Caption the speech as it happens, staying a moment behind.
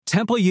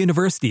Temple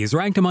University is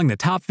ranked among the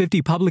top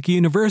 50 public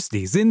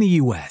universities in the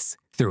U.S.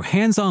 Through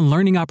hands-on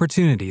learning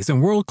opportunities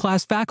and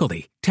world-class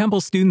faculty,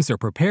 Temple students are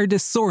prepared to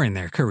soar in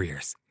their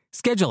careers.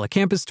 Schedule a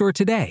campus tour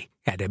today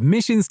at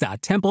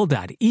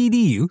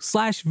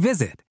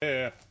admissions.temple.edu/visit.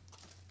 Yeah.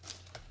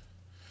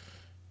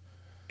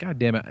 God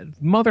damn it.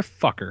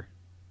 Motherfucker.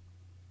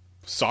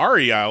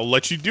 Sorry, I'll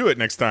let you do it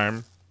next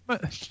time.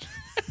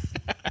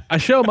 I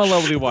showed my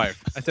lovely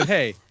wife. I said,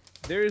 hey,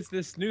 there's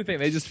this new thing.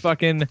 They just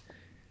fucking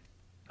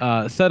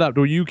set up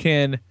where you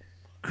can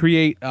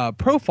create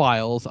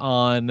profiles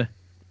on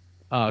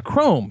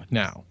Chrome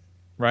now,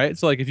 right?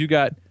 So, like, if you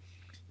got,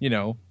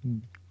 a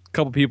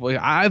couple people,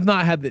 I've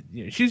not had that.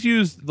 She's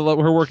used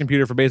her work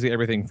computer for basically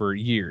everything for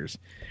years,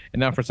 and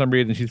now for some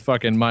reason she's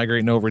fucking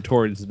migrating over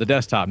towards the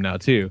desktop now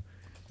too,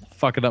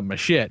 fucking up my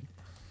shit.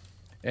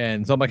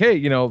 And so I'm like, hey,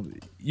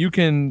 you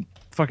can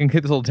fucking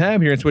hit this little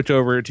tab here and switch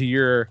over to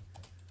your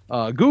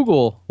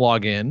Google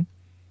login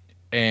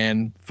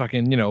and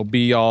fucking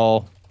be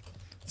all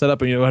set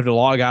up, and you don't have to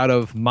log out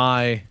of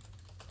my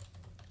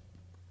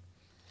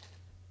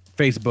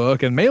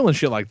Facebook and mail and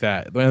shit like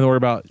that. Don't have to worry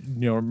about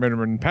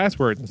remembering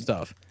passwords and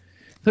stuff.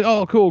 It's like,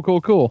 oh,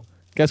 cool.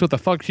 Guess what the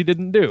fuck she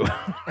didn't do?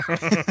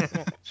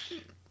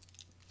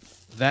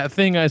 That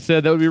thing I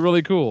said that would be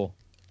really cool.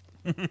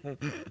 God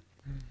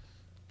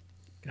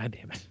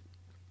damn it.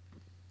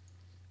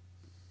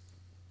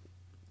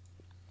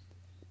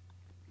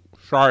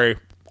 Sorry.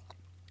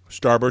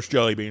 Starburst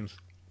jelly beans.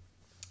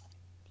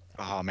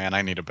 Oh, man,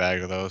 I need a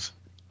bag of those.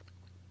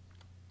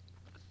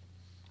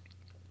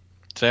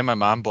 Today my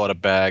mom bought a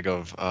bag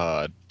of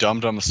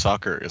Dum Dum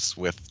Suckers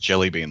with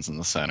jelly beans in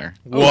the center.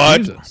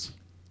 What? Oh,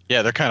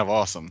 yeah, they're kind of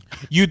awesome.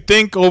 You'd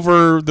think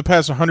over the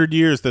past 100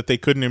 years that they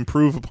couldn't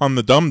improve upon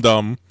the Dum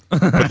Dum,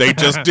 but they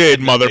just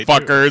did,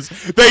 motherfuckers.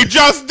 They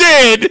just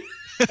did!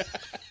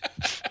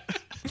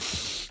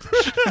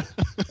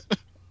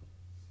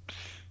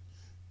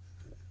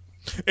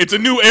 It's a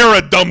new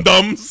era, Dum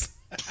Dums.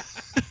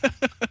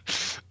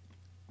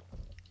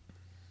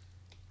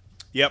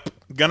 Yep,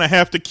 gonna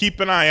have to keep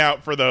an eye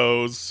out for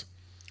those.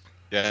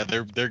 Yeah,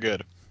 they're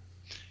good.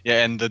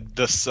 Yeah, and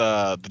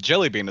the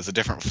jelly bean is a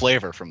different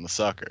flavor from the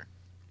sucker.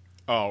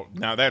 Oh,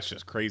 now that's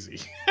just crazy.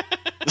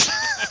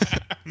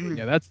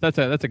 Yeah, that's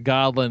a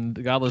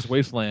godless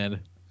wasteland.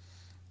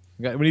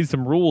 We need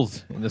some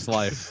rules in this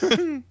life.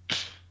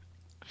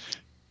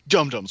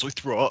 Dum-dums, we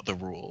throw out the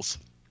rules.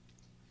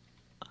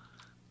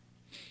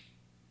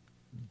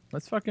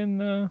 Let's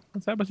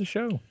have us a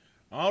show.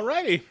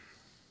 Alrighty.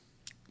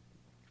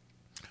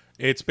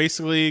 It's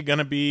basically going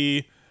to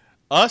be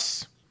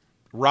us,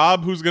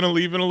 Rob, who's going to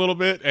leave in a little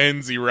bit,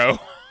 and Zero.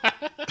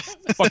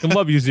 Fucking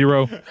love you,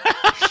 Zero.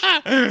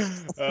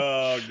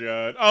 Oh,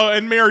 God. Oh,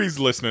 and Mary's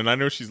listening. I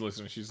know she's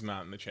listening. She's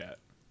not in the chat.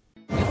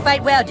 You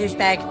fight well,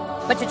 douchebag.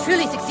 But to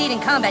truly succeed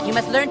in combat, you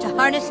must learn to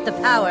harness the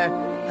power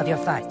of your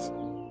farts.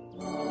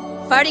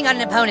 Farting on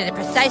an opponent at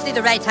precisely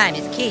the right time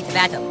is key to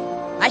battle.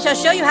 I shall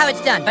show you how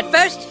it's done, but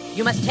first,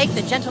 you must take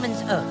the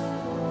gentleman's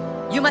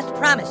oath. You must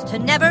promise to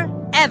never,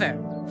 ever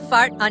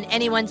fart on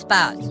anyone's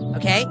balls,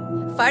 okay?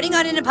 Farting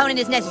on an opponent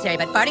is necessary,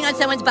 but farting on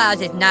someone's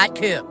balls is not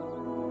cool.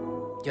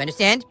 Do you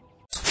understand?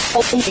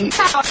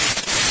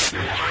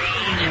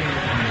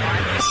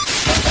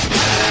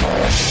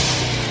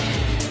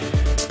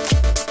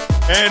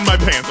 And my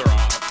pants are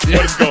off.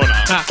 What is going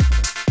on?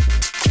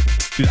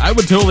 Dude, I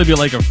would totally be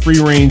like a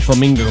free-range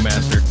flamingo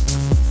master.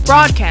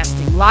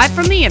 Broadcasting live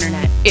from the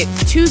internet,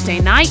 it's Tuesday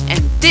night,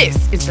 and this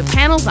is the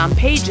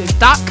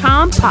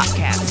panelsonpages.com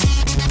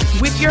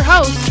podcast. With your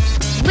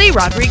hosts, Lee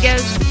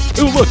Rodriguez.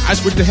 Ooh, look, I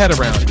switched the head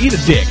around. Eat a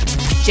dick.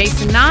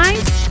 Jason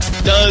Nines.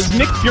 Does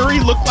Nick Fury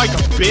look like a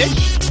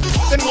bitch?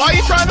 Then why are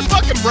you trying to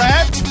fuck him,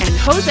 Brad? And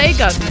Jose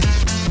Guzman.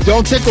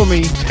 Don't tickle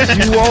me.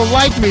 You won't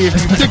like me if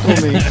you tickle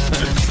me.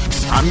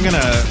 I'm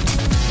gonna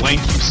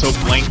blank you so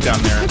blank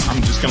down there.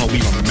 I'm just gonna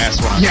leave him a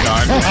mess when I'm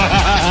done.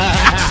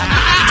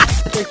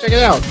 Check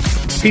it out.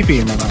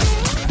 Pee-pee in my mouth.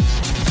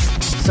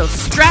 So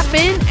strap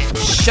in and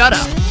shut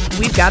up.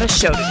 We've got a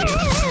show to do.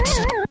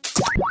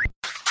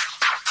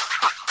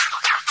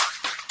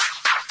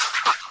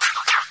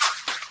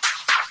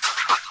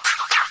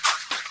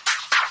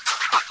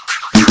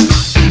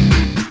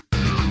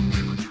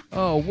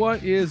 Oh,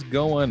 what is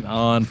going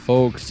on,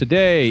 folks?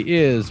 Today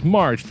is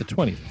March the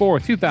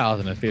 24th,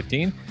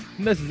 2015,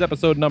 and this is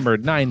episode number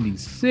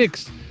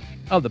 96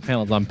 of the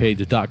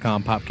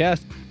panelsonpages.com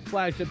podcast,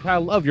 flagship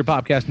title of your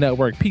podcast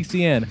network,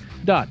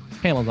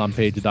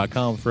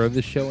 pcn.panelsonpages.com, for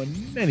this show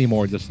and many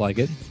more just like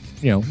it,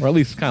 or at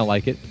least kind of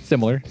like it,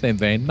 similar, same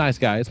vein, nice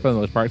guys for the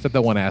most part, except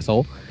that one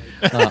asshole.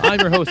 I'm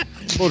your host,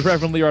 Lord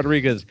Reverend Lee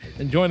Rodriguez,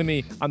 and joining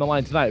me on the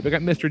line tonight, we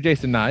got Mr.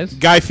 Jason Nyes.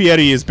 Guy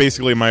Fieri is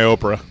basically my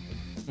Oprah.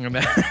 And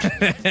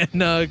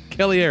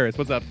Kelly Harris,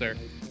 what's up, sir?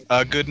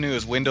 Good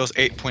news, Windows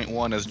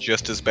 8.1 is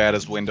just as bad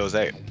as Windows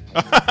 8.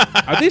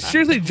 Are they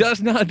seriously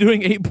just not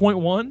doing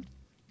 8.1?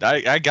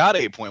 I got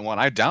 8.1.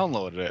 I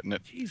downloaded it. And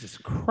Jesus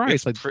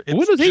Christ. it's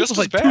Windows 8 was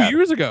like 2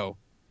 years ago.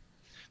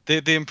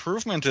 The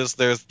improvement is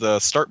there's the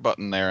start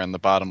button there in the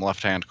bottom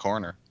left-hand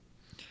corner.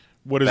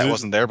 What is That it?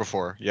 wasn't there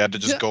before. You had to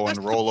just Yeah, go that's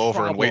and the roll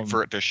over and wait problem.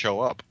 for it to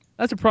show up.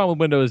 That's a problem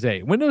with Windows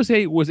 8. Windows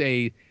 8 was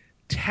a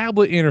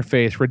tablet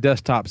interface for a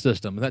desktop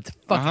system. That's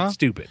fucking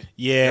stupid.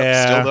 Yeah.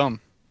 Yep,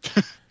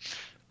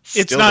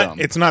 still dumb.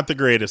 It's not the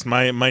greatest.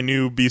 My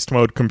new beast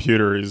mode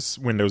computer is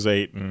Windows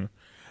 8, and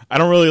I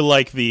don't really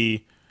like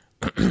the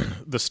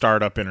the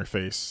startup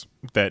interface.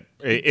 That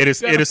it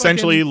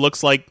essentially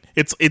looks like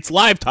it's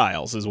live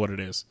tiles is what it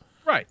is.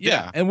 Right.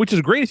 Yeah. Yeah. And which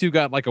is great if you've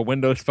got like a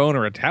Windows phone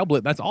or a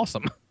tablet. That's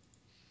awesome.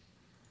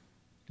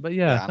 But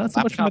yeah, not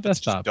so much for my laptop, it's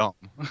just desktop.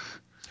 dumb.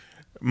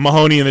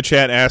 Mahoney in the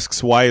chat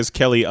asks, why is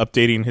Kelly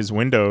updating his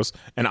Windows?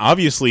 And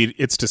obviously,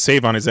 it's to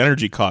save on his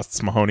energy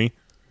costs, Mahoney.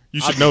 You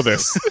should know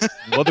this.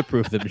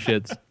 Weatherproof them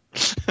shits.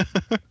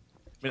 I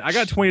mean, I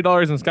got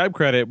 $20 in Skype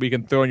credit we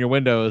can throw in your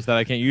Windows that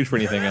I can't use for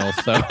anything else.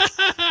 So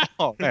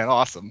Oh man,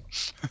 awesome.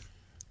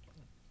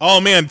 Oh,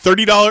 man, $20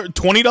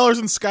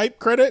 in Skype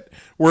credit?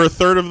 We're a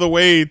third of the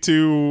way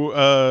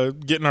to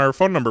getting our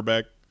phone number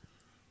back.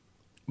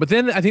 But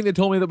then I think they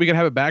told me that we could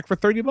have it back for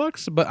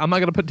 $30, but I'm not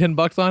going to put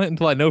 $10 on it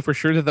until I know for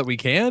sure that we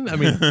can. I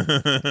mean,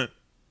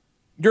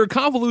 you're a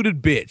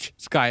convoluted bitch,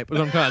 Skype, is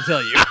what I'm trying to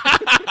tell you.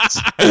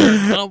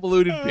 You're a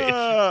convoluted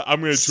bitch. I'm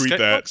going to tweet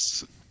that.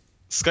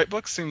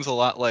 Skypebooks seems a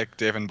lot like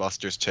Dave and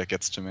Buster's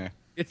tickets to me.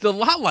 It's a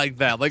lot like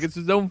that. Like, it's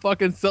its own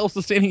fucking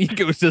self-sustaining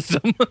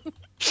ecosystem.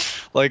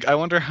 Like, I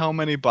wonder how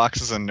many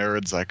boxes of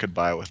nerds I could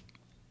buy with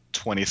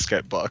 20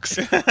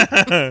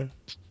 Skypebucks.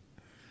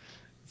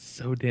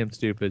 So damn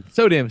stupid.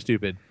 So damn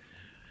stupid.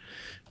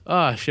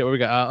 Ah, shit, what we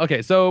got?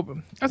 Okay, so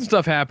got some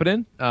stuff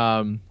happening.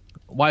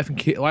 Wife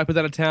was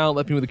out of town,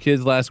 left me with the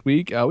kids last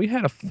week. We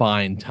had a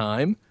fine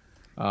time.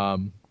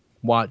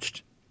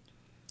 Watched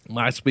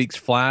last week's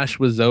Flash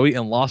with Zoe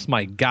and lost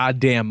my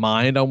goddamn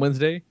mind on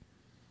Wednesday.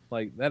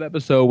 Like, that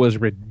episode was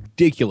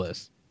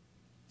ridiculous.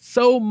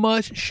 So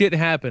much shit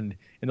happened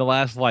in the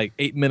last,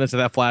 8 minutes of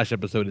that Flash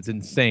episode. It's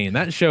insane.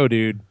 That show,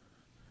 dude.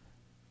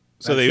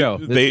 So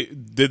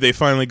did they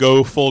finally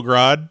go full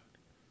grod?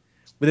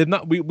 But they've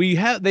not.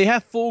 They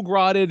have full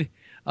grodded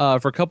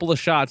for a couple of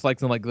shots, like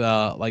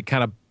the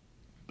kind of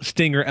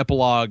stinger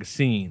epilogue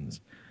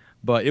scenes,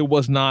 but it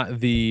was not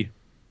the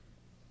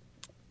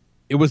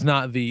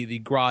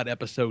grod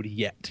episode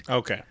yet.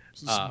 Okay,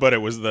 but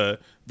it was the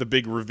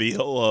big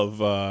reveal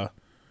of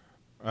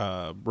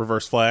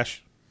Reverse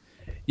Flash.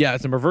 Yeah,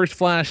 some Reverse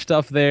Flash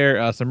stuff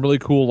there. Some really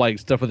cool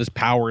stuff with his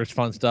powers,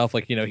 fun stuff.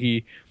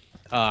 He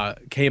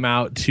came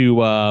out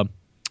to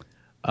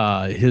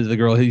the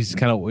girl he's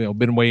kind of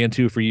been way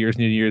into for years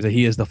and years that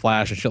he is the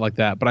Flash and shit like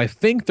that. But I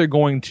think they're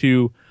going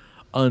to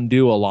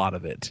undo a lot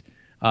of it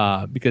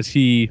because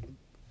he's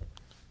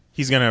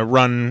going to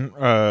run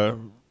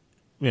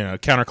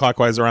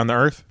counterclockwise around the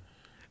Earth.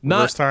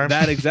 Not time.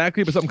 That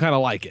exactly, but something kind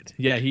of like it.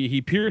 Yeah,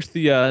 he pierced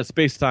the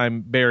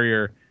space-time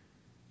barrier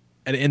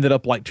and ended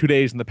up 2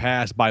 days in the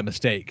past by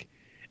mistake.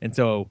 And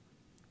so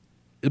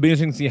it'll be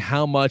interesting to see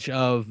how much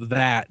of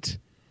that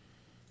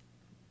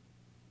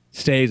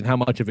stays and how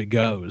much of it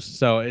goes.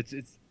 So it's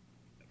a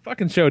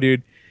fucking show,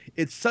 dude.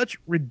 It's such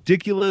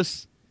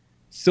ridiculous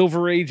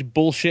Silver Age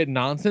bullshit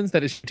nonsense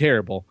that it's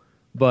terrible,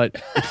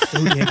 but it's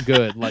so damn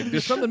good.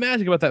 There's something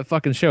magic about that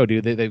fucking show,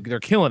 dude.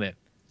 They're killing it.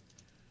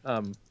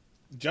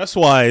 Just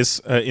Wise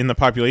in the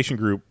population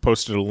group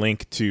posted a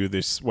link to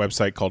this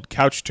website called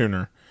Couch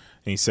Tuner,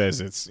 and he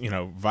says it's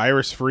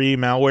virus free,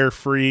 malware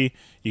free.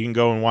 You can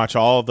go and watch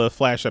all the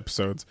Flash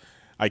episodes.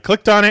 I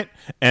clicked on it,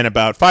 and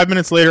about 5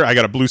 minutes later, I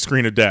got a blue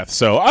screen of death.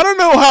 So I don't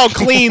know how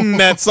clean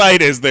that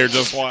site is there,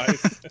 Just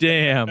Wise.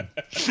 Damn.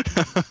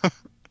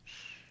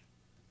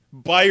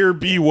 Buyer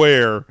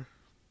beware.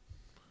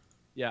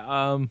 Yeah,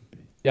 I'll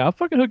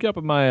fucking hook you up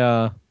with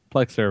my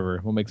Plex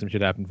server. We'll make some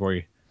shit happen for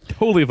you.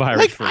 Totally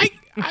virus free.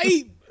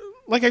 I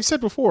like I've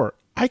said before,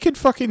 I could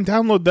fucking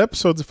download the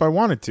episodes if I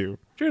wanted to.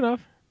 True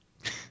enough.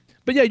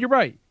 But yeah, you're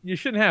right. You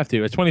shouldn't have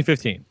to. It's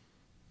 2015.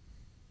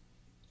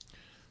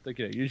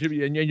 You should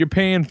be. And you're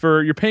paying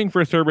for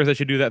a service that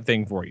should do that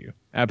thing for you.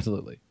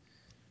 Absolutely.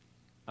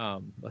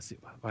 Let's see.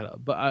 But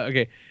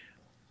okay.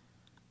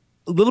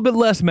 A little bit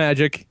less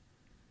magic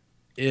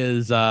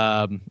is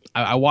I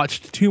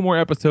watched 2 more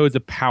episodes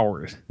of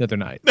Powers the other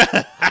night.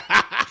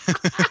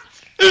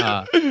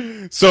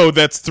 So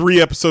that's 3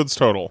 episodes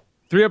total.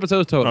 3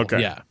 episodes total.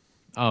 Okay. Yeah.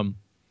 And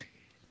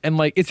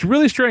it's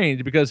really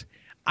strange because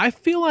I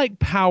feel like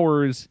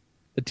Powers,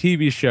 the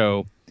TV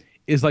show,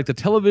 is like the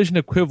television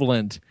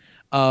equivalent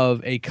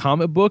of a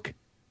comic book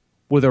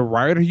with a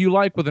writer you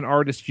like with an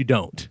artist you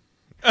don't.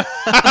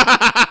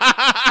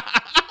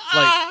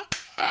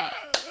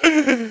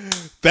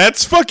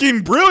 That's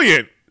fucking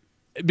brilliant.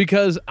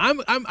 Because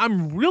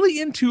I'm really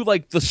into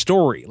the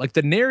story.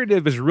 The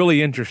narrative is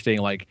really interesting.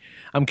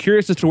 I'm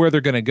curious as to where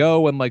they're gonna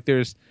go, and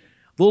there's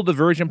little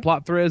divergent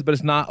plot threads, but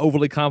it's not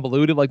overly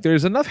convoluted.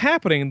 There's enough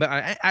happening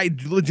that I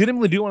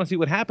legitimately do want to see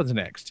what happens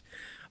next.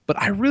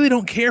 But I really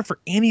don't care for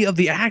any of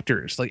the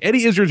actors.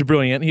 Eddie Izzard's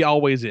brilliant, he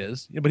always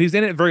is, but he's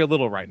in it very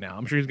little right now.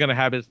 I'm sure he's gonna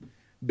have his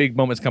big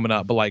moments coming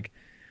up. But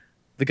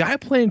the guy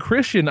playing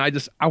Christian, I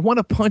want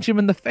to punch him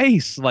in the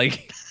face.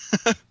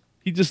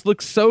 He just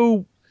looks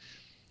so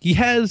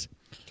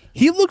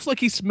He looks like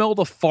he smelled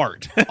a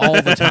fart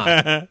all the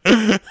time.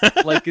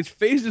 Like his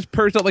face is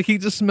pursed up like he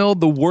just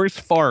smelled the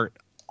worst fart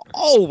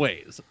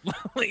always.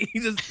 Like he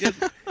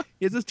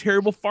has this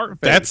terrible fart face.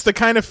 That's the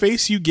kind of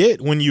face you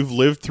get when you've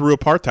lived through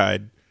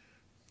apartheid.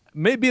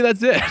 Maybe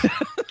that's it.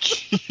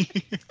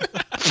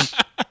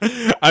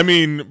 I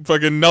mean,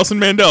 fucking Nelson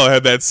Mandela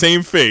had that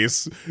same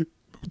face.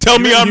 Tell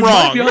me I'm you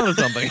wrong. Might be onto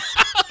something.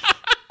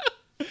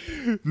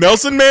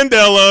 Nelson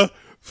Mandela,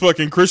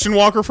 fucking Christian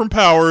Walker from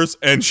Powers,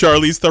 and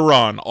Charlize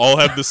Theron all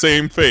have the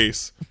same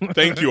face.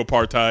 Thank you,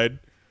 apartheid.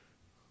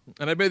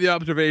 And I made the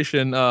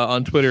observation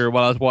on Twitter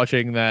while I was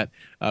watching that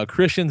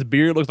Christian's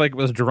beard looks like it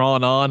was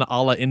drawn on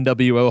a la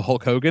NWO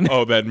Hulk Hogan.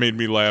 Oh, that made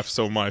me laugh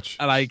so much.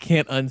 And I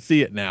can't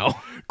unsee it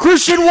now.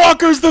 Christian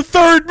Walker's the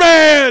third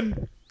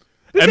man!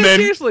 And then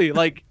seriously,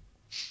 like,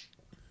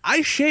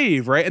 I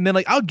shave, right? And then,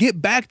 like, I'll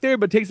get back there,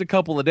 but it takes a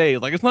couple of days.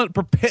 Like, it's not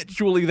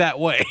perpetually that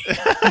way.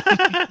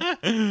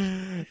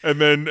 And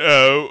then,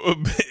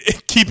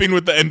 keeping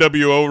with the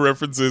NWO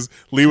references,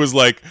 Lee was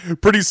like,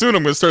 pretty soon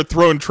I'm going to start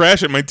throwing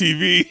trash at my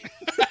TV.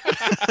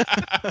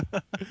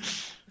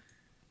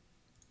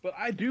 But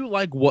I do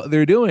like what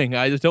they're doing.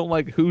 I just don't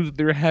like who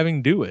they're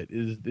having do it.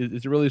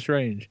 It's really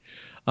strange.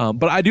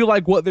 But I do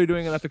like what they're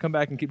doing enough to come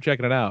back and keep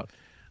checking it out.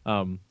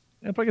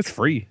 It's like it's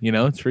free, you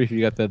know. It's free if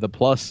you got the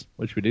plus,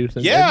 which we do.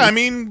 Yeah, I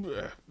mean,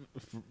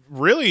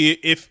 really,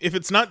 if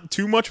it's not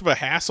too much of a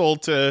hassle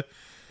to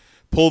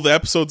pull the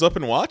episodes up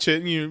and watch it,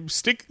 and you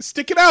stick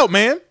it out,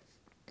 man.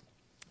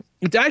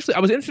 It's actually,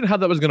 I was interested in how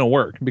that was going to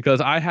work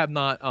because I have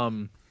not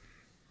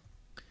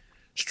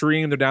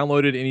streamed or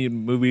downloaded any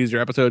movies or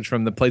episodes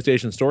from the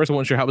PlayStation Store, so I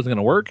wasn't sure how it was going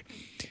to work.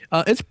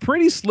 It's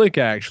pretty slick,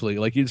 actually.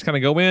 Like, you just kind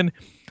of go in.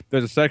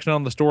 There's a section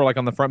on the store, like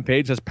on the front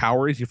page, that says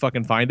Powers. You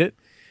fucking find it.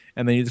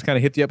 And then you just kind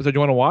of hit the episode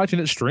you want to watch,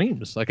 and it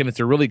streams. Like, and it's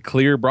a really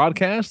clear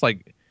broadcast.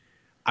 Like,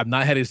 I've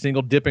not had a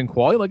single dip in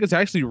quality. Like, it's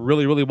actually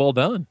really, really well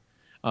done.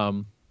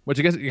 Which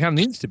I guess it kind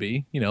of needs to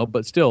be, you know,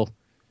 but still,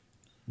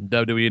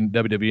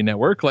 WWE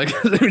Network. Like,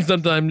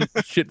 sometimes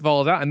shit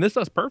falls out, and this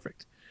stuff's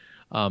perfect.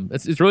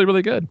 It's really,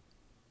 really good.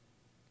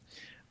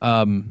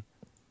 I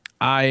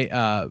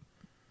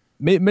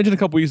mentioned a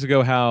couple weeks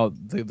ago how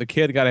the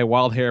kid got a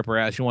wild hair up her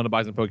ass. She wanted to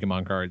buy some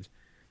Pokemon cards.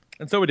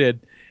 And so we did.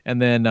 And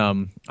then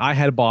I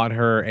had bought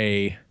her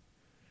a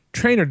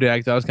trainer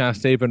deck that I was kind of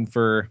saving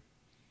for,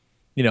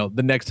 you know,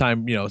 the next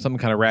time, you know, something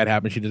kind of rad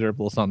happened. She deserved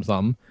a little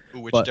something. Ooh,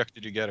 which but deck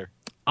did you get her?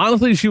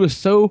 Honestly, she was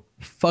so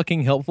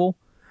fucking helpful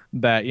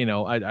that, you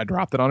know, I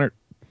dropped it on her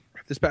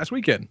this past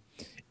weekend.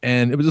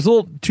 And it was this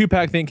little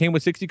 2-pack thing, came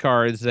with 60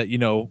 cards that, you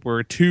know,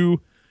 were 2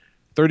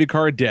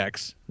 30-card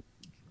decks.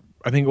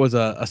 I think it was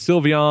a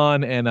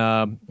Sylveon and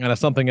a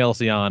something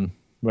else Eon,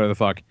 whatever the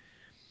fuck.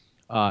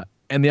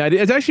 And the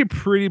idea, it's actually a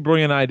pretty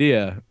brilliant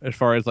idea as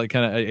far as like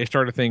kind of a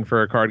starter thing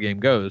for a card game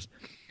goes.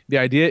 The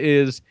idea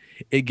is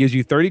it gives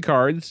you 30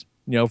 cards,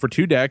 you know, for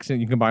 2 decks, and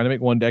you combine to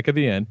make 1 deck at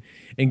the end,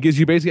 and gives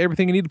you basically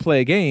everything you need to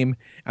play a game,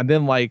 and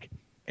then like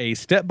a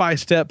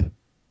step-by-step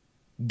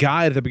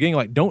guide at the beginning,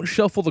 like don't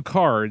shuffle the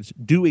cards,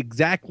 do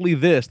exactly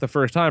this the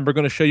first time. We're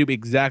going to show you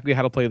exactly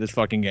how to play this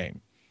fucking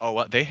game. Oh,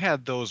 well, they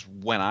had those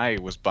when I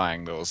was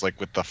buying those,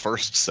 like with the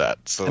first set.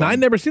 So and I'd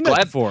never seen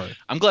that before.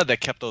 I'm glad they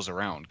kept those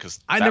around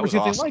because I'd never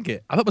seen anything like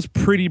it. I thought it was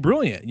pretty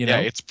brilliant. You know,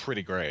 yeah, it's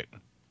pretty great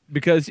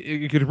because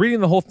you could read in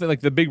the whole thing,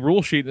 like the big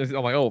rule sheet. And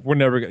I'm like, oh,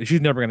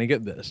 she's never gonna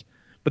get this.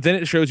 But then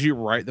it shows you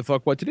right the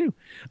fuck what to do.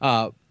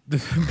 The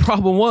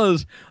problem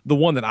was the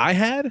one that I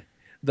had,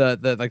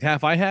 the like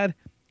half I had,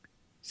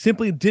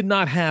 simply did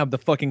not have the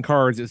fucking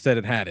cards it said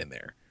it had in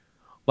there.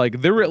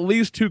 Like there were at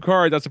least 2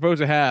 cards I was supposed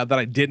to have that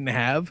I didn't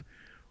have.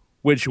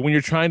 Which, when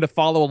you're trying to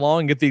follow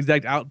along and get the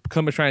exact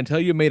outcome it's trying to tell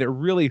you, made it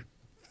really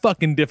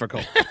fucking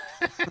difficult.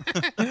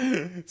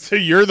 So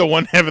you're the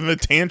one having the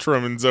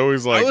tantrum, and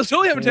Zoe's like, I was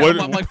totally having a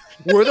tantrum. I'm like,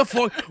 where the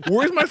fuck?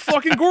 Where's my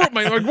fucking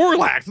my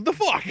Gorlax? What the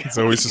fuck?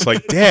 Zoe's just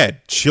like,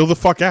 Dad, chill the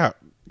fuck out.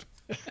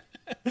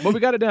 But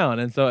we got it down,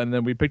 and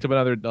then we picked up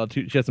another.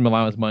 She had some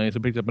allowance money, so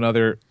we picked up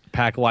another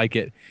pack like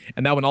it,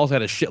 and that one also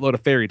had a shitload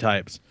of fairy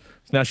types.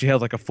 So now she has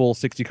like a full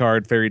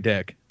 60-card fairy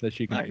deck that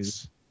she can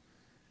use.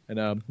 And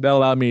that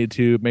allowed me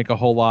to make a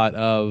whole lot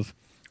of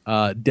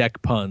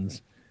deck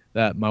puns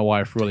that my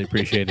wife really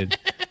appreciated.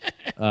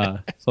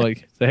 So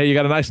hey, you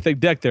got a nice thick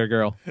deck there,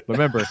 girl. But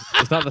remember,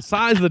 it's not the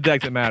size of the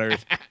deck that matters.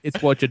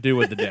 It's what you do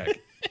with the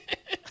deck.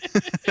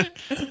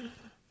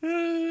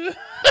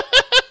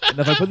 And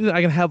if I put this,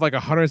 I can have like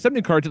 170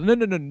 cards. No.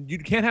 You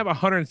can't have a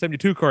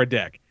 172 card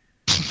deck.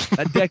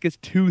 That deck is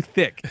too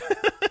thick.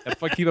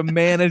 If I keep a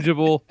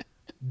manageable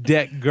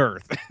deck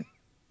girth.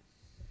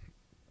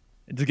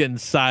 Just getting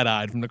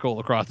side-eyed from Nicole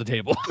across the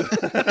table.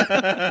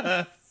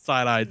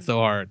 Side-eyed so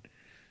hard.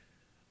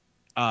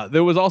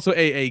 There was also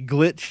a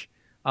glitch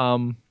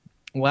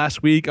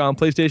last week on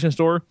PlayStation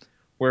Store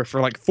where for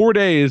like 4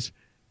 days,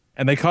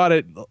 and they caught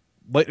it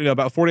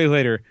about 4 days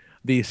later,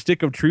 the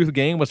Stick of Truth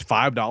game was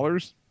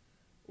 $5.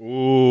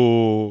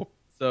 Ooh.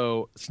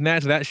 So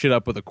snatch that shit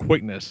up with a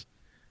quickness.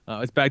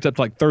 It's backed up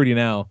to like 30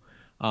 now.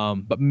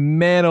 But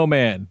man, oh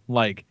man,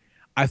 like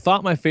I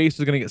thought my face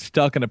was gonna get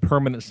stuck in a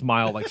permanent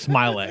smile, like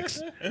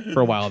Smilex,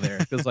 for a while there,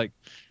 because like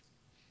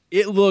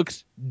it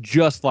looks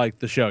just like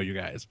the show, you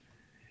guys.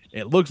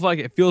 It looks like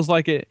it, feels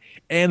like it,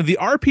 and the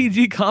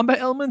RPG combat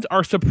elements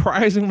are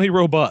surprisingly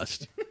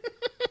robust.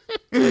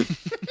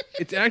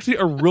 It's actually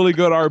a really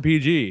good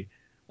RPG.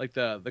 Like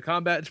the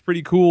combat's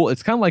pretty cool.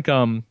 It's kind of like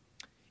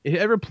if you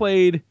ever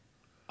played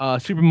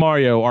Super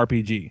Mario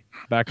RPG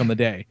back on the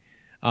day,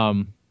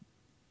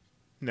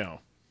 No.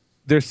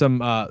 there's some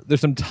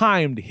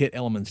timed hit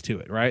elements to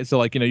it, right? So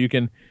like you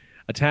can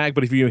attack,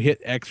 but if you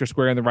hit X or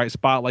square in the right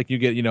spot, like you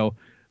get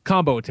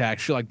combo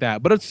attacks, shit like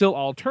that. But it's still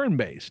all turn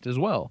based as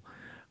well.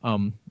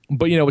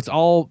 But it's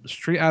all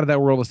straight out of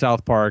that world of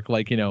South Park.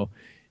 Like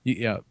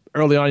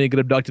early on you get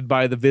abducted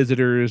by the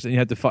visitors, and you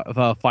have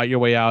to fight your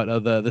way out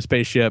of the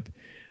spaceship.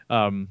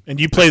 And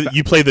you play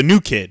the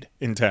new kid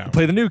in town.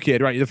 Play the new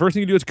kid, right? The first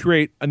thing you do is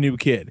create a new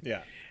kid.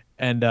 Yeah.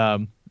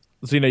 And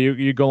so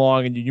you go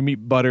along and you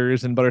meet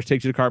Butters, and Butters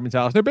takes you to Cartman's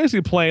house. They're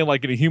basically playing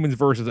like humans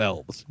versus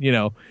elves,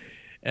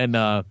 And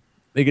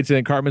they get to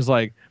the Cartman's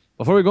like,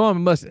 before we go on,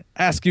 we must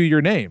ask you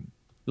your name,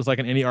 just like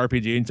in any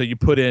RPG. And so you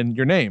put in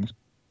your name,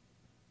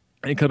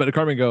 and you come back to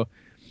Cartman and go,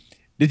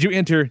 "Did you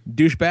enter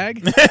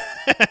douchebag?"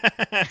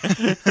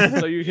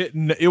 So you hit.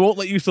 It won't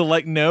let you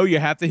select no. You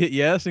have to hit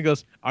yes. And he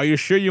goes, "Are you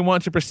sure you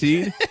want to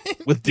proceed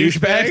with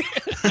douchebag?"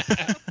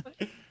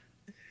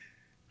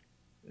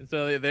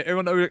 So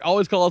everyone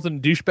always calls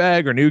him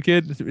douchebag or new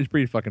kid. It's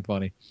pretty fucking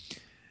funny.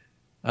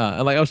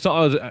 And like I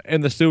was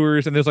in the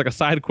sewers, and there's like a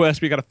side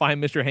quest where you got to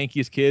find Mr.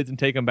 Hankey's kids and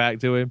take them back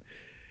to him.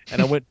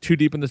 And I went too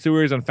deep in the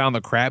sewers and found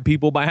the crab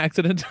people by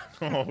accident.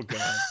 Oh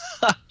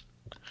god.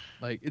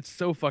 Like it's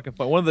so fucking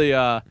fun. One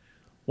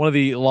of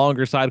the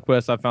longer side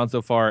quests I've found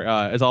so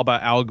far is all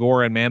about Al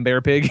Gore and Man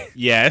Bear Pig.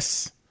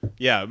 Yes.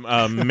 Yeah.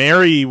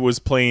 Mary was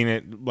playing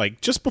it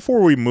like just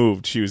before we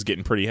moved. She was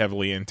getting pretty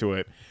heavily into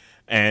it,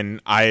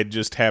 and I had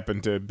just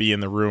happened to be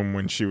in the room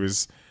when she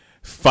was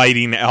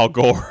fighting Al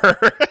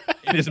Gore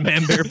in his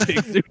Man Bear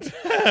Pig suit.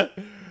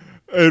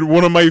 And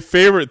one of my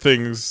favorite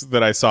things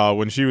that I saw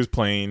when she was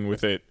playing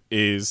with it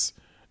is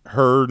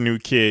her new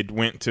kid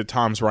went to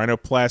Tom's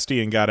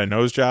Rhinoplasty and got a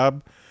nose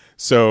job.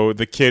 So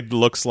the kid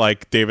looks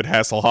like David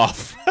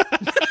Hasselhoff.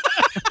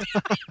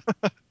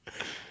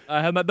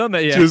 I have not done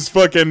that yet. Just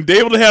fucking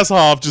David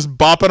Hasselhoff just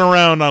bopping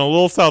around on a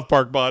little South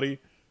Park body.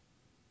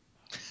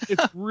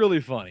 It's really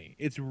funny.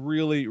 It's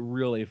really,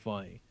 really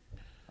funny.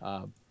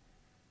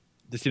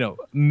 Just,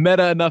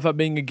 meta enough at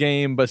being a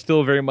game, but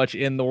still very much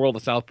in the world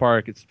of South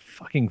Park. It's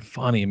fucking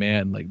funny,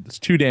 man. Like, it's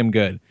too damn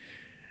good.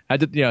 I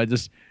just,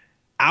 just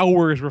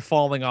hours were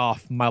falling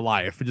off my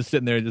life. Just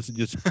sitting there,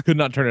 just could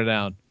not turn it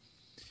down.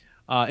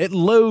 It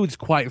loads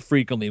quite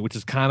frequently, which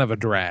is kind of a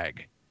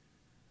drag.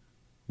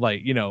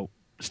 Like,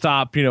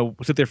 stop,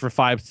 sit there for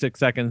 5-6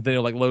 seconds, then it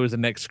like loads the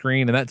next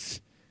screen,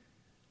 and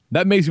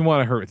that makes me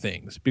want to hurt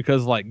things,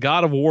 because like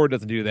God of War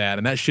doesn't do that,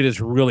 and that shit is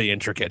really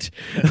intricate.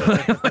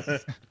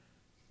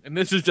 And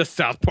this is just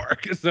South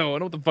Park, so I don't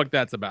know what the fuck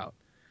that's about.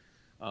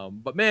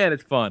 But man,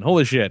 it's fun.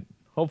 Holy shit.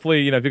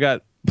 Hopefully, if you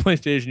got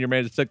PlayStation, you're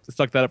managed to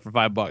suck that up for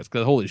 $5,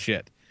 because holy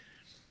shit.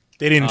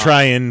 They didn't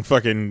try and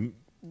fucking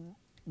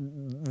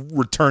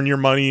return your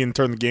money and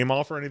turn the game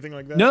off or anything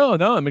like that? No,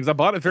 because I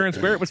bought it fair and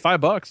square. It was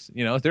 $5.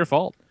 It's their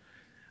fault.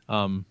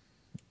 And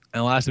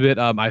last bit,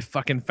 I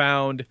fucking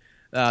found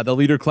the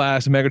leader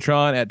class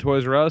Megatron at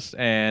Toys R Us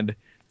and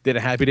did a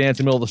happy dance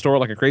in the middle of the store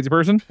like a crazy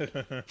person.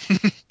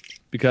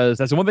 Because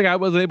that's the one thing I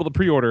wasn't able to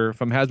pre-order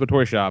from Hasbro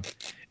Toy Shop.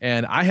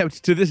 And I have,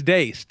 to this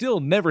day, still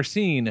never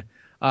seen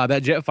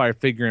that Jetfire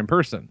figure in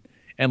person.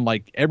 And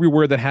like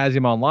everywhere that has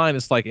him online,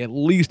 it's like at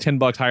least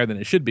 $10 higher than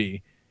it should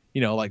be.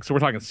 So we're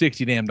talking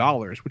 $60 damn,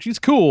 which is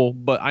cool,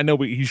 but I know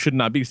he should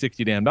not be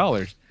 $60 damn.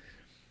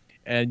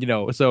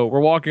 And, so we're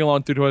walking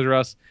along through Toys R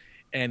Us,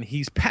 and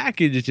he's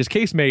packaged, his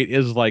casemate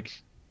is like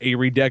a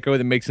redeco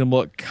that makes him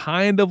look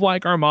kind of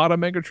like Armada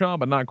Megatron,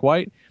 but not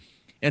quite.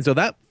 And so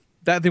that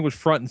thing was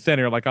front and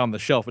center, like on the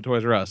shelf at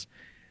Toys R Us.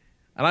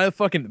 And I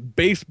fucking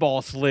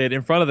baseball slid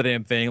in front of the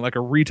damn thing like a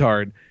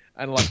retard.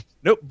 And like,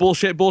 nope,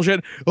 bullshit.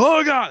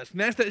 Oh, God,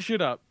 snatch that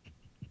shit up.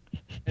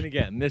 And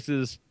again, this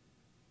is,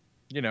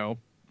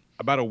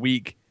 about a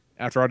week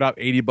after I dropped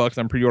 $80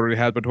 on pre-order at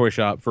Hasbro Toy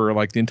Shop for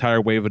like the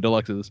entire wave of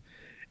deluxes.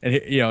 And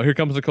here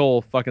comes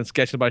Nicole fucking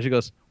sketching by. She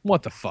goes,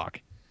 "What the fuck?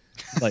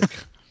 Like,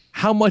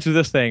 how much is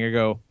this thing?" I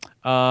go,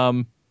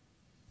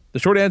 the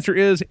short answer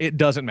is it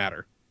doesn't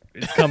matter.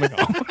 It's coming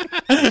home.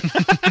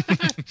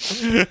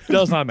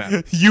 Does not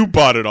matter. You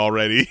bought it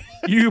already.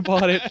 You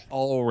bought it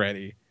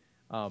already.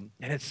 And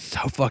it's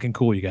so fucking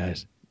cool, you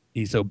guys.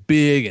 He's so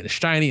big and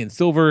shiny and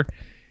silver,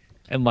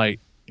 and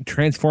like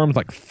transforms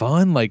like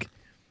fun. Like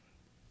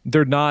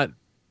they're doing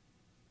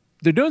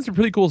some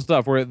pretty cool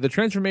stuff where the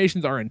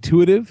transformations are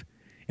intuitive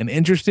and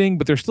interesting,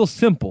 but they're still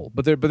simple.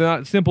 But they're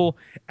not simple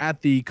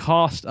at the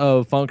cost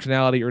of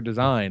functionality or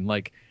design.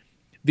 Like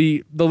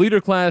the leader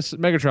class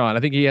Megatron, I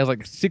think he has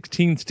like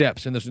 16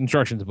 steps in this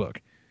instructions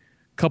book,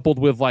 coupled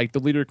with like the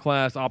leader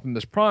class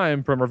Optimus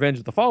Prime from Revenge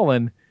of the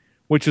Fallen,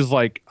 which is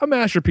like a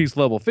masterpiece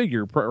level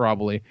figure,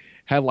 probably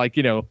had like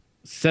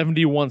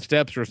 71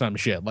 steps or some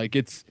shit. Like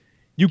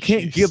you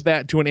can't give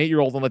that to an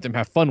 8-year-old and let them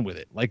have fun with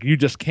it. Like you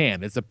just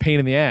can't. It's a pain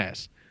in the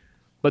ass.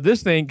 But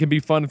this thing can be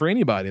fun for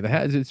anybody.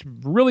 It's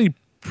really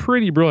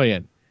pretty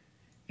brilliant.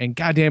 And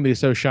goddamn, it is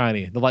so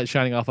shiny. The light's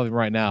shining off of it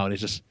right now, and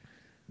it's just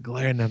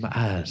glaring in my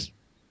eyes.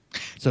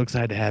 So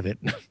excited to have it.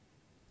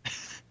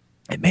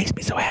 It makes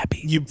me so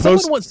happy.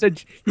 Someone once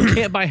said you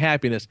can't buy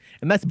happiness,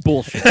 and that's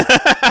bullshit.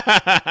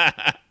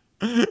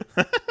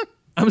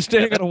 I'm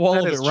staring at a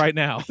wall of it right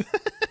now.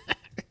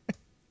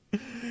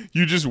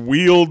 You just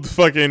wheeled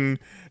fucking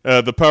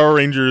the Power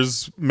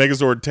Rangers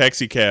Megazord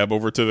taxi cab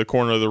over to the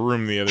corner of the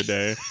room the other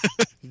day.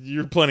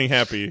 You're plenty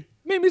happy.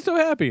 Made me so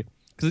happy.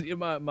 Because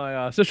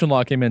my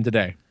sister-in-law came in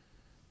today.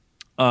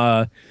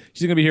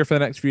 She's going to be here for the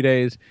next few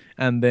days,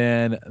 and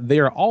then they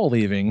are all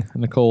leaving.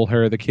 Nicole,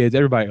 her, the kids,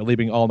 everybody are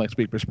leaving all next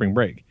week for spring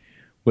break,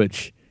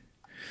 which...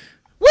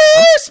 Woo!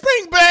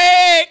 Spring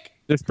break!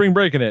 They're spring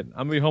breaking it.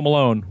 I'm going to be home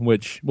alone,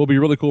 which will be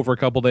really cool for a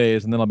couple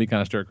days, and then I'll be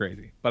kind of stir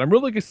crazy. But I'm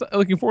really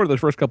looking forward to those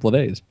first couple of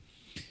days.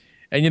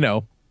 And,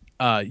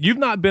 you've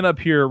not been up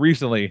here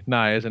recently,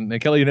 Nias, and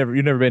Kelly,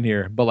 you've never been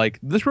here, but, like,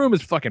 this room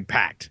is fucking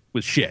packed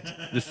with shit.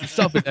 Just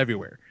stuff is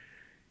everywhere.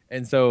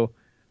 And so...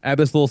 I have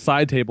this little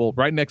side table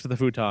right next to the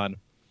futon.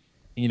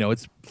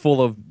 It's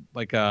full of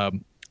like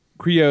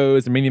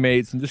Creos and mini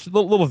mates and just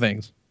little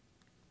things.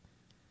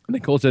 And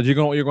Nicole says, "You're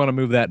going to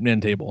move that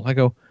end table." I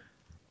go,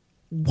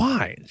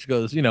 "Why?" She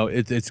goes,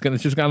 "It's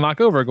just gonna knock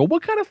over." I go,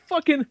 "What kind of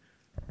fucking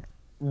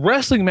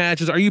wrestling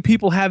matches are you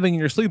people having in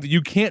your sleep that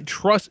you can't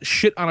trust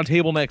shit on a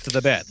table next to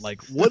the bed?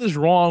 Like, what is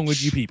wrong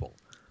with you people?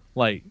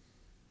 Like,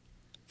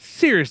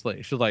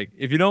 seriously." She's like,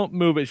 "If you don't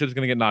move it, it's just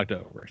gonna get knocked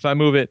over." So I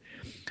move it,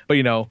 but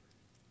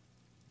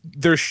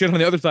there's shit on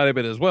the other side of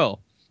it as well.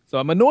 So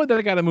I'm annoyed that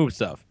I got to move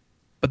stuff.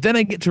 But then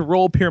I get to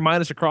roll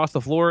Pyramidas across the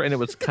floor, and it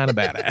was kind of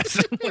badass.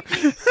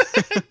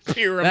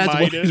 Pyramidas. That's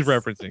what he's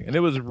referencing. And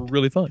it was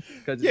really fun.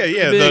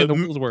 Yeah. The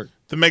wheels work.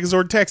 The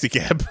Megazord taxi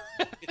cab.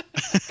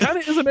 Kind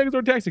of is a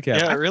Megazord taxi cab.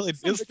 Yeah, it really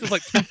is. It's just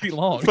like 2 feet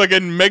long.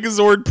 Fucking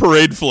Megazord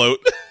parade float.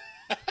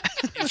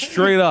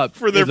 Straight up.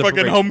 For their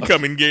fucking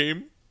homecoming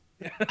game.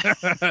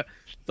 It's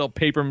all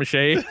paper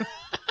mache.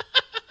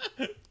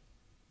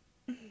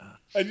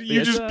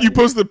 You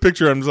post the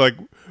picture. I'm just like,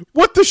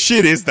 what the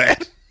shit is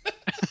that?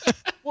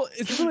 Well,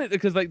 it's really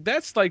because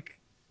that's like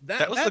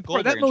that was the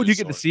Gold that mode you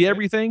get to see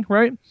everything,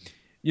 right?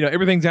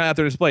 Everything's out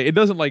there display. It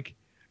doesn't like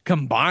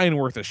combine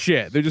worth of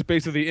shit. They're just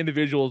basically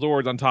individual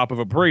Zords on top of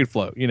a parade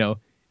float.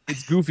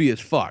 It's goofy as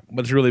fuck,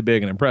 but it's really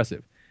big and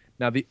impressive.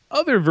 Now, the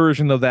other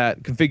version of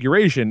that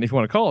configuration, if you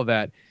want to call it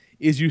that,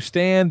 is you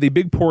stand the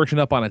big portion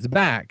up on its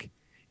back,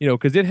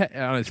 because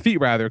on its feet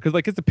rather, because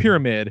like it's a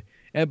pyramid.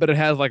 But it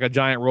has like a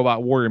giant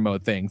robot warrior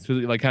mode thing. So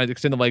like kind of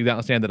extend the legs out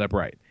and stand it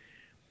upright.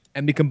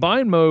 And the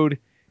combined mode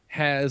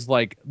has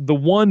like the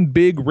one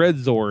big red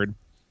Zord,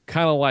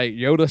 kind of like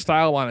Yoda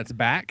style on its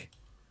back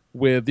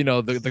with,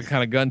 the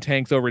kind of gun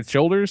tanks over its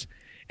shoulders.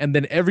 And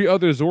then every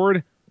other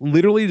Zord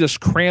literally just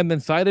crammed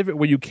inside of it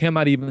where you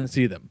cannot even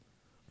see them.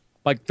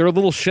 Like there are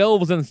little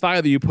shelves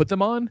inside that you put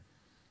them on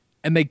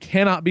and they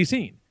cannot be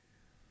seen.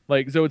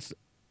 Like, so it's,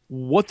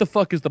 what the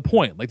fuck is the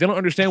point? Like, they don't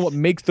understand what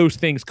makes those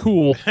things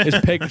cool is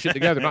pegging shit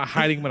together, not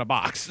hiding them in a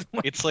box.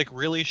 It's like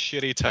really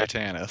shitty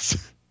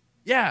Titanus.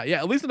 Yeah.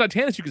 At least in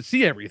Titanus, you can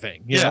see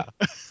everything. You know?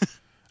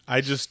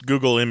 I just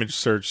Google image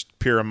searched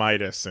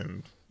Pyramidas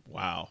and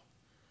wow.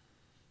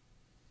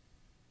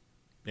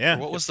 Yeah.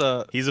 What was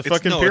the? He's a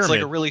fucking pyramid. It's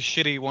like a really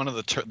shitty one of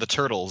the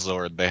turtle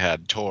Zord they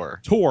had, Tor.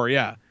 Tor,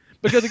 yeah.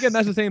 Because again,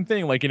 that's the same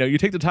thing. Like, you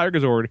take the Tiger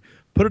Zord,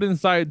 put it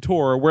inside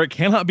Tor where it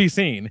cannot be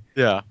seen.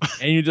 Yeah.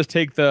 And you just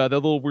take the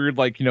little weird,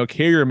 like,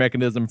 carrier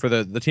mechanism for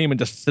the team and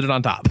just sit it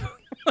on top.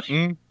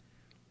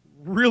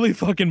 Really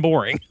fucking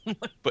boring.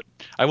 But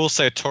I will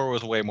say Tor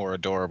was way more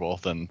adorable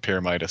than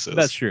Pyramidas is.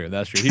 That's true.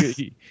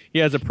 He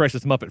has a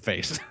precious Muppet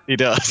face. He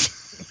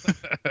does.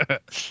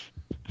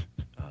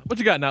 What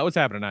you got now? What's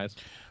happening, Nice?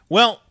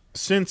 Well,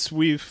 since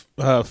we've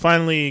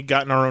finally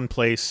gotten our own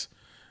place,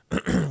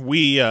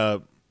 we...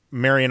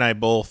 Mary and I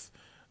both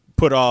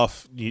put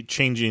off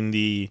changing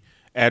the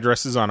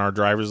addresses on our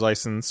driver's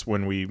license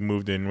when we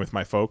moved in with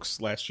my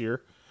folks last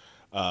year.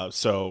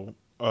 So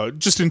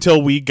just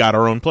until we got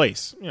our own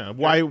place.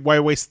 Why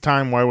waste the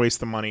time? Why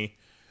waste the money?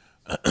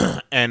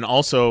 And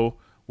also,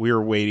 we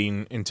were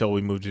waiting until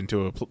we moved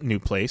into a new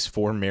place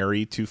for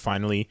Mary to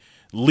finally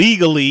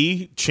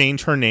legally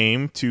change her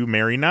name to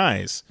Mary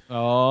Nyes.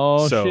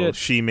 Oh, so shit.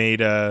 She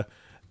made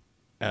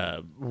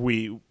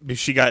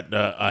she got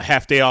a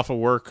half day off of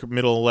work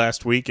middle of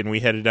last week, and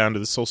we headed down to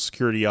the Social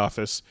Security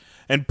office.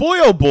 And boy,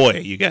 oh boy,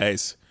 you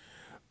guys,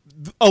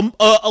 a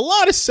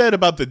lot is said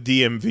about the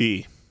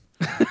DMV,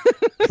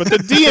 but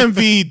the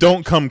DMV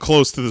don't come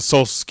close to the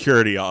Social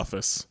Security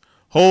office.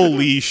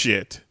 Holy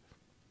shit!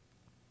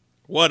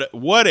 What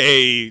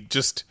a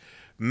just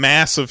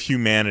mass of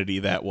humanity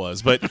that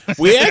was. But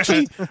we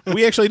actually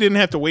didn't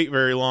have to wait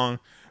very long.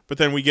 But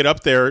then we get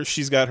up there,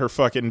 she's got her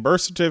fucking birth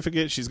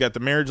certificate, she's got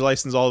the marriage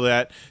license, all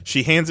that.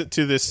 She hands it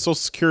to this Social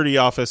Security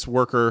office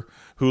worker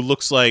who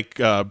looks like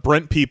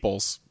Brent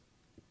Peoples.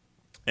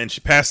 And she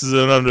passes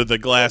it under the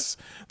glass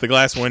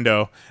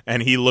window,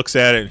 and he looks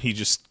at it, and he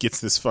just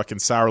gets this fucking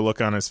sour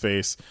look on his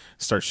face,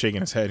 starts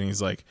shaking his head, and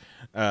he's like,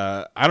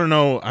 I don't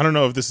know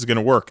if this is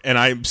gonna work.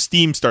 And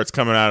steam starts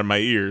coming out of my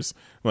ears.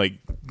 I'm like,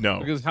 no.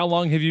 Because how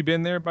long have you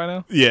been there by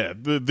now? Yeah,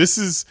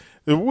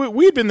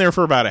 we'd been there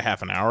for about a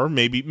half an hour,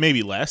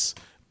 maybe less.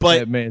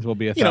 But it may as well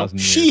be 1,000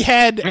 years. She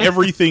had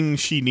everything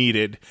she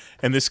needed,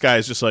 and this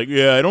guy's just like,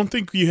 yeah, I don't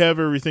think you have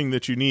everything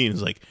that you need.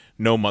 He's like,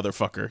 no,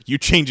 motherfucker, you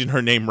changing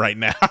her name right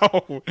now.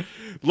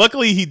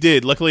 Luckily, he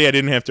did. Luckily, I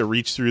didn't have to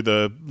reach through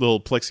the little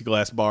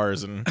plexiglass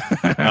bars and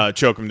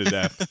choke him to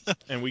death.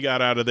 And we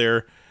got out of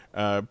there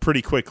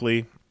pretty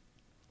quickly.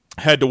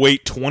 Had to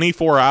wait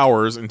 24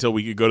 hours until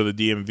we could go to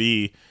the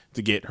DMV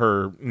to get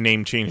her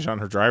name changed on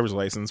her driver's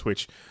license,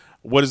 which,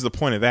 what is the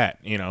point of that,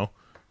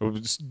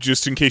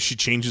 Just in case she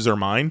changes her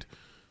mind.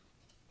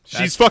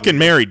 She's fucking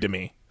married to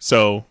me.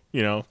 So,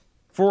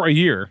 For a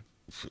year.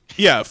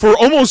 Yeah, for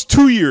almost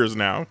 2 years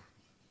now.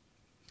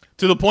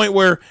 To the point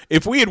where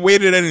if we had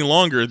waited any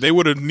longer, they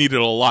would have needed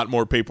a lot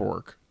more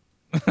paperwork.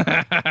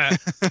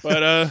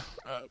 But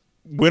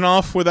went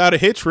off without a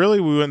hitch, really.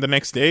 We went the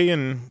next day,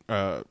 and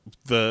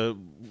the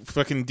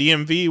fucking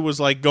DMV was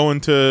like going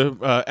to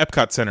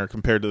Epcot Center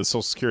compared to the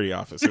Social Security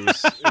office. It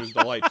was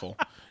delightful.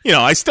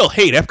 I still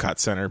hate Epcot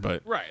Center,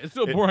 but right, it's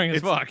still boring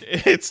as fuck.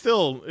 It's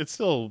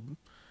still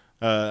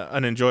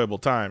an enjoyable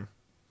time.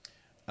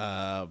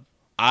 I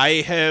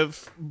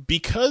have,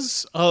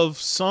 because of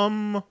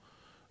some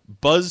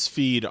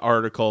BuzzFeed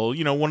article,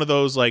 one of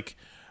those like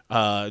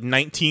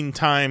 19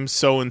 times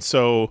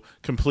so-and-so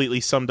completely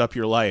summed up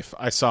your life.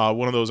 I saw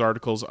one of those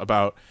articles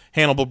about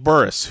Hannibal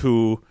Buress,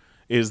 who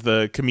is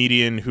the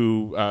comedian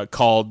who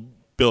called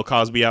Bill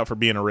Cosby out for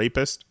being a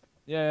rapist.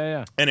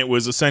 Yeah. And it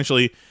was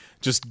essentially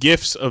just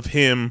GIFs of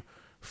him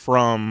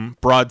from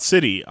Broad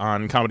City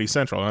on Comedy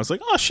Central. And I was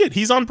like, oh shit,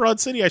 he's on Broad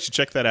City? I should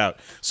check that out.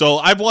 So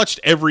I've watched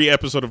every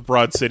episode of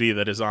Broad City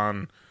that is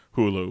on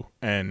Hulu,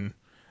 and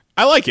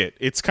I like it.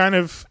 It's kind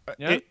of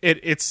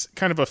it's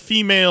kind of a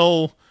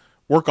female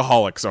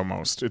Workaholics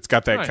almost. It's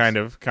got that nice. kind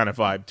of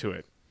vibe to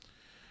it.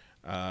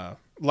 A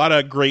lot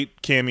of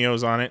great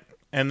cameos on it.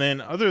 And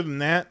then other than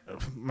that,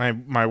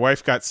 my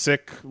wife got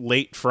sick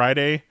late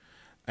Friday,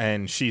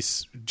 and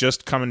she's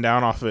just coming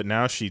down off of it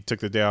now. She took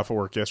the day off of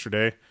work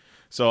yesterday.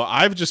 So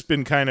I've just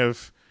been kind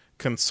of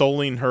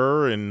consoling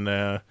her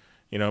and,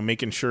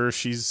 making sure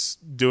she's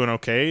doing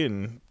okay,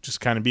 and just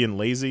kind of being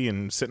lazy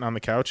and sitting on the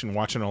couch and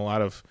watching a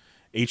lot of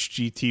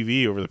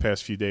HGTV over the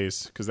past few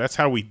days, because that's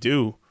how we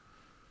do.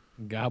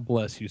 God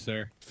bless you,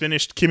 sir.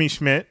 Finished Kimmy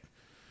Schmidt,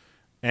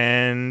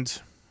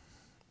 and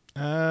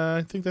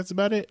I think that's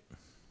about it.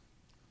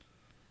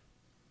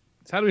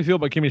 So how do we feel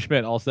about Kimmy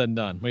Schmidt all said and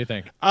done? What do you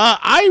think?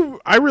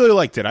 I really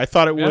liked it. I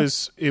thought it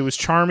was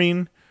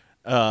charming.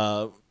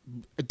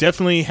 It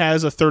definitely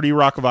has a 30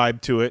 Rock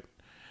vibe to it,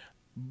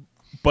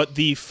 but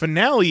the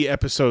finale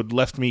episode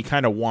left me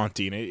kind of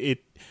wanting.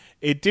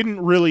 It didn't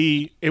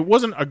really. It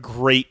wasn't a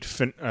great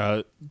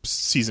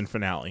season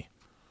finale.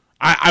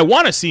 I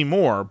want to see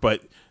more,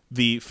 but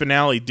the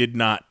finale did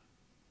not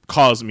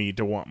cause me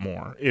to want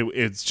more.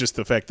 It's just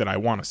the fact that I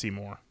want to see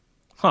more.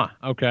 Huh.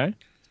 Okay.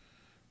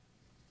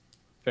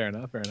 Fair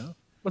enough.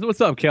 What's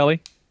up,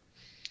 Kelly?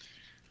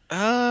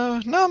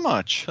 Not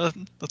much.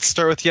 Let's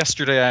start with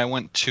yesterday. I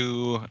went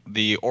to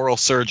the oral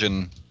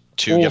surgeon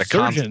to get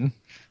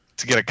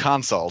a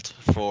consult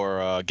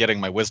for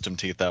getting my wisdom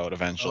teeth out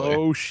eventually.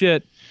 Oh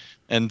shit!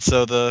 And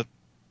so the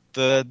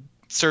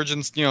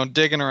surgeon's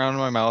digging around in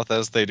my mouth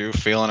as they do,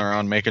 feeling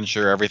around, making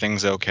sure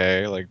everything's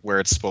okay, like where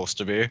it's supposed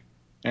to be.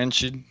 And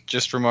she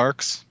just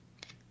remarks,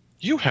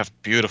 "You have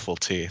beautiful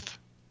teeth."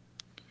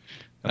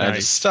 And Nice. I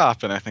just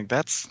stop, and I think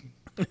that's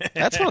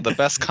one of the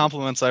best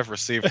compliments I've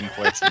received in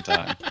quite some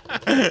time.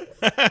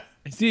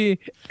 See,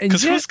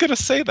 Because who's gonna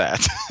say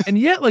that? and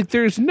yet, like,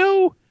 there's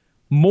no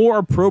more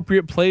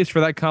appropriate place for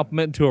that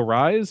compliment to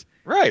arise.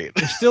 Right.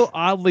 It's still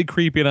oddly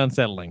creepy and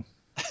unsettling.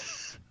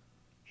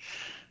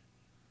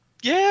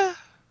 Yeah.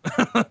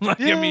 Like,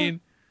 Yeah. I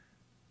mean,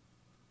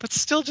 But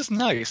still just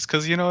nice,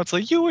 because it's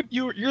like you're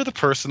the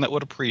person that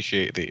would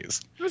appreciate these.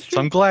 that's So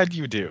I'm glad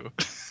you do.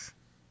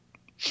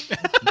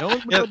 no one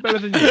would know better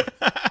than you.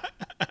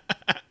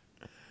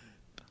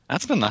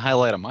 That's been the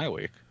highlight of my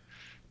week.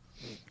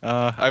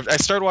 I've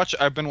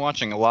been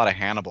watching a lot of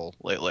Hannibal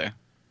lately,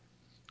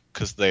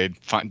 because they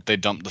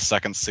dumped the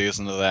second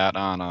season of that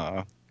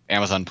on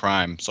Amazon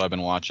Prime, so I've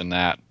been watching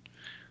that.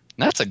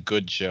 And that's a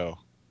good show.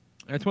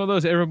 It's one of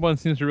those everyone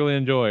seems to really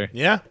enjoy.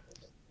 Yeah.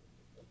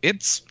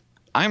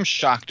 I'm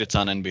shocked it's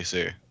on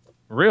NBC.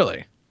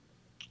 Really?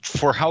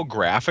 For how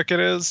graphic it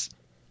is,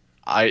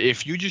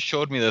 if you just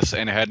showed me this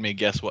and had me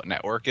guess what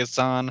network it's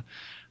on,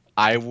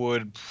 I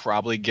would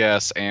probably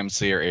guess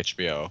AMC or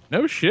HBO.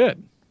 No shit.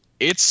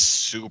 It's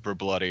super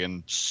bloody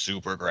and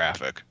super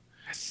graphic.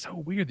 That's so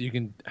weird that you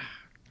can.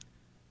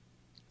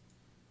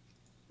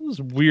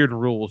 Those weird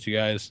rules, you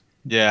guys.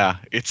 Yeah,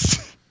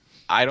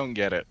 I don't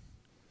get it.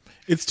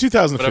 It's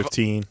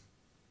 2015.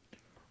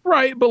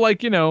 Right, but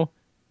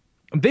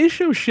they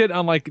show shit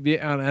on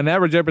on an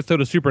average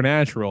episode of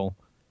Supernatural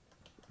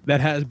that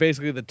has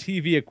basically the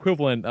TV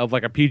equivalent of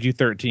like a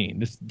PG-13,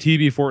 just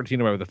TV-14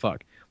 or whatever the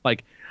fuck.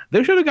 Like,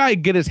 they showed a guy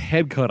get his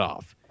head cut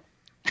off,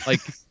 like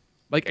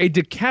a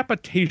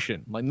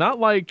decapitation, like not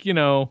like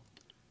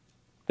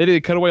they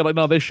did cut away. Like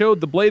no, they showed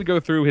the blade go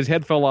through, his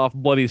head fell off,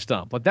 bloody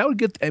stump. Like that would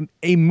get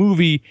a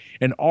movie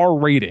an R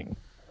rating.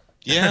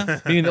 Yeah,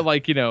 Meaning that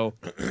like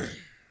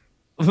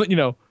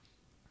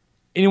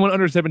anyone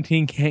under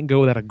 17 can't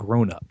go without a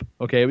grown-up.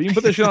 Okay, but you can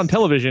put this shit on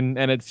television,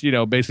 and it's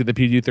basically the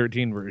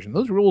PG-13 version.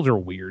 Those rules are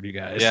weird, you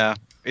guys. yeah.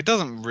 It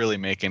doesn't really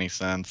make any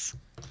sense.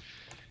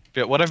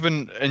 But what I've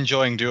been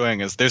enjoying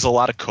doing is there's a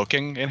lot of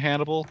cooking in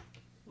Hannibal,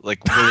 like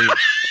really,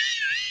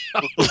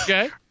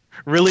 Okay.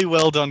 really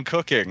well done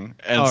cooking.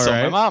 And All so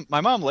right.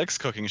 my mom likes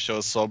cooking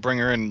shows, so I'll bring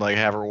her in, like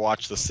have her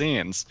watch the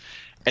scenes,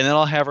 and then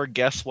I'll have her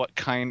guess what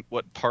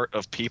part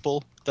of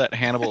people that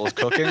Hannibal is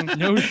cooking.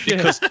 No shit.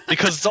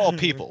 because it's all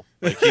people.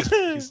 Like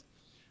he's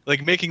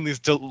like making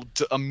these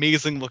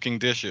amazing looking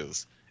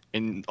dishes,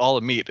 and all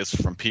the meat is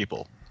from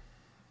people.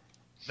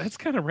 That's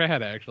kind of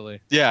rad, actually.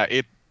 Yeah,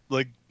 it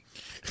like.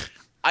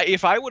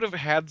 If I would have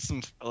had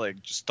some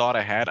just thought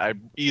ahead, I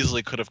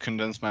easily could have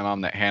convinced my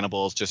mom that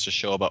Hannibal is just a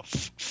show about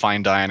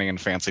fine dining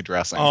and fancy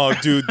dressing. Oh,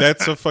 dude,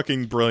 that's a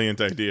fucking brilliant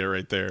idea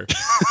right there.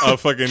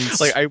 Fucking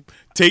I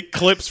take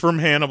clips from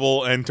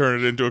Hannibal and turn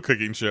it into a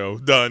cooking show.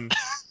 Done.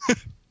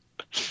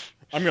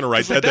 I'm gonna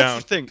write that down.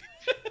 That's the thing.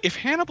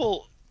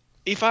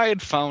 If I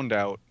had found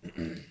out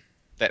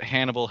that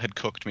Hannibal had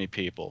cooked me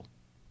people,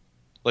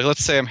 like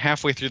let's say I'm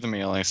halfway through the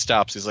meal and he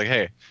stops. He's like,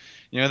 "Hey,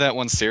 you know that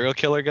one serial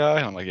killer guy?"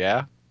 And I'm like,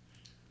 "Yeah."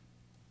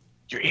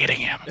 You're eating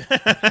him.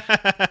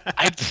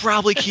 I'd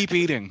probably keep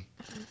eating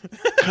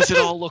because it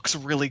all looks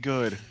really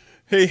good.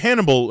 Hey,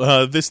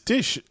 Hannibal, this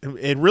dish,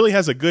 it really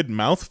has a good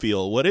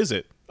mouthfeel. What is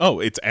it? Oh,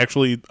 it's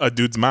actually a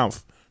dude's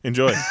mouth.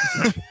 Enjoy.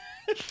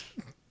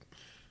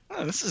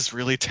 Oh, this is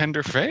really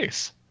tender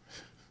face.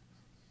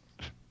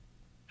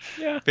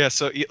 Yeah. Yeah,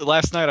 so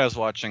last night I was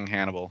watching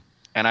Hannibal,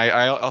 and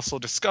I also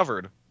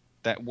discovered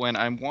that when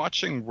I'm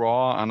watching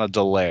Raw on a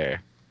delay,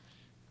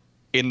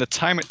 in the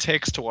time it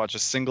takes to watch a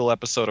single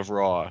episode of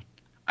Raw,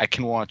 I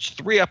can watch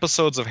 3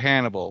 episodes of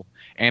Hannibal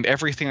and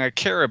everything I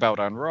care about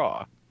on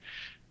Raw,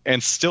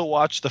 and still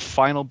watch the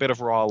final bit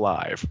of Raw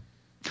live.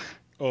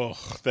 Oh,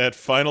 that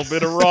final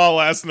bit of Raw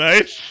last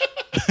night.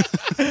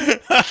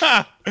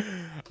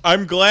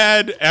 I'm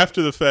glad,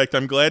 after the fact,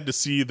 I'm glad to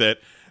see that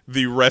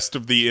the rest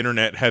of the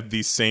internet had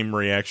the same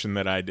reaction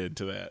that I did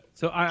to that.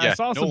 So I Yeah,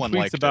 saw no some one tweets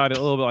liked about it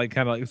a little bit, like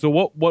kind of like. So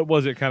what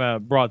was it, kind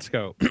of broad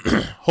scope?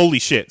 Holy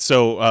shit.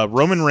 So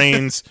Roman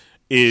Reigns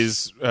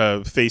is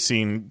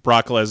facing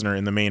Brock Lesnar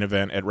in the main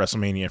event at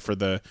WrestleMania for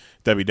the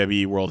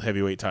WWE World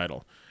Heavyweight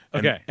title.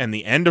 Okay. And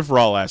the end of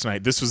Raw last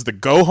night, this was the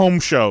go-home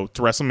show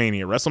to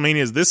WrestleMania. WrestleMania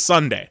is this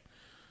Sunday.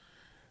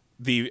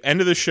 The end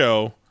of the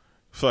show,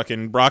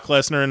 fucking Brock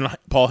Lesnar and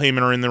Paul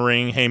Heyman are in the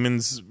ring.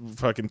 Heyman's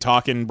fucking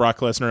talking Brock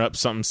Lesnar up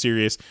something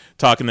serious,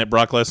 talking that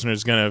Brock Lesnar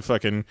is going to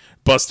fucking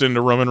bust into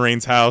Roman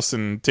Reigns' house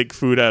and take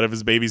food out of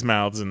his baby's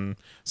mouths and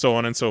so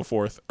on and so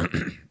forth.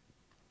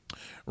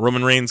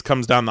 Roman Reigns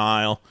comes down the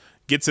aisle,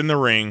 gets in the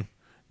ring.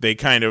 They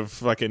kind of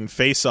fucking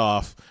face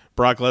off.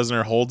 Brock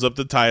Lesnar holds up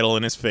the title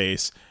in his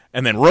face.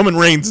 And then Roman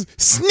Reigns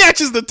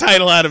snatches the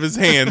title out of his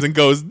hands and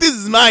goes, "This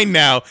is mine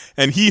now."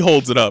 And he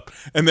holds it up.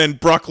 And then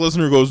Brock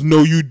Lesnar goes,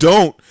 "No, you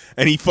don't."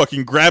 And he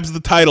fucking grabs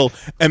the title.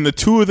 And the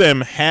two of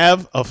them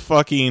have a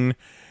fucking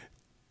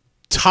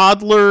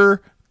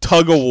toddler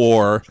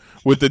tug-of-war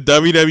with the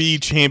WWE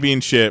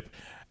Championship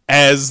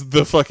as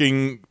the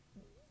fucking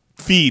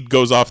feed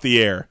goes off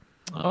the air.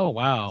 Oh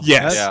wow.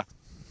 Yes. Yeah,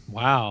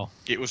 Wow.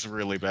 it was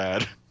really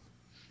bad.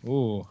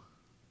 Ooh.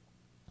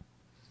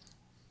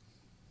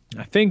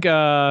 I think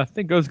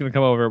Go's gonna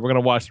come over. We're gonna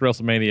watch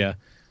WrestleMania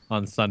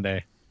on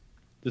Sunday,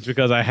 just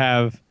because I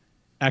have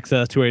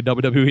access to a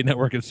WWE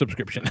Network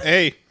subscription.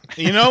 Hey,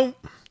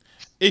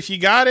 if you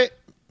got it,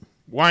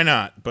 why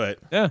not? But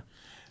Yeah,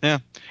 Yeah,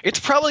 it's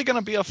probably going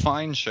to be a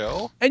fine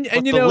show. and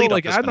but you the know, lead-up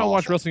like has I've been not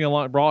watched awful. wrestling in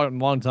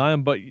a long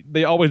time, but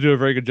they always do a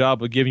very good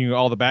job of giving you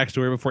all the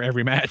backstory before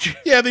every match.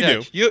 yeah, they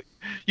Yeah, do.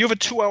 you have a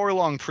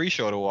 2-hour-long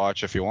pre-show to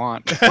watch if you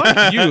want.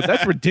 Fuck you.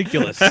 That's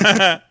ridiculous.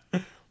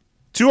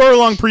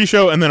 2-hour-long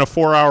pre-show and then a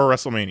 4-hour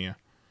WrestleMania.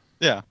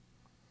 Yeah,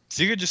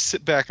 so you could just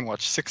sit back and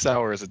watch 6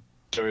 hours of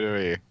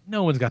WWE.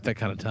 No one's got that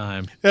kind of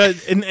time. And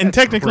That's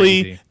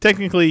technically,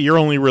 crazy. you're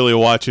only really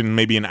watching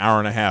maybe an hour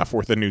and a half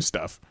worth of new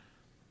stuff.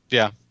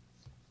 Yeah,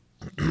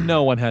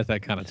 No one has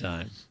that kind of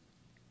time.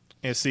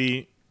 Yeah,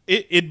 see,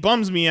 it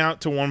bums me out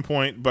to one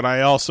point, but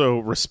I also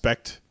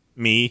respect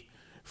me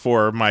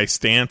for my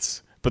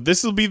stance. But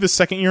this will be the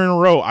second year in a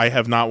row I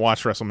have not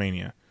watched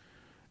WrestleMania.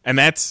 And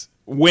that's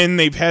when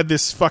they've had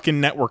this fucking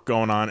network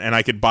going on, and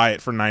I could buy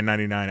it for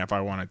 $9.99 if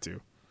I wanted to.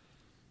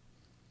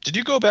 did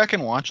you go back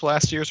and watch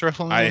last year's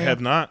WrestleMania? I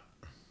have not.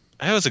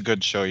 That was a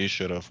good show. You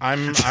should have.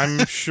 I'm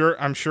sure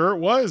it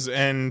was,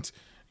 and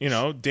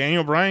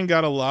Daniel Bryan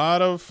got a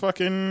lot of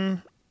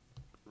fucking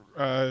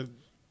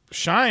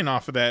shine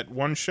off of that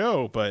one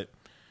show, but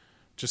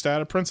just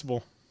out of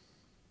principle.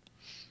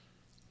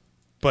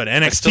 But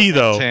NXT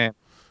though,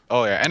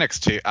 Oh yeah,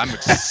 NXT. I'm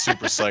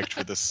super psyched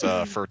for this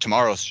for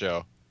tomorrow's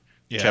show.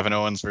 Yeah. Kevin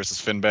Owens versus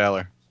Finn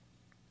Balor.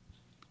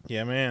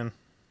 Yeah, man.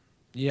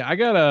 Yeah, I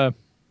gotta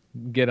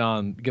get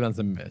on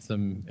some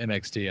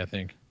NXT. I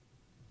think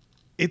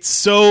It's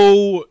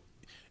so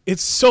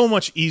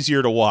much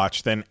easier to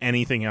watch than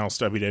anything else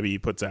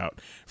WWE puts out.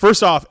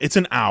 First off, it's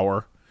an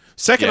hour.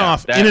 Second Yeah,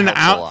 off, that in helps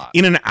a lot.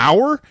 an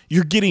hour,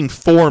 you're getting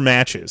 4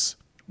 matches.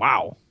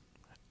 wow.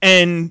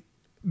 And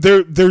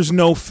there's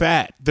no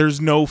fat. There's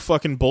no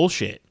fucking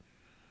bullshit.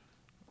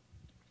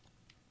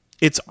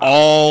 It's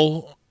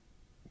all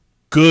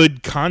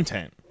good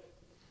content.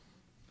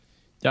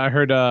 Yeah, I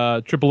heard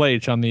Triple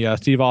H on the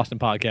Steve Austin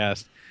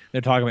podcast.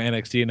 They're talking about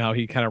NXT and how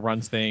he kind of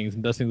runs things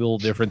and does things a little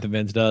different than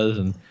Vince does.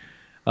 And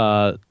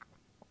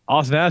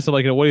Austin asked him,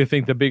 like, what do you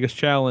think the biggest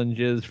challenge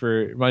is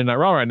for Monday Night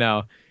Raw right now?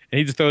 And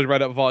he just throws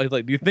right up. He's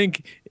like, do you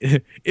think,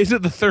 is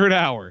it the third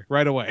hour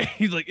right away?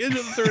 He's like, is it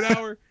the third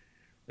hour?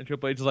 And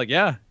Triple H is like,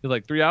 yeah. He's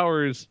like, 3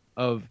 hours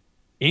of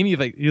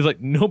anything. He's like,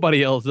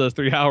 nobody else does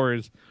 3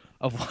 hours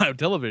of live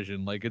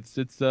television. Like, it's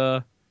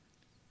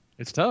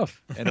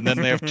tough. And then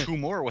they have 2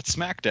 more with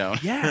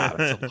SmackDown. Yeah,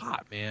 that's a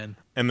lot, man.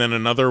 And then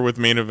another with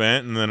main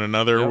event, and then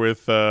another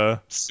with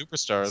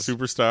Superstars.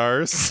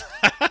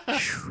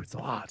 Phew, it's a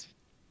lot.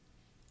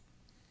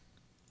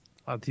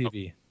 A lot of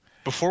TV.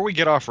 Before we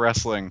get off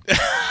wrestling,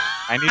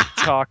 I need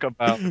to talk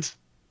about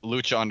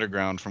Lucha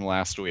Underground from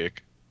last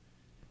week,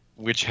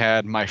 which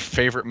had my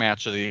favorite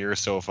match of the year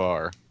so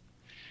far,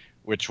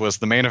 which was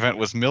the main event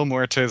was Mil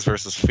Muertes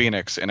versus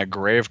Phoenix in a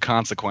Grave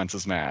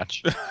Consequences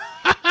match,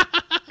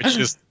 which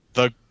is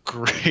the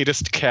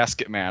greatest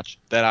casket match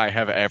that I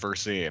have ever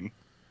seen.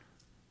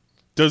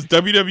 Does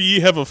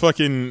WWE have a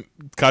fucking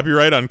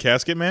copyright on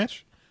casket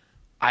match?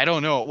 I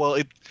don't know.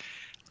 Well,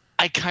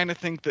 I kind of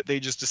think that they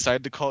just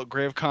decided to call it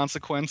Grave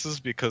Consequences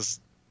because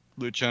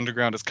Lucha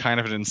Underground is kind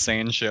of an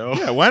insane show.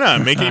 Yeah, why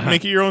not? Make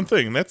it your own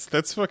thing.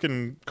 That's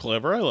fucking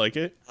clever. I like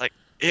it. Like,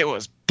 it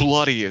was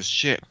bloody as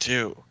shit,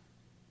 too.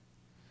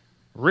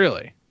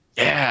 Really?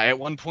 Yeah, at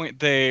one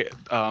point Mil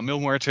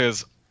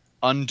Muertes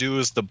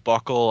undoes the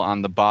buckle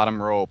on the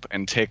bottom rope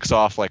and takes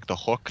off like the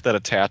hook that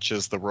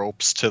attaches the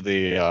ropes to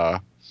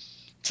the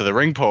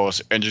ring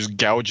post and just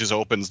gouges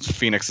open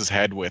Phoenix's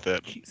head with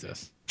it.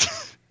 Jesus.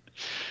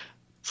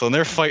 So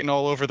they're fighting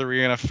all over the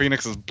arena.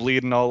 Phoenix is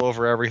bleeding all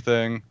over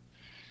everything.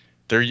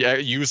 They're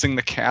using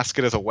the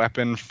casket as a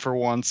weapon for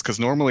once, because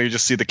normally you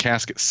just see the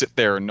casket sit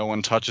there and no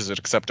one touches it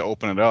except to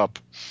open it up.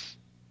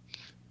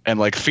 And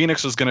like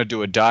Phoenix was going to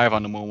do a dive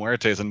on the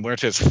Muertes, and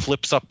Muertes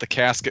flips up the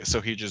casket so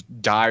he just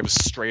dives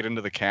straight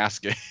into the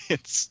casket.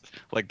 It's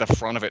like the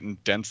front of it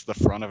and dents the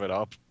front of it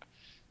up.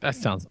 That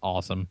sounds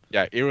awesome.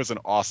 Yeah, it was an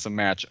awesome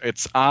match.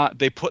 It's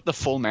they put the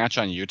full match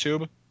on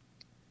YouTube.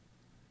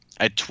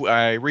 I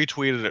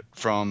retweeted it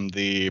from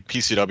the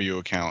PCW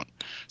account,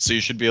 so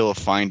you should be able to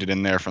find it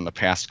in there from the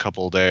past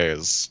couple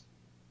days.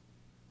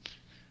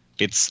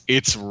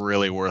 It's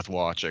really worth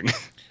watching.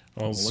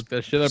 Well, Look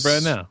that shit up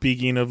right now.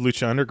 Speaking of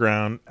Lucha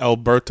Underground,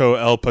 Alberto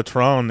El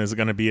Patron is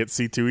going to be at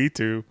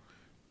C2E2.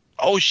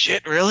 Oh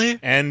shit, really?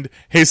 And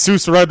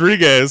Jesus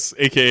Rodriguez,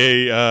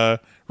 a.k.a.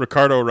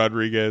 Ricardo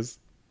Rodriguez.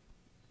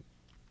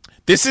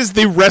 This is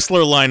the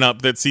wrestler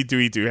lineup that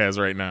C2E2 has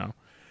right now.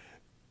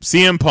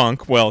 CM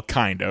Punk, well,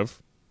 kind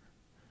of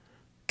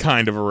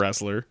a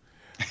wrestler.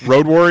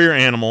 Road Warrior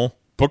Animal,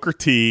 Booker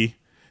T,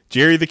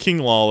 Jerry the King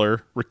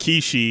Lawler,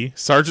 Rikishi,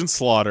 Sergeant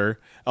Slaughter,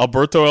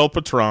 Alberto El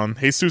Patron,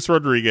 Jesus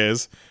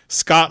Rodriguez,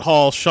 Scott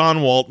Hall, Sean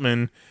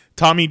Waltman,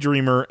 Tommy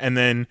Dreamer, and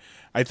then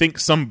I think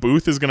some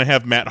booth is going to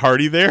have Matt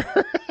Hardy there.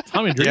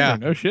 Tommy Dreamer, Yeah.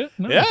 no shit?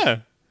 No. Yeah.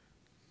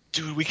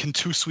 Dude, we can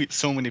too sweet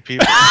so many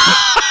people.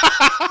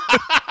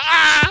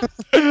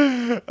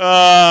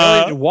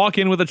 You walk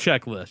in with a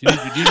checklist. You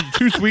need a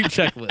too sweet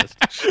checklist.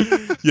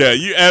 Yeah,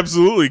 you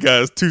absolutely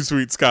guys. Too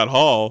sweet Scott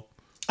Hall.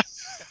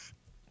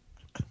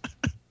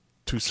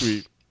 Too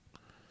sweet.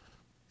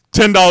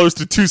 $10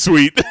 to Too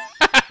Sweet.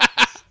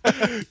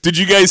 Did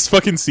you guys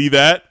fucking see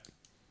that?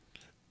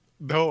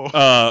 No.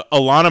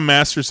 Alana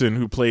Masterson,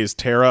 who plays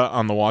Tara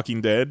on The Walking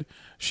Dead,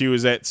 she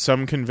was at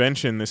some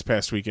convention this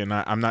past weekend.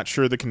 I'm not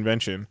sure the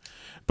convention,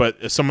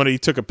 but somebody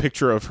took a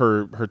picture of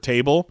her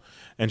table,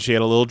 and she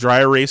had a little dry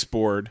erase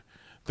board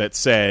that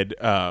said,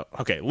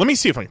 okay, let me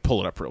see if I can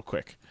pull it up real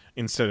quick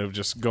instead of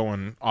just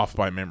going off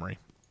by memory.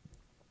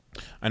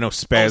 I know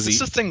Spazzy. Is this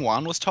the thing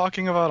Juan was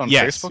talking about on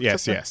yes, Facebook?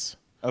 yes.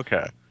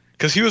 Okay.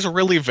 Because he was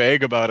really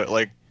vague about it,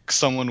 like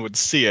someone would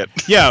see it.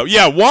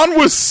 Yeah. Juan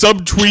was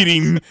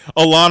subtweeting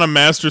Alana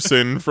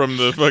Masterson from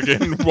the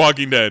fucking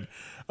Walking Dead.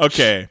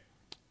 Okay.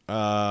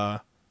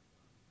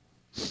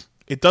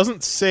 It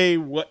doesn't say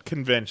what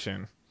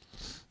convention,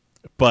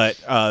 but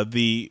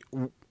the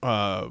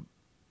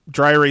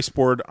dry erase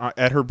board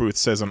at her booth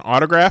says an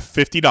autograph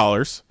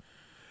 $50,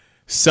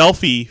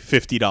 selfie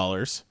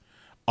 $50,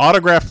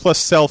 autograph plus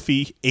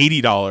selfie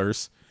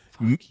 $80,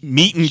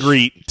 meet and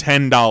greet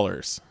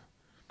 $10.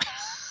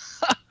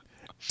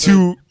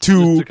 To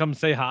come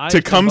say hi.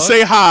 To come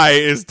say hi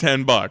is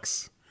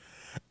 $10.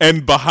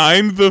 and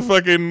behind the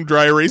fucking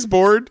dry erase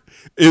board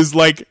is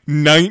like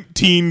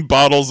 19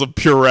 bottles of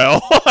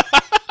Purell.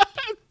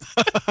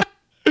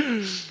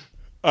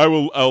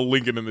 I'll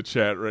link it in the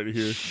chat right here.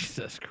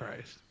 Jesus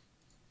Christ.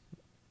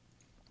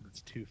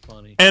 That's too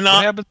funny. And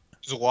What happens if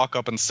you just walk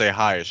up and say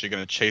hi? Is she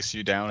going to chase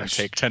you down and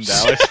take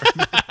 $10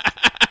 from you?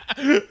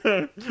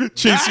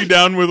 chase you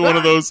down with one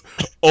of those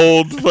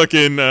old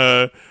fucking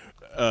the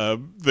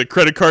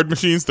credit card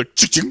machines, the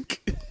chink,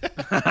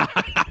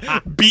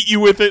 beat you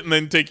with it and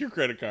then take your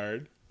credit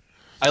card.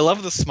 I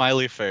love the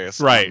smiley face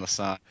Right. on the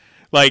sign.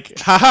 Like,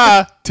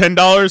 haha,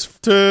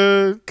 $10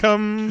 to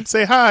come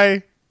say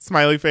hi.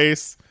 Smiley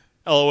face.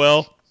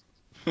 LOL.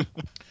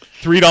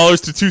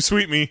 $3 to too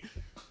sweet me.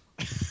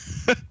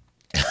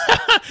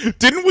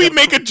 Didn't we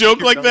make a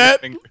joke like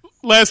that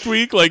last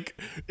week? Like,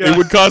 it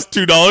would cost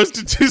 $2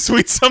 to too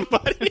sweet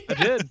somebody.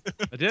 I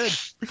did.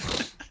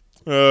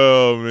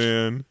 Oh,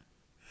 man.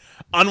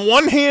 On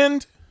one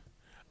hand,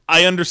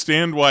 I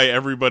understand why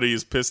everybody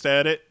is pissed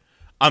at it.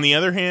 On the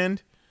other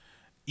hand,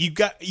 you've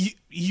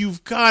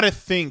got to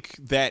think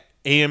that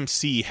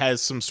AMC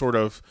has some sort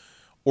of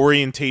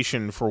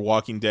orientation for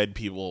Walking Dead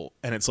people,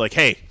 and it's like,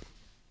 hey,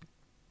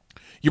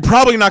 you're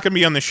probably not going to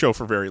be on this show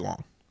for very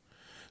long.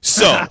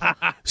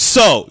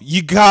 So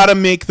you got to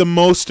make the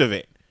most of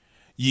it.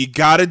 You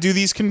got to do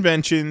these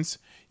conventions.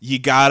 You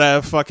got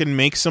to fucking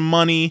make some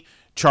money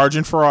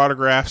charging for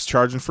autographs,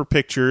 charging for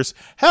pictures.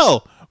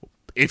 Hell,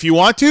 if you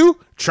want to,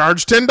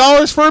 charge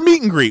 $10 for a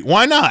meet and greet.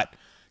 Why not?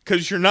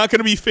 Because you're not going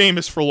to be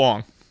famous for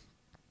long.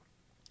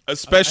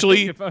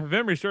 Especially if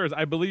memory serves,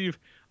 I believe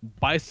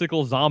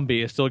Bicycle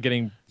Zombie is still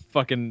getting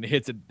fucking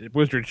hits at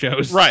Wizard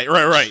shows. Right,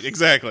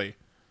 exactly.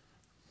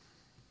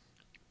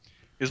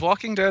 Is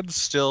Walking Dead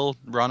still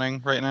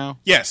running right now?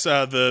 Yes,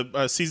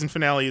 the season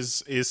finale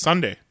is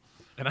Sunday.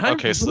 And I'm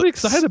really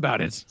excited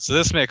about it. So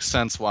this makes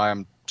sense why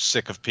I'm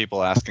sick of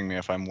people asking me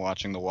if I'm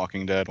watching The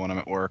Walking Dead when I'm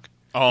at work.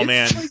 Oh,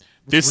 man.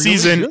 This really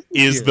season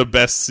is the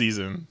best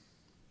season.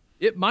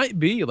 It might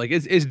be. Like,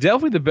 it's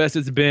definitely the best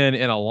it's been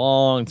in a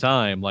long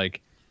time.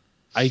 Like,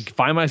 I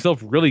find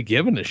myself really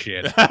giving a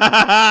shit.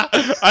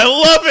 I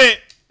love it!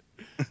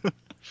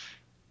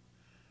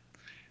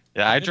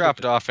 Yeah, I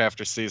dropped off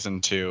after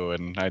season 2,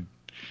 and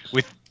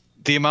with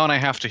the amount I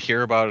have to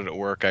hear about it at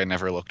work, I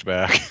never looked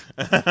back.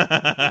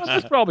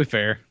 That's probably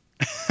fair.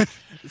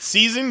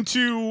 Season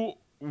 2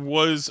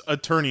 was a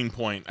turning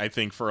point, I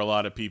think, for a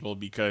lot of people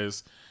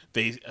because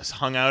they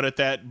hung out at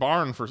that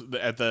barn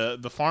at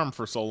the farm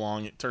for so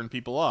long it turned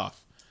people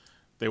off.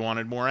 They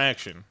wanted more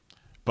action.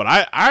 But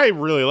I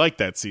really liked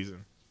that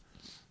season.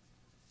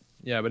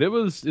 Yeah, but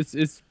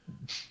it's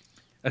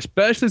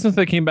especially since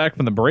they came back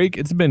from the break,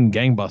 it's been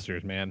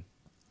gangbusters, man.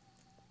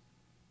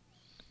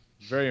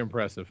 Very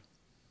impressive.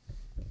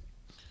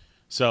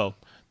 So,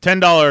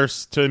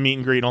 $10 to meet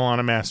and greet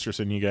Alana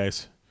Masterson, you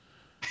guys.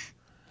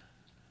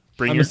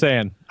 I'm just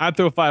saying, I'd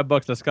throw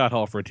 $5 to Scott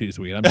Hall for a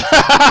 2-sweet. Yeah,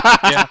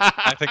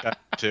 I think I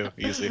too.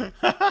 Easy.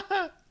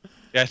 Yeah,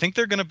 I think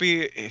they're going to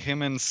be,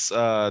 him and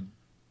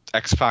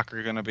X-Pac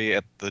are going to be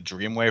at the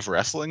Dreamwave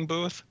Wrestling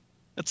booth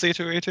at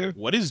C2E2.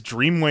 What is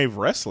Dreamwave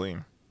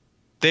Wrestling?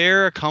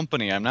 They're a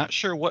company. I'm not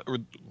sure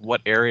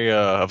what area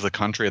of the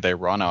country they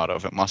run out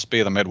of. It must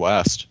be the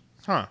Midwest.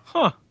 Huh.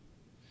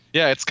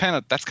 Yeah, that's kind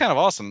of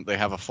awesome. They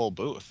have a full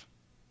booth.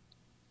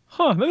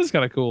 That is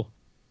kind of cool.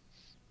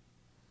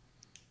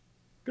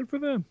 Good for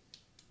them.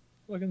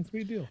 Fucking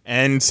sweet deal.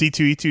 And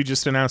C2E2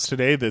 just announced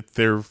today that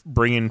they're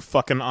bringing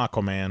fucking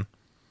Aquaman.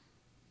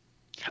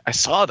 I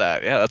saw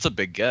that. Yeah, that's a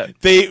big get.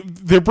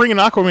 They're bringing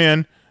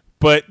Aquaman,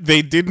 but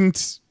they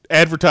didn't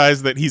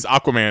advertise that he's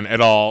Aquaman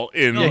at all.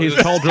 Yeah, he's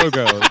Khal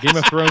Drogo. Game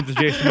of Thrones is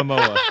Jason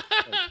Momoa.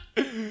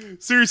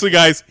 Seriously,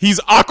 guys, he's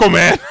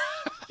Aquaman.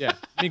 Yeah,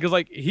 because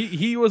like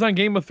he was on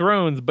Game of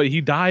Thrones, but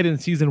he died in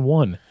season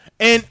 1.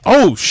 And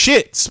oh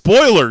shit!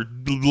 Spoiler,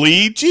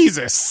 Lee,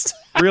 Jesus.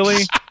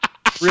 Really?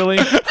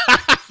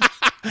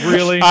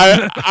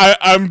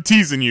 I'm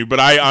teasing you, but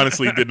I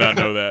honestly did not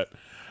know that.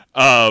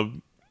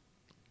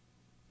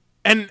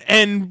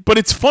 But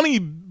it's funny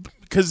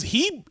because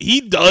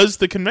he does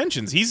the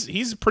conventions.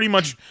 He's pretty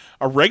much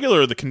a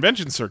regular of the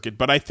convention circuit.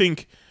 But I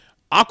think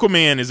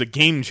Aquaman is a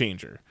game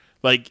changer.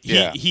 Like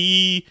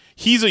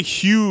he's a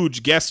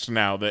huge guest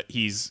now that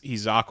he's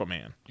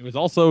Aquaman. He was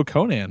also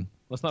Conan.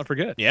 Let's not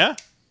forget. Yeah,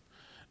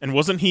 and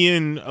wasn't he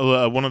in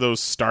one of those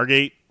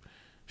Stargate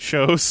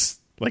shows?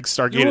 Like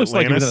Stargate It looks Atlantis.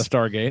 like he was in a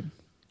Stargate.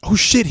 Oh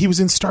shit, he was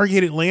in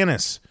Stargate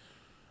Atlantis.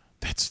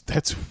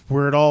 That's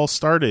where it all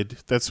started.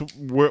 That's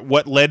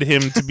what led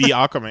him to be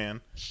Aquaman.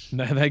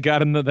 They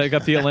got him. They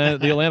got the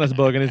Atlantis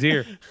bug in his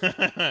ear.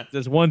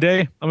 Says one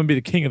day I'm gonna be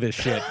the king of this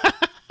shit.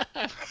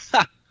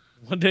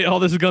 One day all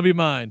this is gonna be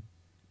mine.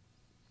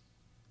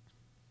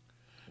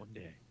 One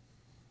day.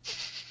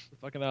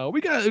 Fucking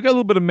we got a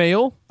little bit of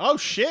mail. Oh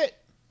shit.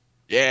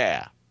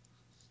 Yeah.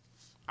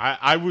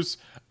 I was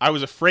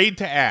afraid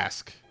to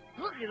ask.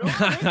 Look at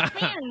all this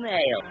fan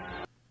mail.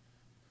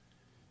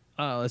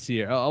 Let's see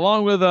here.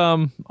 Along with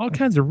all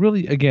kinds of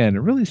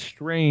really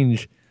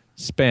strange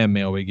spam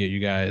mail we get, you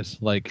guys.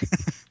 Like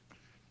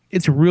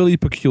It's really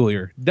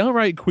peculiar.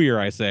 Downright queer,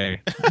 I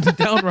say.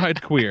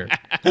 Downright queer.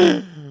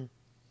 We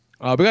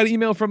got an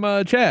email from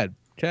Chad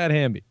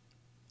Hamby.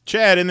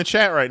 Chad in the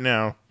chat right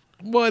now.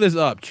 What is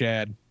up,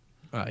 Chad?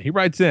 He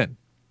writes in.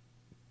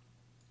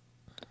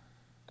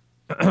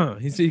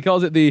 He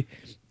calls it the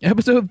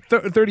episode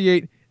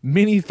 38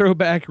 mini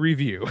throwback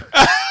review.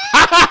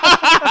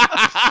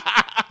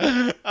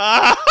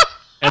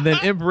 And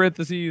then in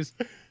parentheses,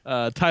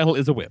 title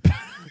is a whip.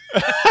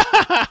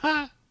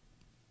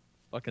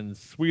 Fucking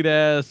sweet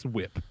ass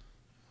whip.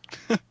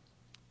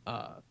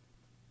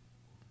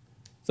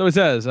 So it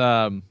says,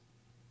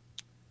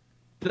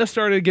 just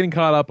started getting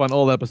caught up on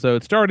old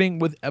episodes, starting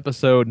with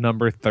episode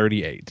number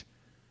 38.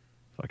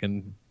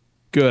 Fucking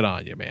good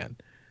on you, man.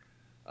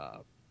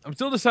 I'm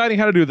still deciding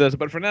how to do this,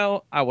 but for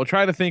now, I will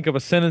try to think of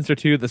a sentence or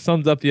two that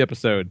sums up the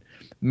episode.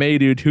 May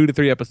do 2 to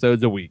 3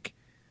 episodes a week.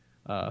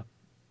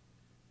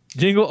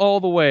 Jingle all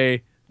the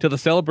way to the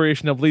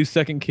celebration of Lee's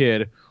second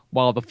kid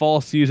while the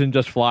fall season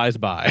just flies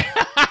by.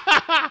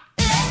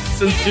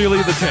 Sincerely,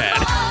 the Chad.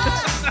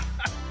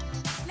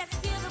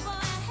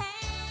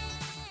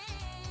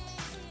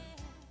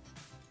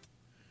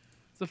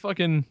 It's a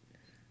fucking...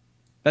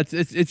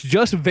 It's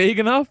just vague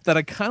enough that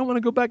I kind of want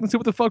to go back and see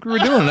what the fuck we were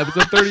doing in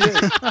episode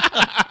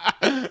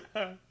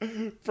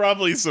 38.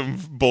 Probably some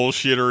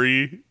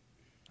bullshittery.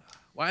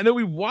 Well, I know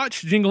we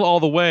watched Jingle All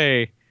the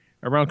Way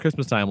around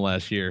Christmas time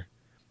last year,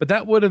 but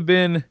that would have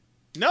been...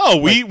 No,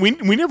 we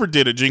never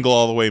did a Jingle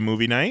All the Way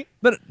movie night.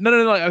 But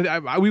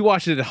no. We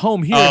watched it at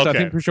home here, so I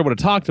think pretty sure would have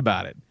talked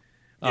about it.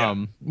 Yeah.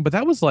 But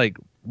that was like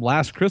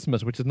last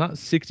Christmas, which is not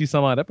 60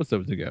 some odd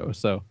episodes ago.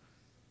 So,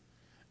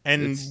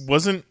 and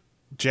wasn't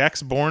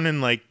Jax born in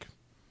like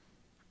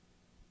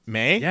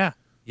May? Yeah.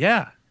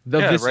 Right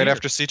year.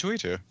 after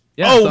C2E2.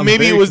 Yeah, Oh, so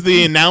maybe it was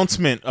the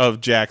announcement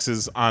of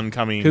Jax's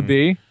oncoming. Could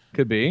be.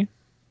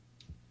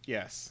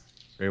 Yes.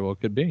 Very well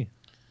could be.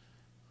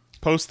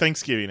 Post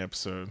Thanksgiving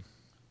episode.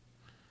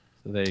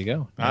 So there you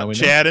go. Now we know.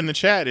 Chad in the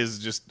chat is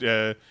just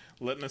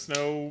letting us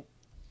know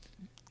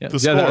the Yeah,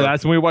 score.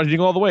 that's when we watched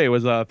Jingle All the Way. It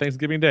was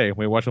Thanksgiving Day.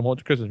 We watched a bunch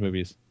of Christmas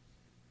movies,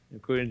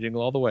 including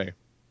Jingle All the Way,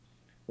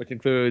 which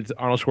includes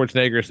Arnold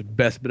Schwarzenegger's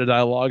best bit of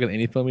dialogue in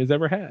any film he's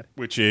ever had.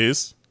 Which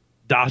is?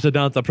 Dasha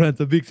Danza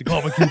Pranza Vixen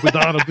Call Me Cupid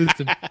Donna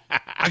Vincent.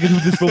 I can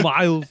do this for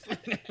miles.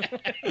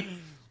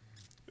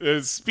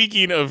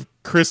 Speaking of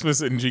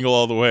Christmas and Jingle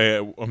All the Way,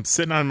 I'm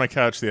sitting on my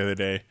couch the other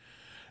day,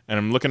 and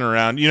I'm looking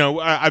around. You know,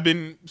 I've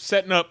been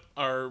setting up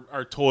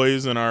our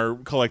toys and our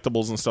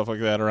collectibles and stuff like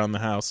that around the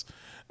house,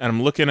 and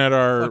I'm looking at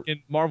our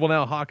fucking Marvel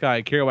Now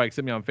Hawkeye. Carol White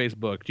sent me on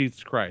Facebook.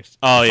 Jesus Christ!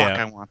 Oh Fuck,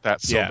 I want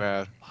that so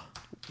bad.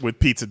 With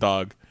Pizza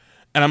Dog,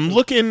 and I'm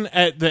looking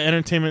at the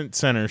entertainment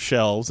center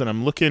shelves, and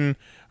I'm looking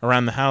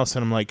around the house,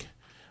 and I'm like,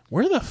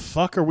 where the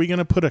fuck are we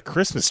gonna put a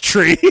Christmas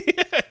tree?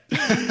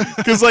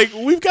 Because like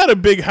we've got a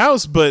big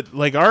house, but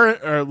like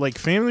our like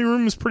family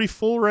room is pretty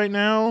full right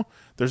now.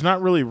 There's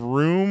not really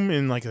room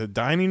in like a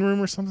dining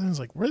room or something. It's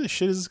like, where the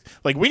shit is...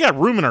 Like, we got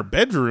room in our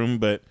bedroom,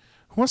 but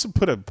who wants to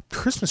put a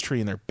Christmas tree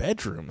in their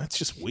bedroom? That's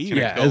just weird.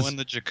 Yeah, go in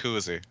the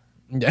jacuzzi.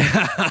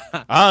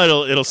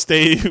 It'll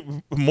stay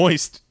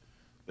moist.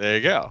 There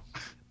you go.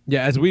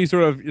 Yeah, as we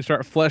sort of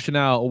start fleshing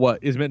out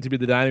what is meant to be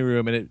the dining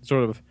room, and it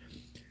sort of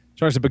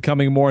starts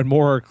becoming more and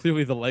more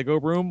clearly the Lego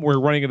room, we're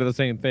running into the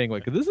same thing.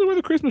 Like, this is where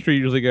the Christmas tree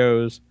usually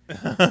goes.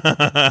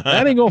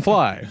 That ain't gonna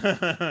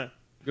fly.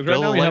 Because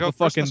right now we have a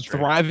fucking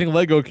thriving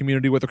Lego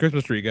community where the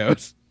Christmas tree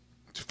goes.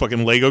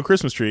 Fucking Lego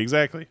Christmas tree,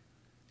 exactly.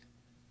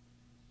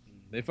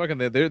 They're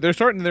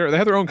starting they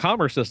have their own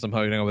commerce system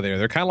over there.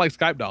 They're kind of like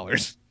Skype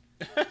dollars.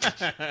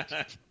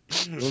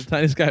 Little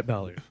tiny Skype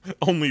dollars.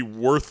 Only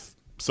worth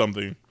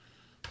something.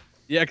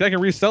 Yeah, because I can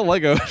resell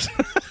Legos.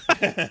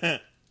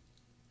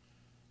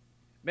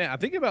 Man, I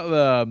think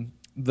about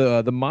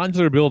the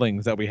modular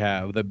buildings that we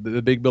have, the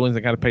big buildings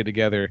that kind of pay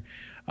together.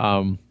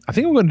 I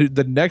think I'm going to do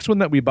the next one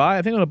that we buy.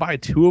 I think I'm going to buy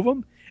 2 of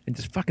them and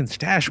just fucking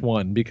stash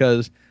one,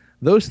 because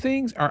those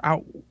things are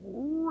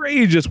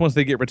outrageous once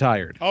they get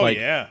retired. Oh,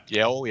 yeah.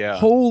 Yeah.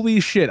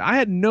 Holy shit. I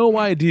had no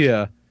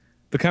idea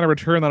the kind of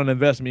return on an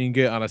investment you can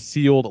get on a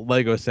sealed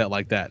Lego set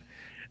like that.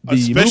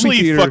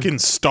 Especially fucking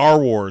Star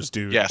Wars,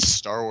 dude. Yes,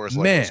 Star Wars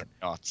Legos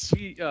are nuts.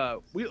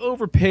 We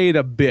overpaid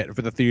a bit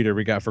for the theater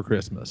we got for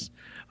Christmas.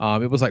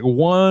 It was like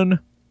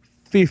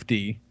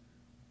 $150,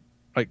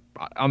 like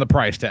on the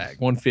price tag,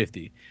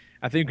 $150.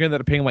 I think we ended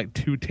up paying like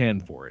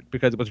 $210 for it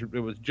because it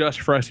was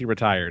just freshly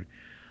retired.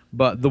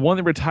 But the one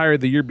that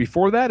retired the year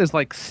before that is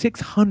like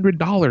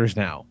 $600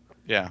 now.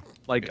 Yeah,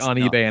 like on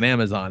eBay and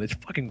Amazon. It's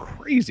fucking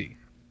crazy.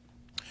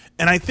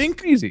 And I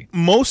think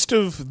most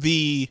of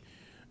the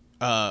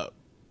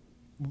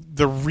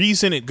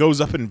reason it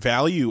goes up in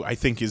value, I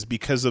think, is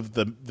because of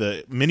the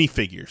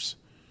minifigures.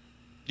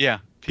 Yeah,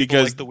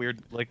 people like the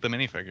weird, like the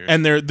minifigures,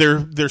 and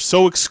they're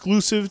so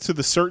exclusive to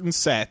the certain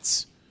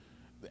sets,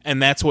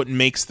 and that's what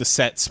makes the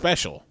set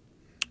special.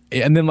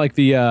 And then like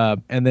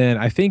and then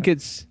I think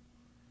it's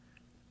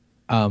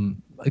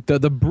like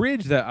the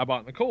bridge that I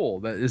bought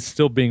Nicole that is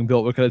still being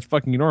built because it's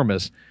fucking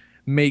enormous.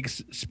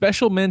 makes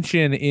special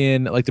mention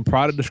in like the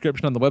product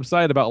description on the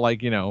website about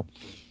like,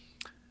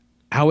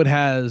 how it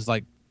has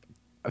like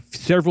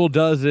several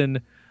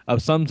dozen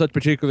of some such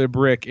particular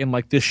brick in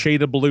like this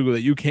shade of blue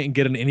that you can't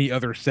get in any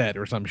other set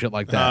or some shit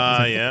like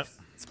that. Yeah.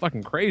 It's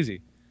fucking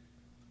crazy.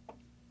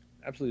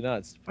 Absolutely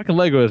nuts. Fucking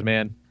Legos,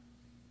 man.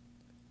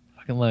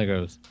 Fucking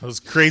Legos. Those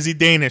crazy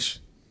Danish.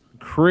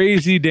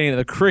 Crazy Dana,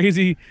 the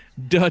crazy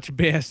Dutch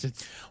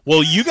bastards.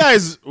 Well, you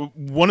guys,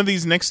 one of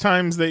these next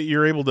times that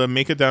you're able to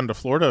make it down to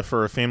Florida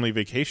for a family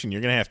vacation, you're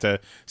going to have to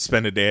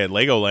spend a day at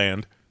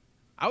Legoland.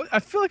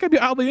 I feel like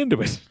I'll be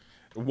into it.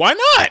 Why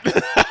not?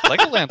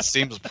 Legoland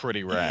seems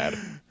pretty rad.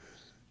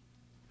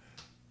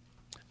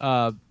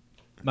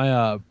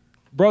 My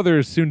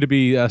brother's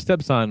soon-to-be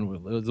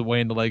stepson was away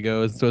into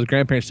Legos, so his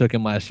grandparents took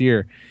him last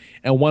year.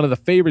 And one of the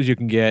favors you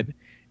can get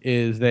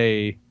is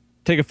they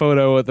take a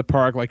photo at the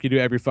park like you do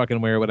every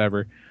fucking way or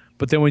whatever.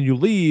 But then when you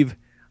leave,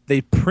 they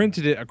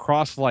printed it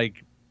across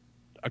like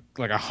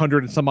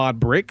 100 and some odd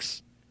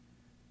bricks.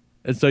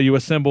 And so you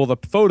assemble the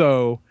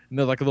photo, and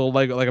there's like a little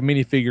Lego, like a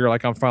minifigure,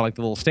 like on front, like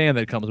the little stand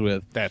that it comes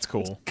with. That's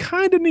cool.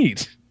 Kind of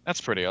neat. That's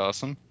pretty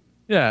awesome.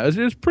 Yeah, it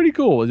was pretty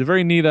cool. It's a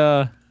very neat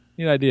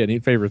idea,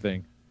 neat favor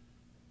thing.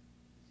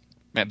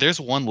 Man, there's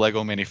one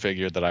Lego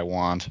minifigure that I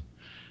want.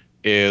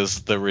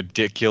 Is the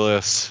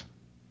ridiculous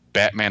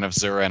Batman of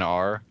Zura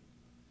R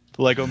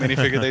Lego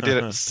minifigure they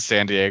did at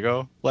San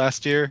Diego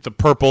last year. The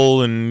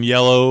purple and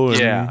yellow. And...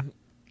 Yeah,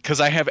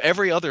 because I have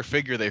every other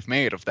figure they've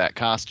made of that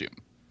costume.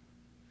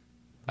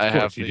 Of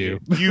course you do.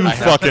 You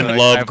fucking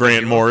love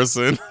Grant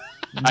Morrison.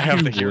 I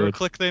have the hero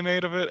click they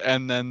made of it,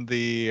 and then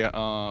the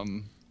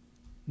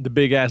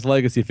big ass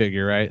legacy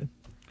figure, right?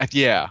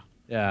 Yeah.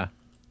 And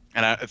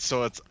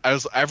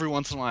every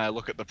once in a while I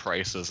look at the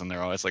prices and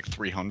they're always like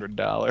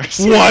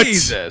 $300. What?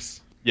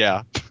 Jesus.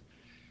 Yeah.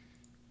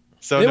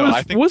 So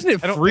wasn't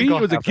it free?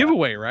 It was a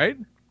giveaway, right?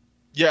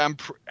 Yeah,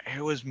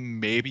 it was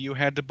maybe you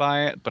had to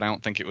buy it, but I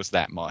don't think it was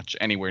that much,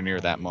 anywhere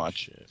near that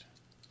much. Shit.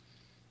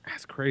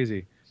 That's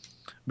crazy.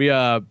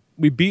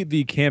 We beat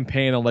the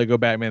campaign on Lego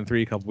Batman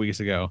 3 a couple weeks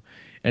ago,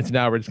 and so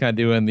now we're just kind of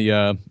doing the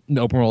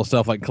open world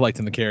stuff, like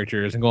collecting the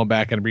characters and going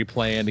back and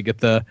replaying to get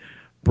the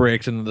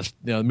bricks and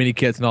the mini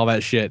kits and all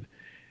that shit.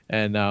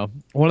 And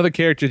one of the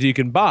characters you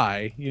can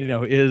buy,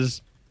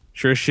 is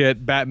sure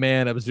shit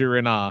Batman of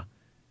Zura.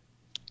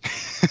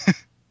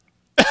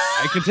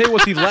 I can tell you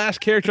what the last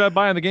character I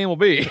buy in the game will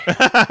be.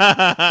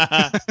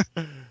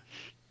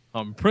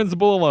 On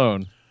principle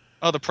alone.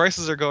 Oh, the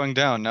prices are going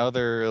down. Now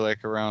they're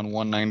like around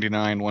 $199,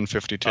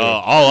 $152.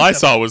 All I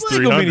saw was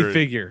 $300.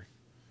 Minifigure.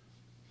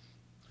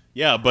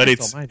 Yeah, but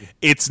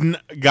it's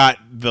got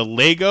the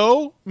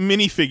Lego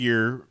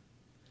minifigure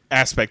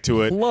aspect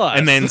to it, Plus.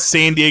 and then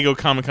San Diego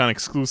Comic-Con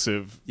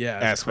exclusive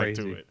aspect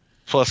crazy. to it.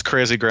 Plus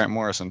crazy Grant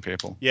Morrison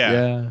people.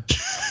 Yeah.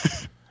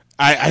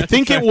 I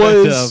think it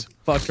was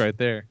fucked right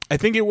there. I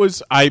think it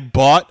was I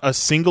bought a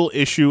single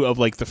issue of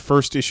like the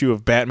first issue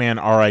of Batman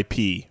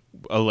R.I.P.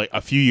 Like a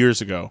few years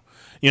ago.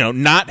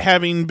 Not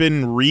having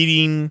been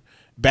reading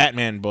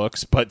Batman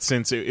books, but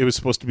since it was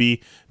supposed to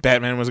be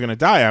Batman was going to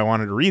die, I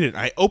wanted to read it.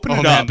 I opened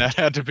it up. That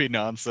had to be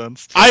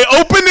nonsense. I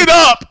opened it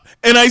up,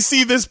 and I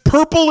see this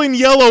purple and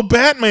yellow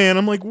Batman.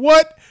 I'm like,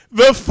 what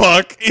the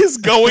fuck is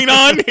going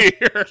on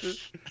here?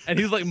 And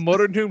he's like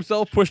muttering to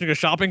himself, pushing a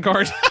shopping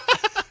cart.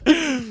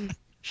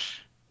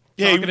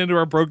 Yeah, talking into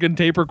our broken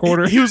tape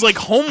recorder. He was like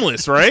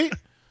homeless, right?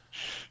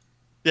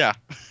 Yeah.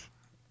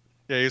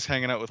 Yeah, he was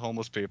hanging out with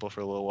homeless people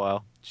for a little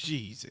while.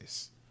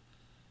 Jesus.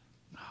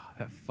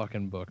 That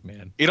fucking book,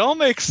 man. It all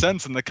makes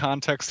sense in the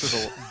context of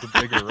the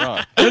bigger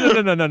run.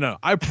 No.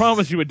 I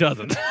promise you it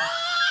doesn't.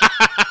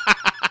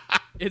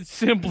 It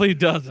simply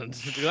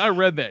doesn't. Because I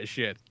read that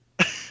shit.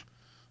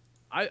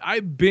 I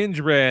binge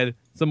read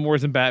some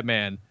Morrison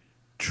Batman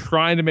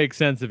trying to make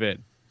sense of it.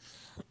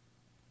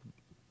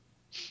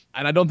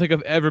 And I don't think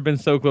I've ever been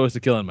so close to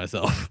killing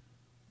myself.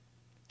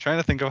 Trying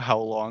to think of how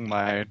long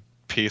my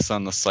piece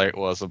on the site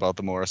was about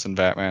the Morrison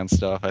Batman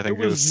stuff. I think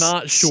it was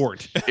not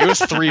short. It was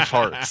 3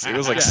 parts. It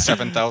was like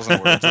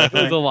 7,000 words. It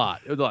was a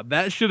lot.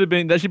 That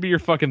should be your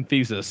fucking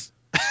thesis.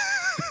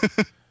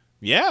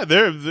 Yeah,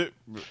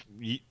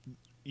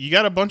 you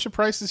got a bunch of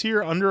prices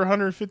here under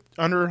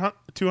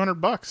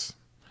 $200.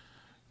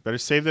 Better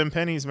save them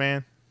pennies,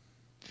 man.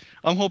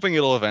 I'm hoping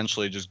it'll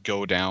eventually just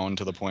go down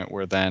to the point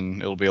where then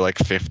it'll be like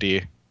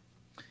 50.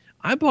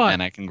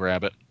 And I can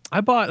grab it.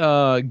 I bought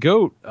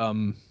Goat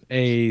on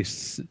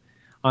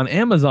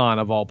Amazon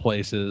of all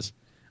places.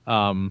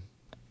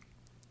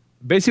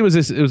 Basically,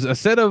 it was a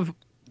set of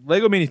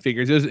Lego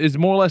minifigures. It was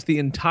more or less the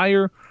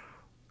entire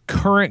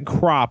current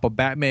crop of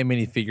Batman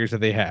minifigures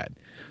that they had.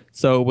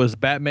 So it was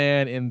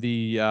Batman in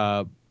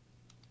the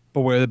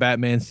Beware the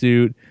Batman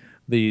suit,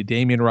 the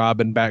Damian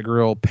Robin,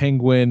 Batgirl,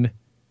 Penguin,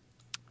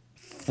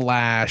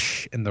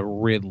 Flash, and the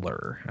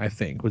Riddler, I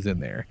think, was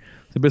in there.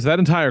 So it was that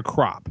entire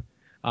crop.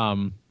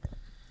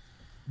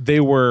 They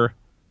were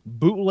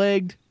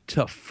bootlegged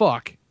to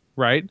fuck,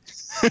 right?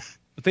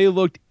 But they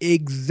looked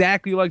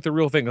exactly like the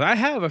real thing. I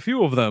have a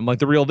few of them, like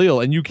the real deal,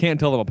 and you can't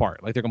tell them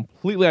apart. Like they're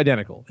completely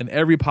identical in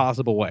every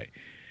possible way.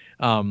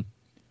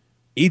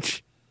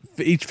 Each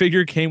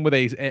figure came with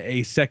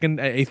a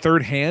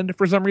third hand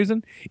for some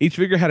reason. Each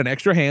figure had an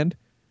extra hand.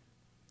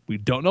 We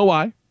don't know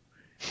why.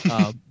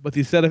 But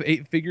the set of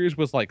 8 figures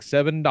was like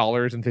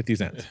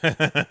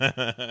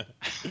 $7.50.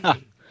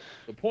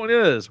 The point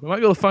is, we might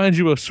be able to find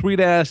you a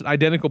sweet-ass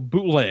identical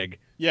bootleg.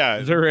 Yeah.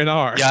 They're in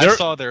R. Yeah, I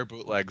saw their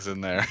bootlegs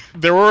in there.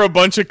 There were a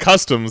bunch of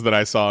customs that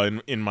I saw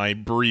in my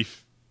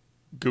brief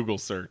Google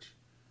search.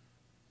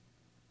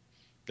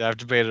 I've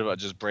debated about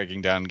just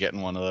breaking down and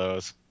getting one of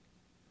those.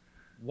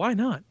 Why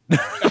not?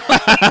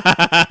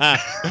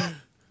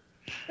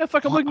 Yeah,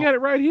 fuck, I'm looking at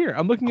it right here.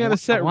 I'm looking at a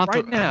set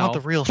right now. I want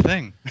the real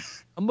thing.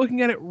 I'm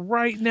looking at it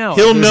right now.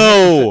 He'll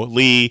know,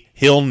 Lee.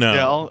 He'll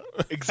know.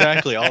 Yeah,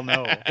 exactly. I'll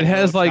know. It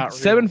has like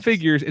 7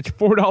 figures. It's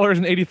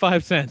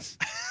 $4.85.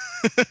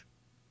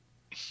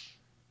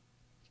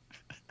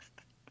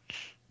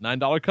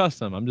 $9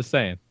 custom. I'm just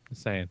saying.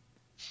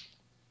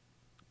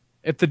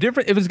 If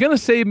it's gonna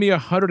save me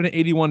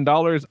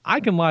 $181, I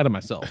can lie to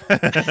myself.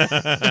 I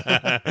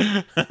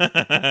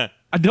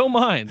don't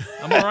mind.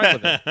 I'm all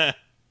right with it.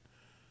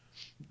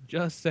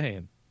 Just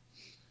saying.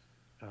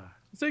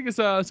 Let's take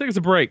us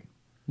a break.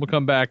 We'll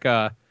come back,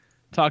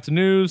 talk some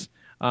news,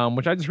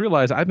 which I just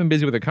realized I've been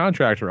busy with a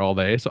contractor all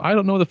day, so I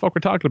don't know what the fuck we're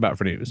talking about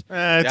for news.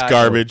 It's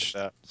garbage.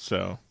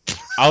 So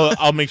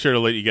I'll make sure to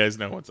let you guys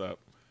know what's up.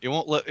 It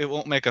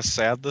won't make us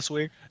sad this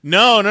week.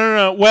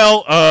 No.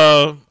 Well,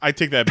 I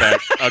take that back.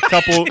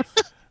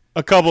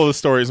 A couple of the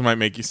stories might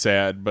make you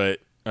sad, but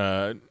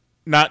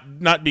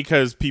not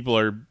because people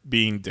are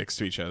being dicks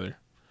to each other.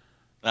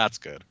 That's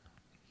good.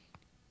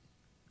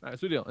 All right,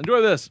 sweet deal.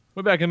 Enjoy this.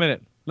 We're back in a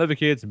minute. Love you,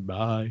 kids.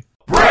 Bye.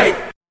 Break.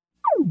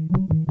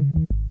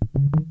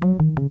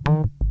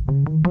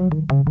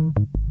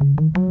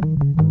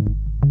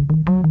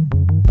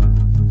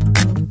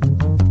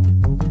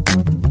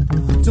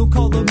 Don't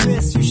call her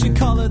miss, you should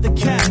call her the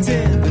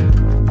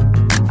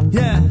captain.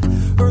 Yeah,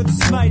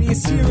 Earth's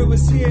mightiest hero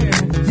is here.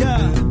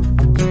 Yeah.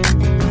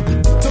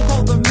 Don't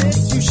call her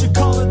miss, you should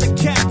call her the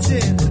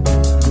captain.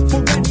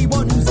 For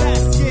anyone who's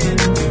asking,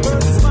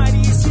 Earth's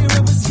mightiest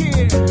hero is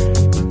here.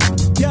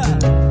 Yeah.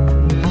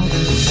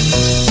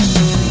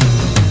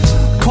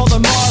 Call her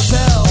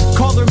Marvel,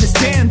 call her Miss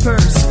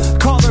Danvers,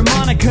 call her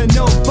Monica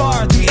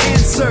Novar, the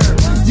answer.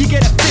 You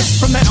get a fist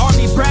from that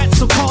army brat,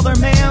 so call her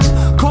ma'am.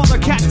 Call her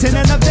Captain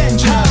and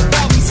Avenger. How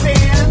about we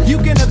stand? You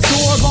can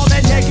absorb all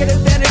that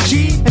negative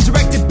energy and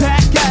direct it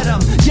back at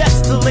him.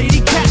 Yes, the lady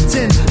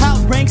captain,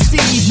 outranks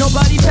Steve.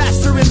 Nobody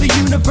faster in the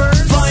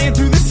universe. Flying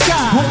through the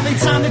sky, only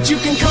time that you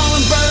can call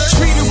him bird.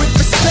 Treat her with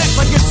respect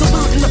like you're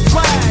saluting the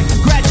flag.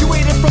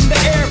 Graduated from the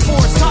Air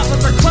Force, top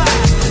of her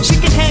class. She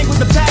can hang with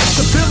the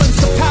best of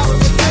villains, the power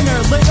within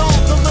her. Let all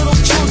the little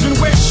children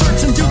wear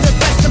shirts and do their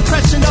best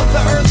impression of the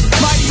Earth's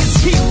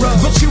mightiest hero.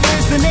 But she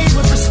wears the name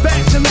with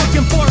respect and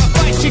looking for a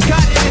fight. She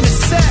got it in a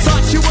set.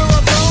 Thought you were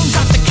alone,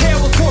 got the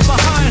Carol Corps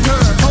behind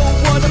her. Oh,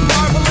 what a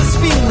marvelous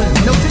feeling,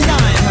 no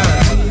denying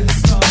her. The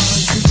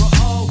stars we were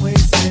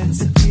always meant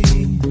to be.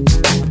 We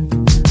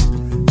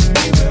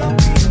will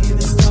be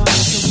the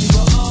stars that we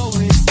were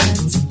always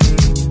meant to be.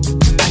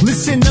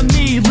 Listen to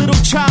me, little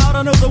child,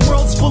 I know the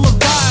world's full of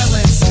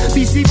violence.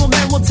 These evil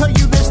men will tell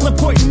you there's no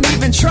point in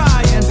even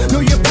trying. Know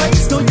your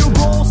place, know your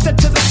role, step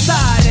to the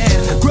side.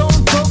 And grown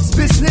folks'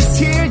 business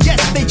here,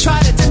 yes, they try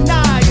to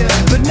deny it.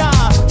 But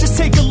nah, just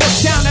take a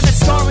look down at a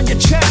scar on your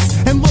chest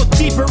and look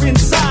deeper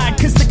inside,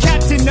 cause the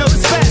captain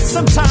knows best.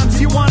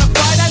 Sometimes you wanna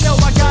fight, I know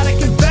I gotta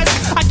confess.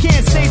 I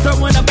can't say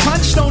throwing a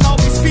punch don't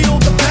always feel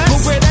the best,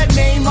 but wear that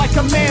name like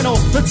a mantle,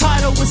 the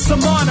title with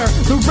some honor.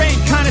 The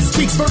rank kinda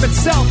speaks for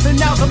itself, and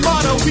now the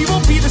motto: we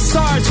won't be the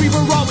stars we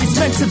were always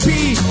meant to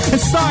be. And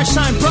stars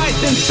shine bright,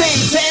 then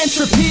fade to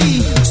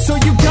entropy. So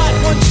you got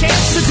one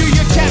chance to do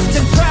your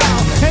captain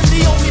proud, and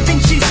the only thing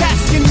she's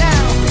asking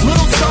now,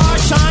 little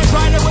stars shine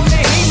brighter when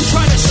they hate and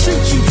try to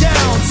shoot you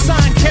down.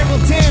 Sign Carol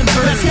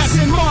Danvers, that's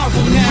Captain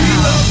Marvel now. We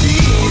will be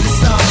the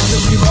stars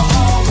that we were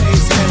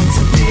always meant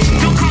to be.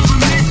 Don't call her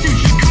miss, you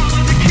should call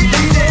her the captain.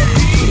 We will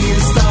be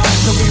the stars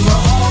that we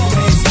were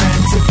always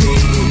meant to be.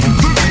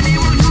 For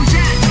anyone who's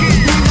asking,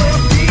 we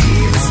will be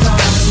the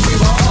stars that we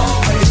were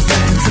always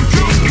meant to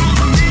be. Don't call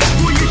her miss,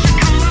 well you should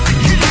call her the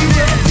captain. We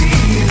will be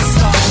the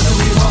stars that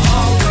we were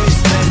always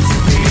meant to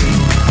be.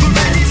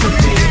 Meant to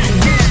be.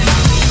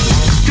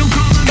 Don't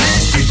call her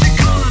miss, you should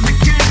call her the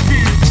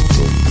captain.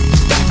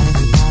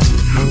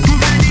 For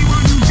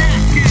anyone who's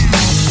asking,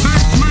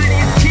 Earth's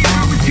mightiest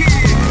hero is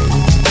here.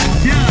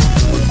 Yeah.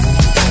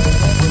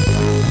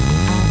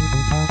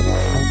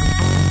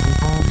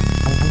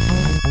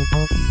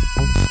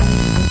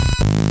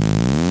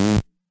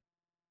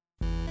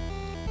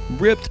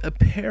 Ripped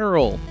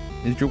Apparel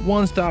is your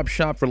one-stop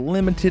shop for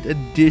limited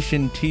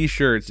edition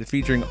t-shirts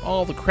featuring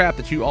all the crap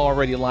that you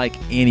already like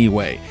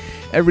anyway.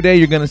 Every day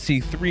you're going to see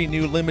 3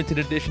 new limited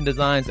edition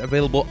designs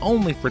available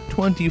only for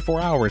 24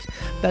 hours.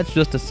 That's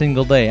just a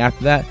single day.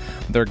 After that,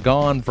 they're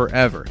gone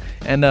forever.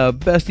 And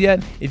best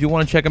yet, if you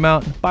want to check them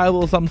out, buy a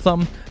little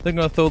something, they're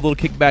going to throw a little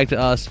kickback to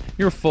us,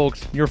 your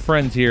folks, your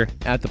friends here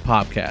at the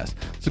Popcast.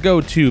 So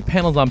go to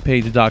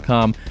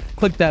panelsonpage.com,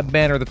 click that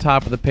banner at the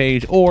top of the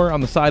page or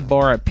on the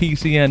sidebar at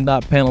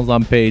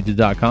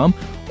pcn.panelsonpages.com.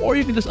 Or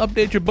you can just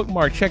update your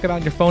bookmark, check it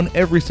on your phone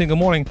every single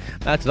morning.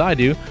 That's what I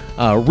do.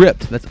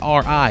 Ripped, that's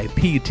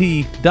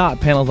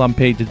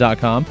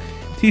RIPT.panelsonpages.com.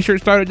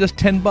 T-shirts start at just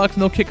 $10 and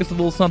they'll kick us a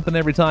little something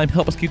every time.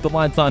 Help us keep the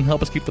lights on,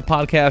 help us keep the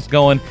podcast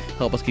going,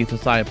 help us keep the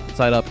site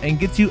up, and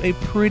gets you a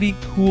pretty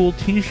cool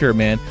T-shirt,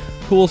 man.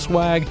 Cool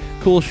swag,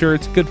 cool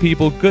shirts, good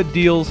people, good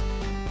deals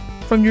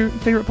from your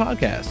favorite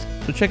podcast.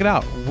 So check it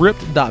out.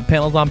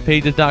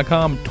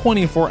 Ripped.panelsonpages.com.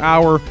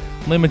 24-hour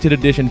limited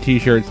edition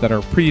T-shirts that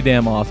are pretty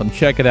damn awesome.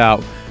 Check it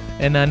out.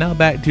 And now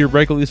back to your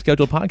regularly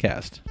scheduled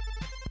podcast.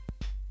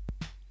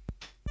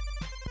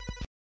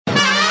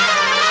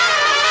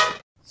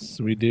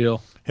 Sweet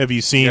deal. Have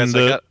you seen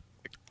Yes,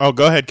 Oh,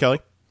 go ahead, Kelly.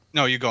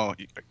 No, you go.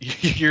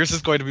 Yours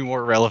is going to be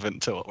more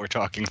relevant to what we're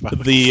talking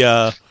about. Lee,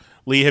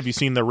 have you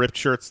seen the ripped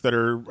shirts that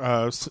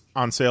are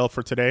on sale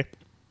for today?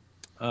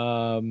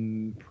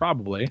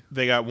 Probably.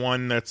 They got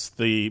one that's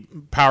the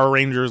Power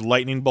Rangers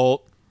Lightning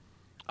Bolt.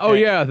 Oh,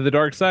 yeah, the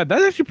Dark Side.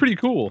 That's actually pretty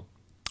cool.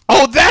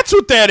 Oh, that's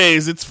what that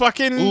is. It's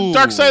fucking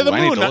Dark Side of the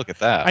Moon. I need to look at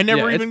that. I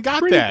never even got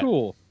pretty that.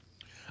 Cool.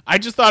 I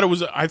thought it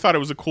was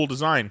a cool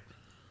design.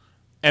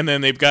 And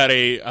then they've got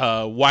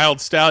a Wild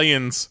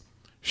Stallions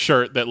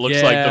shirt that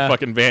looks like the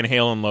fucking Van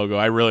Halen logo.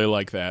 I really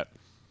like that.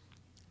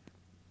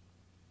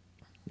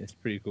 It's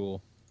pretty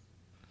cool.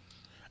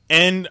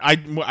 And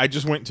I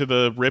just went to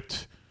the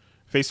Ripped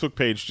Facebook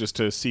page just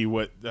to see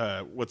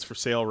what's for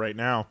sale right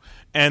now.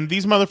 And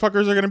these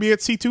motherfuckers are going to be at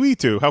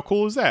C2E2. How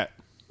cool is that?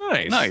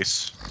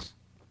 Nice.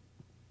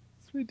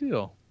 Sweet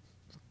deal.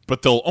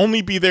 But they'll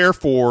only be there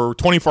for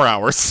 24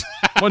 hours.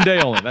 One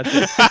day only. That's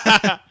it.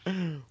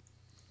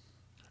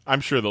 I'm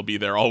sure they'll be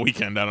there all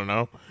weekend. I don't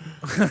know.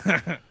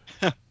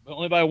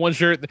 Only buy one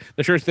shirt.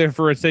 The shirt's there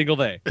for a single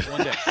day.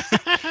 One day.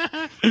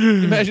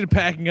 Imagine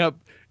packing up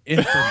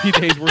in 3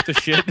 days worth of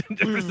shit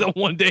for the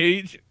 1 day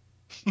each.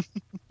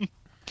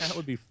 That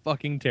would be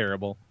fucking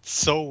terrible.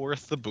 So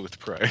worth the booth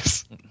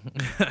price.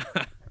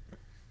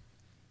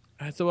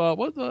 Alright,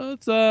 so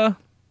it's kind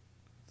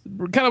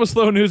of a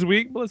slow news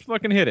week, but let's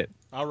fucking hit it.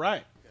 All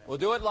right. We'll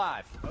do it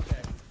live. Okay.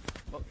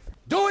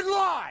 Do it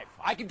live.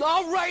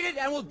 I'll write it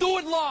and we'll do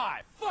it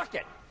live. Fuck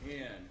it.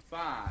 In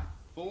 5,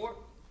 4,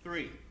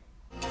 3.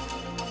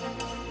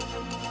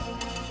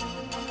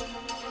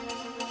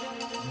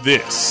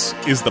 This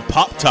is the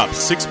Pop Top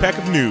 6-Pack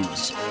of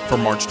News for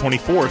March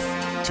 24th,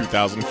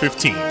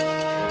 2015.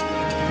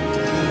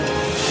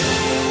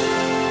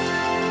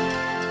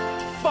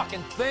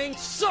 Fucking thing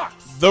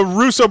sucks. The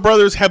Russo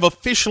brothers have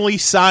officially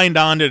signed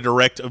on to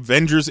direct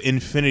Avengers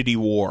Infinity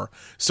War.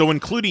 So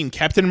including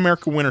Captain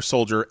America Winter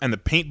Soldier and the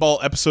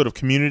paintball episode of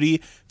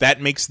Community, that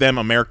makes them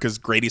America's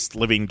greatest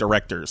living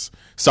directors.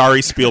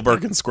 Sorry,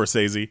 Spielberg and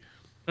Scorsese.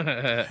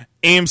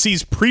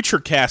 AMC's Preacher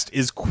cast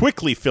is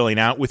quickly filling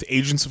out with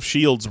Agents of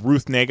S.H.I.E.L.'s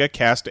Ruth Negga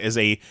cast as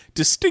a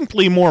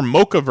distinctly more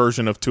mocha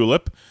version of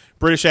Tulip,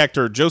 British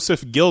actor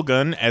Joseph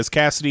Gilgun as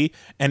Cassidy,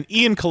 and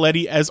Ian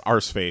Coletti as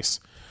Arseface.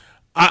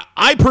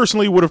 I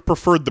personally would have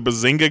preferred the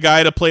Bazinga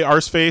guy to play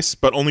Arseface,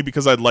 but only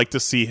because I'd like to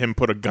see him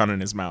put a gun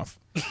in his mouth.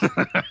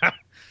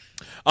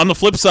 On the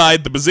flip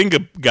side, the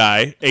Bazinga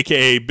guy,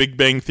 a.k.a. Big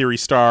Bang Theory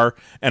star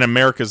and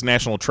America's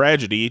national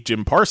tragedy,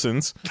 Jim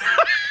Parsons,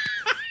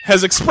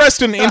 has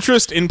expressed an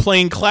interest in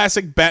playing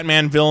classic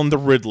Batman villain the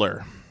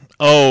Riddler.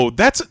 Oh,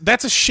 that's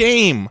a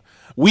shame.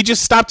 We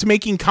just stopped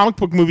making comic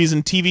book movies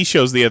and TV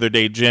shows the other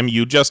day, Jim.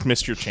 You just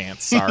missed your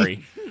chance.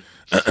 Sorry.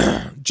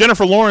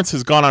 Jennifer Lawrence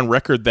has gone on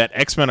record that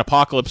X-Men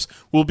Apocalypse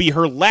will be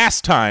her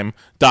last time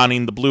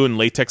donning the blue and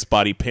latex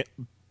body paint.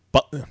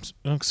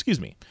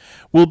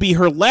 Will be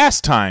her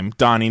last time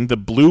donning the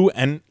blue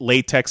and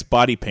latex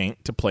body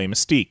paint to play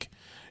Mystique.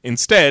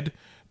 Instead,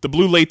 the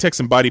blue latex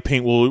and body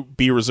paint will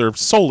be reserved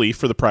solely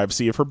for the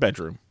privacy of her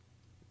bedroom.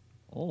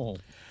 Oh.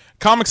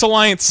 Comics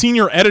Alliance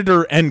senior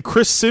editor and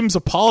Chris Sims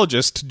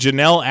apologist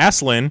Janelle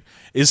Aslin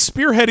is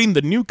spearheading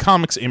the new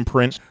comics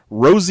imprint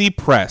Rosie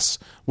Press,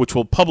 which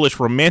will publish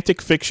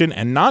romantic fiction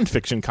and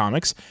nonfiction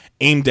comics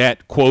aimed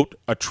at, quote,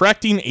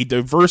 attracting a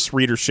diverse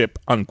readership,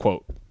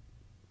 unquote.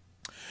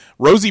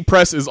 Rosie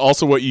Press is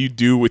also what you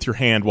do with your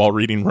hand while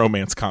reading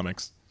romance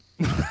comics.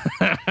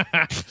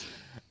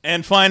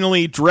 And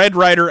finally, Dredd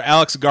writer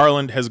Alex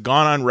Garland has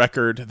gone on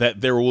record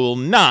that there will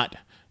not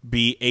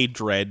be a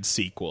Dredd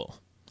sequel.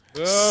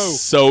 Oh.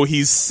 So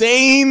he's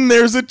saying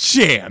there's a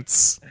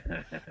chance.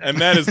 And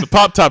that is the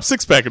Pop Top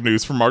 6-Pack of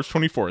News for March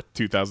 24th,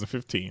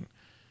 2015.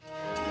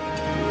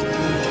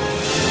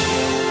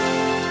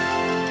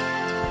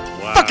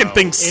 Wow. Fucking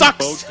thing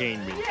sucks!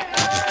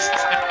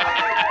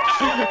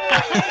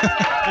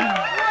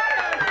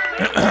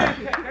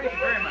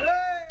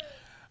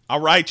 All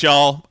right,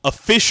 y'all.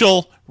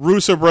 Official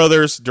Russo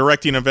brothers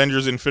directing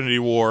Avengers Infinity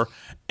War.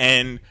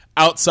 And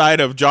outside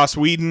of Joss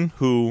Whedon,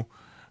 who...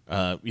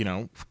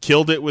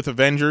 killed it with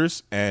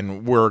Avengers,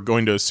 and we're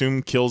going to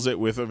assume kills it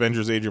with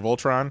Avengers: Age of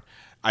Ultron.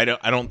 I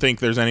don't think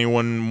there's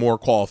anyone more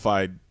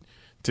qualified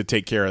to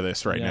take care of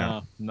this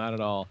now. Not at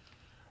all.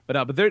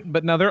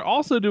 But now they're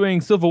also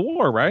doing Civil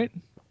War, right?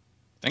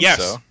 Think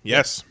so.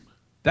 Yes.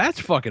 That's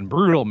fucking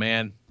brutal,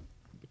 man.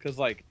 Because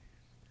like,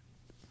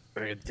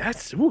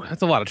 that's a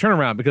lot of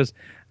turnaround. Because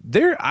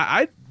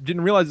I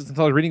didn't realize this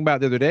until I was reading about it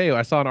the other day.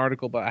 I saw an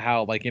article about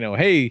how like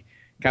hey,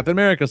 Captain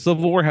America: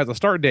 Civil War has a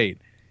start date,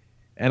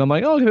 and I'm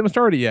like, oh, they haven't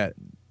started yet,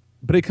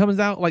 but it comes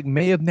out like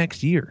May of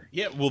next year.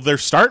 Yeah, well, they're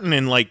starting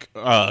in like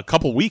a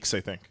couple weeks, I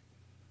think.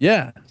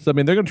 Yeah, so I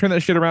mean, they're gonna turn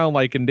that shit around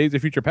like in Days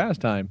of Future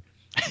Past time.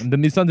 And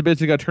then these sons of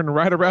bitches got turned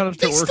right around and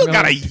start working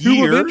on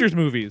 2 Avengers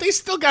movies. They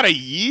still got a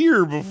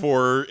year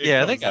before.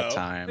 They got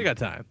time. They got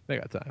time.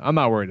 I'm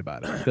not worried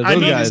about it. I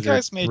know these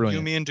guys made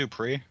Yumi and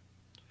Dupree.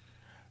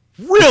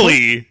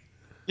 Really?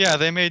 Yeah,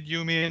 they made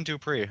Yumi and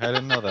Dupree. I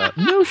didn't know that.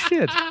 No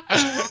shit.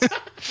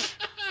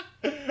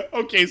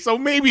 Okay, so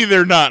maybe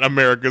they're not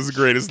America's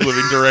greatest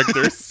living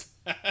directors,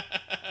 but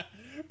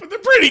they're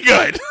pretty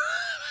good.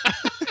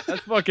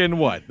 That's fucking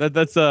what?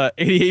 That's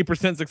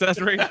 88%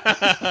 success rate.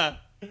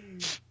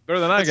 Better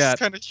than I got.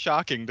 It's kind of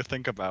shocking to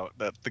think about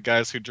that the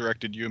guys who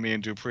directed Yumi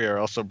and Dupree are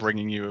also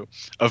bringing you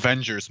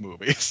Avengers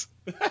movies.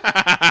 It's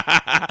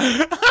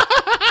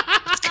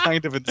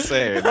kind of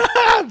insane.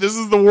 This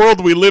is the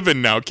world we live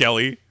in now,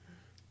 Kelly.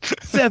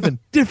 7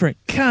 different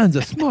kinds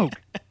of smoke.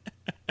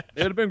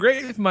 It would have been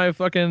great if my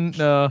fucking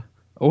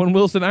Owen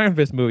Wilson Iron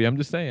Fist movie. I'm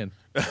just saying.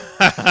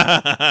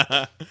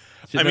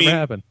 Never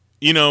happened.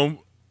 You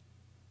know,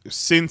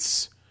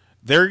 since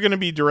they're going to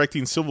be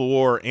directing Civil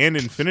War and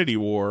Infinity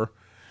War,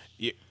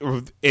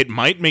 it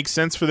might make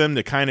sense for them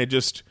to kind of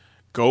just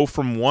go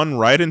from one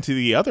right into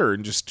the other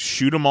and just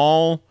shoot them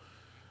all.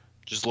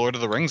 Just Lord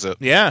of the Rings it.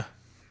 Yeah.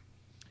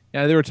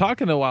 Yeah, they were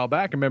talking a while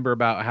back, I remember,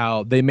 about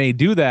how they may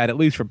do that, at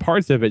least for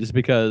parts of it, just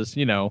because,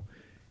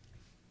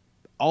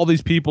 all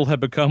these people have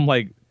become,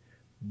 like,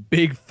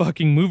 big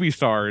fucking movie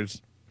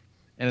stars,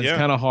 and it's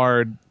kind of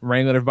hard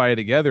wrangling everybody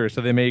together,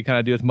 so they may kind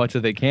of do as much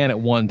as they can at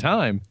one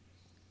time,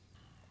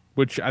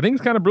 which I think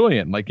is kind of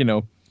brilliant. Like, you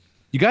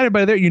got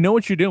everybody there, you know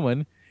what you're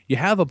doing, you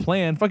have a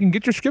plan, fucking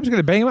get your scripts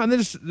together, bang them out, and then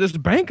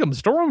just bank them,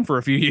 store them for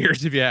a few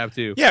years if you have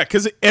to. Yeah,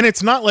 and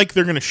it's not like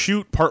they're going to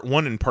shoot part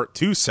 1 and part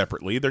 2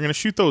 separately. They're going to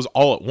shoot those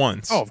all at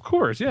once. Oh, of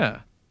course,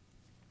 yeah.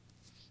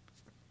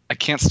 I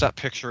can't stop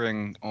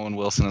picturing Owen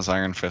Wilson as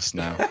Iron Fist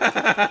now.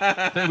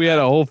 I think we had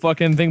a whole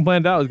fucking thing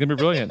planned out. It was going to be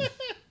brilliant.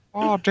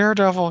 Oh,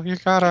 Daredevil, you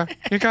gotta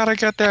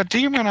get that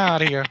demon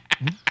out of here.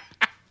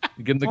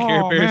 You give him the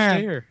Care Bear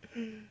stare.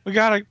 We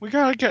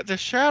gotta get the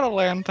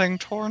Shadowland thing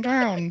torn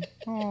down.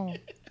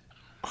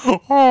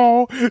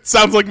 Oh,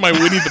 sounds like my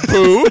Winnie the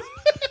Pooh.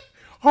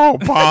 Oh,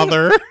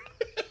 bother.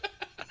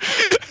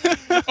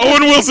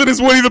 Owen Wilson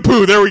is Winnie the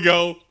Pooh. There we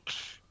go.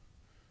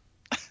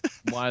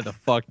 Why the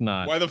fuck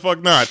not? Why the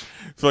fuck not?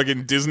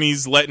 Fucking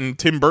Disney's letting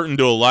Tim Burton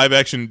do a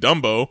live-action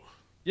Dumbo.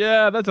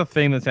 Yeah, that's a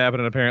thing that's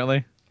happening,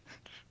 apparently.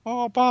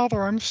 Oh,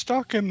 bother, I'm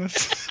stuck in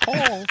this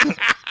hole.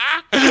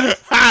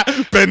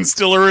 Ben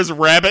Stiller is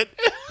Rabbit.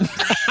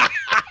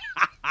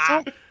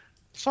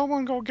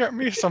 Someone go get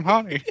me some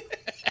honey.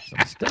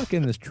 I'm stuck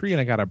in this tree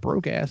and I got a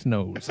broke-ass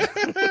nose.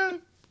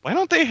 Why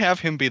don't they have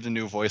him be the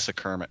new voice of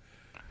Kermit?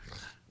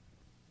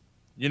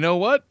 You know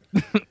what?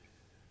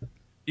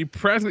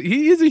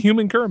 He is a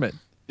human Kermit.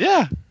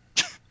 Yeah.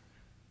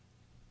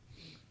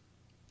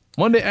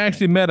 One day I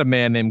actually met a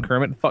man named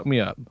Kermit and fucked me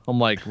up. I'm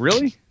like,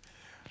 really?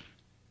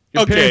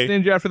 Your parents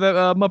named you after that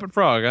Muppet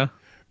Frog, huh?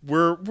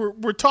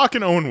 We're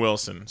talking Owen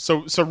Wilson.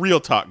 So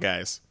real talk,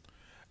 guys.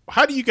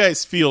 How do you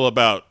guys feel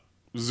about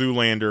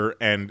Zoolander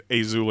and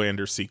a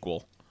Zoolander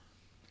sequel?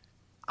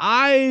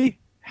 I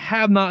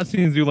have not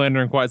seen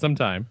Zoolander in quite some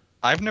time.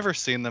 I've never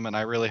seen them, and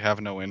I really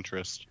have no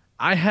interest.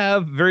 I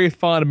have very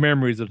fond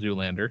memories of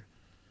Zoolander.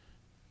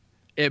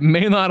 It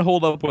may not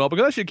hold up well,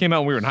 because that shit came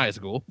out when we were in high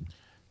school.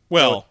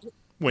 Well,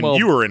 when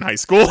you were in high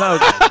school.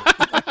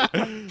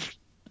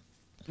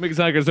 Makes it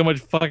sound like you're so much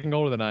fucking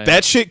older than I am.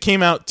 That shit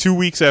came out 2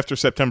 weeks after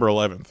September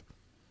 11th.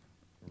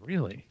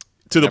 Really?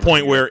 To the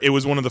point where it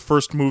was one of the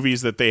first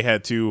movies that they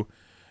had to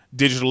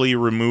digitally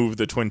remove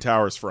the Twin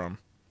Towers from.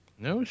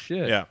 No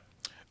shit. Yeah.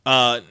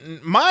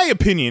 My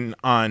opinion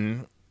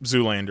on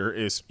Zoolander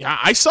is,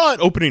 I saw it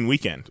opening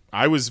weekend.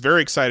 I was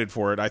very excited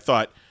for it. I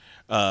thought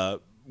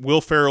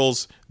Will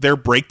Ferrell's their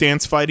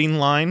breakdance fighting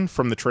line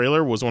from the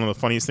trailer was one of the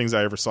funniest things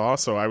I ever saw,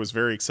 so I was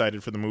very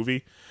excited for the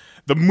movie.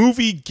 The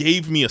movie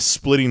gave me a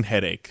splitting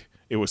headache.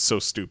 It was so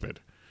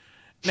stupid.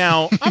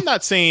 Now, I'm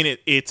not saying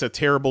it's a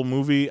terrible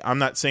movie. I'm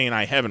not saying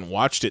I haven't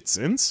watched it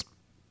since.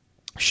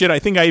 Shit, I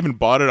think I even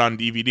bought it on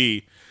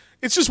DVD.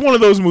 It's just one of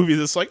those movies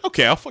that's like,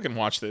 okay, I'll fucking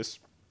watch this.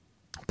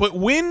 But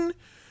when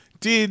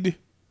did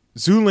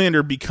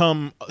Zoolander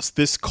become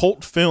this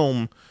cult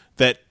film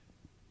that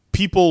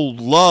people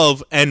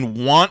love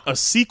and want a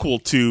sequel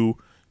to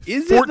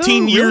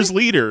 14 years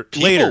later?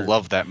 People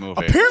love that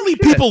movie. Apparently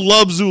people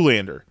love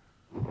Zoolander.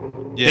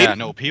 Yeah,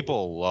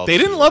 people love it. They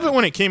didn't love it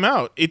when it came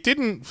out. It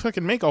didn't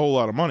fucking make a whole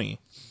lot of money.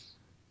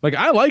 Like,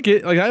 I like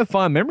it. Like, I have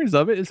fond memories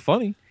of it. It's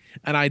funny.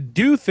 And I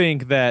do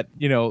think that,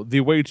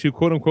 the way to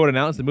quote-unquote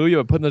announce the movie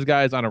by putting those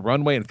guys on a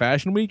runway in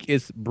Fashion Week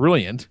is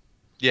brilliant.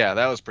 Yeah,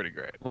 that was pretty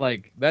great.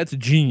 Like, that's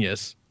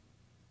genius.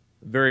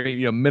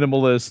 Very,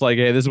 minimalist. Like,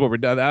 hey, this is what we're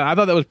doing. I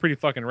thought that was pretty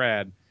fucking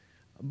rad.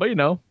 But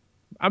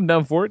I'm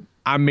down for it.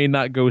 I may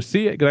not go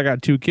see it because I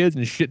got 2 kids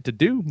and shit to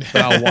do, but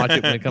I'll watch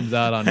it when it comes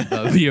out on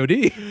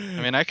VOD.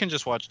 I mean, I can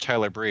just watch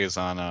Tyler Breeze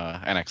on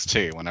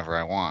NXT whenever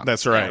I want.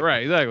 That's right. Yeah,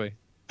 right, exactly.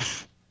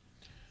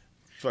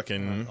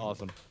 Fucking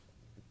awesome.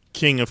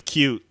 King of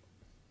cute.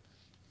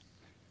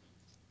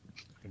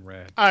 Fucking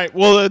rad. All right,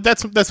 well,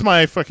 that's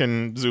my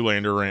fucking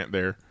Zoolander rant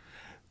there.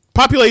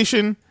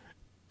 Population,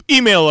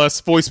 email us,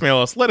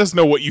 voicemail us. Let us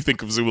know what you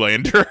think of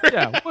Zoolander.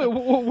 Yeah,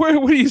 where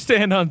do you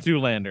stand on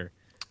Zoolander?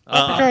 You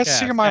guys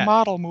see my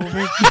model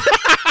movie.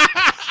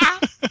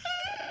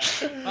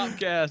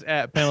 Podcast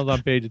at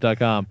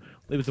panelsonpages.com.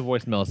 Leave us a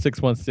voicemail,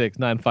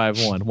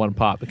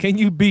 616-951-1POP. Can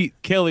you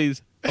beat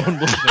Kelly's Owen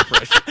Wilson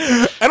impression?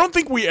 I don't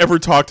think we ever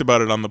talked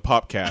about it on the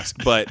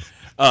Popcast, but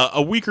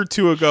a week or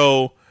two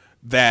ago,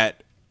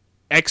 that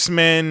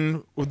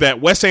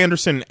Wes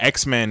Anderson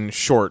X-Men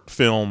short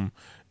film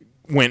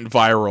went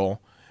viral,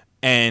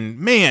 and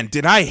man,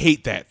 did I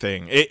hate that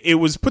thing. It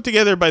was put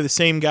together by the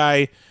same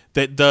guy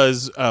that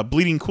does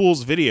Bleeding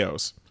Cool's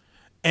videos,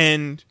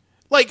 and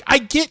like I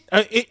get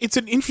it's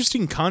an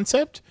interesting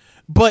concept,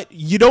 but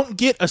you don't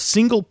get a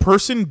single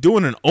person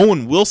doing an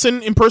Owen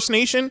Wilson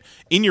impersonation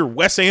in your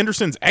Wes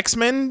Anderson's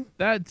X-Men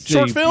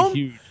short film.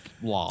 Huge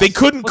loss. They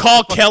couldn't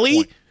call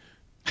Kelly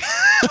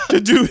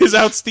to do his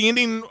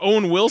outstanding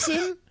Owen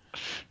Wilson.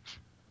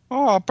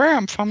 Oh,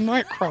 Bram from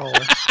Nightcrawler.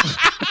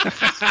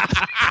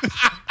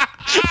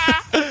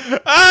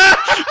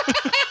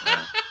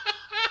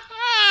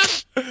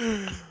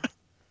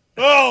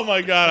 Oh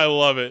my god, I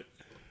love it.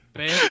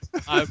 Man,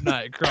 I'm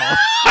Nightcrawler.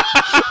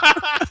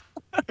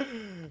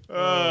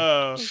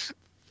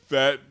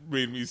 That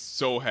made me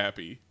so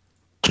happy.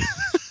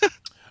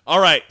 All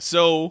right,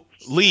 so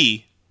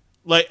Lee,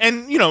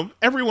 and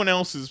everyone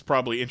else is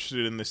probably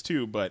interested in this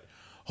too, but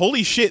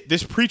holy shit,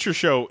 this Preacher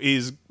show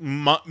is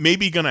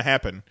maybe gonna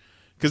happen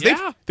because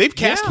they've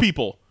cast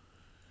people.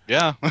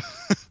 Yeah.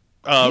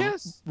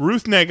 Yes.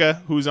 Ruth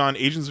Negga, who's on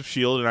Agents of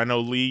S.H.I.E.L.D., and I know,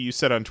 Lee, you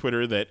said on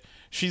Twitter that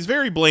she's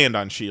very bland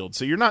on S.H.I.E.L.D.,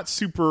 so you're not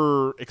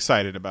super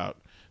excited about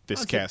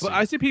this casting. But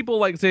I see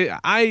people say,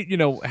 I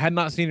had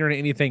not seen her in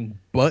anything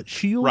but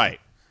S.H.I.E.L.D. Right.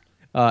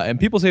 And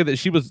people say that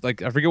she was, I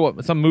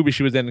forget some movie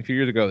she was in a few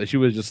years ago, that she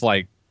was just,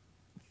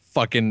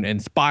 fucking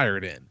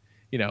inspired in,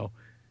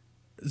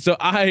 So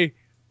I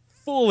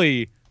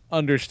fully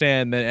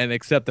understand and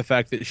accept the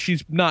fact that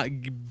she's not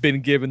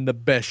been given the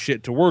best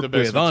shit to work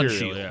with on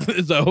S.H.I.E.L.D. Yeah.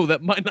 So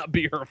that might not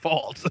be her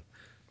fault.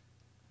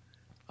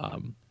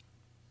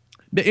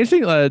 The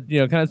interesting,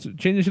 kind of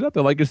changing shit up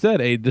though. Like I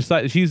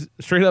said, she's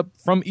straight up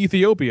from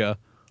Ethiopia,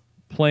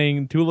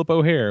 playing Tulip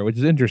O'Hare, which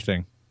is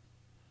interesting.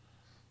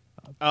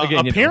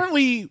 Again,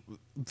 apparently,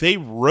 they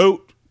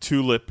wrote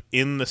Tulip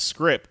in the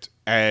script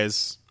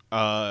as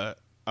a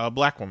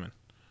black woman.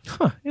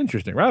 Huh,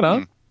 interesting. Right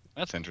on.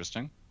 That's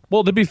interesting.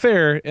 Well, to be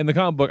fair, in the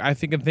comic book, I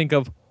can think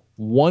of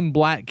one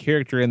black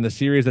character in the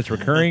series that's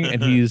recurring,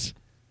 and he's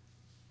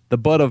the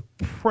butt of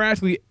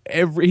practically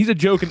he's a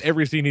joke in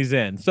every scene he's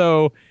in.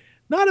 So,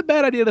 not a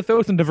bad idea to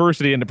throw some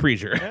diversity into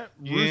Preacher. Yeah,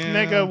 Ruth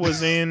Negga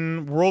was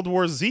in World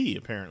War Z,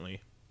 apparently.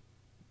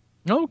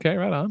 Okay,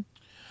 right on.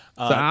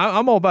 So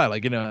I'm all about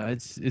it.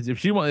 It's if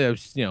she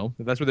wants, if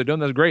that's what they're doing,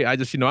 that's great. I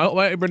just,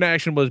 my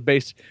reaction was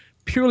based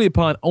purely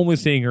upon only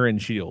seeing her in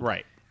S.H.I.E.L.D.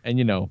 Right.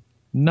 And,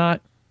 not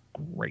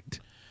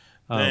great.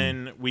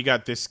 Then we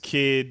got this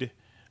kid,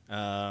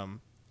 Ian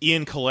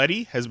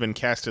Coletti, has been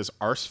cast as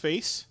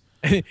Arseface.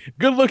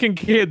 Good-looking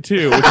kid,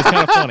 too, which is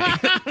kind of funny.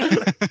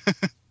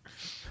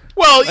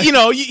 Well,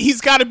 he's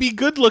got to be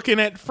good-looking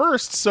at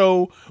first,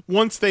 so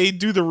once they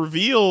do the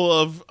reveal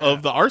of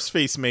the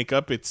Arseface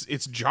makeup,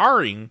 it's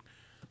jarring.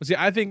 See,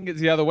 I think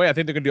it's the other way. I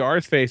think they're going to do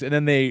Arseface, and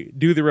then they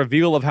do the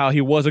reveal of how he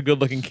was a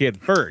good-looking kid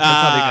first.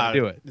 That's how they're going to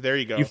do it. There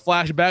you go. You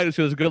flash back to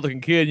he was a good-looking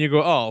kid, and you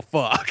go, oh,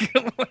 fuck.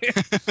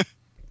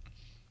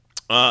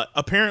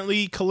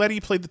 Apparently,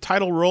 Coletti played the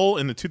title role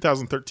in the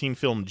 2013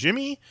 film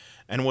Jimmy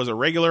and was a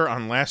regular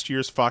on last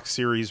year's Fox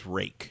series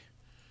Rake.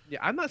 Yeah,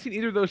 I've not seen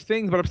either of those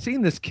things, but I've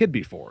seen this kid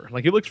before.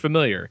 He looks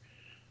familiar.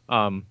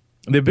 The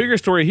bigger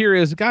story here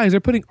is, guys,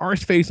 they're putting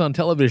Arseface on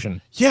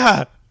television.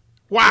 Yeah.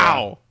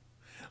 Wow. Yeah.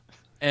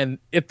 And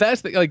if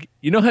that's how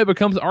it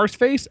becomes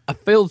Arseface? A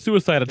failed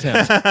suicide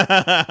attempt.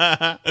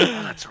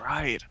 That's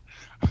right.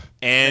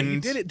 And he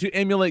did it to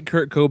emulate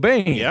Kurt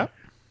Cobain. Yeah.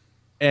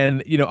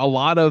 And, a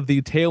lot of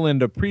the tail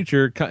end of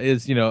Preacher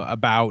is,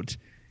 about,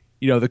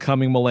 the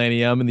coming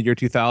millennium and the year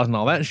 2000 and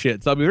all that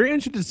shit. So I'll be very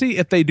interested to see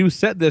if they do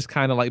set this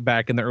kind of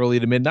back in the early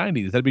to mid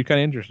 90s. That'd be kind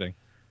of interesting.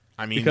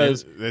 I mean,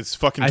 because it's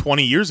fucking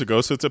 20 years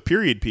ago, so it's a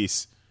period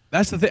piece.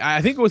 That's the thing.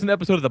 I think it was an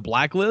episode of The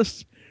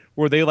Blacklist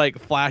where they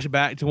flash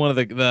back to one of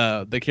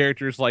the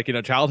characters'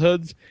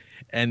 childhoods,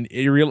 and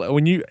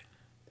when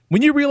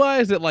you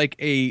realize that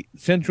a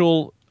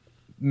central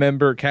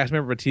cast member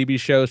of a TV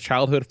show's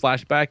childhood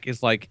flashback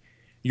is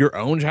your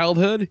own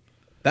childhood,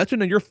 that's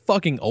when you're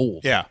fucking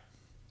old. Yeah.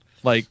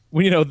 When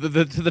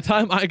the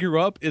time I grew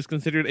up is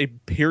considered a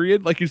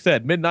period, like you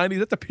said, mid-90s.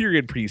 That's a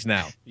period piece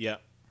now. Yeah.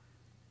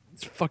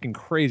 It's fucking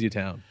crazy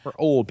town for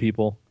old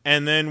people.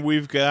 And then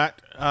we've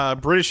got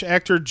British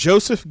actor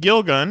Joseph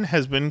Gilgun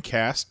has been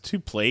cast to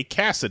play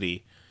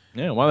Cassidy.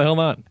 Yeah, why the hell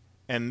not?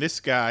 And this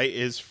guy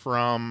is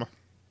from...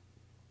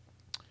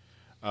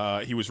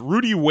 he was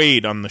Rudy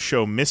Wade on the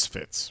show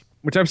Misfits.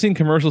 Which I've seen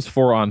commercials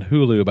for on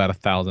Hulu about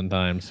 1,000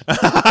 times.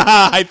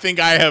 I think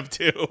I have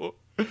too.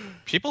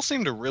 People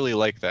seem to really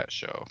like that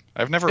show.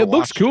 I've never It watched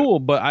looks cool,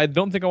 but I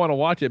don't think I want to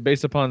watch it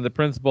based upon the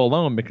principle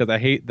alone because I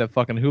hate that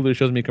fucking Hulu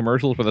shows me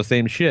commercials for the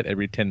same shit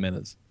every 10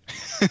 minutes.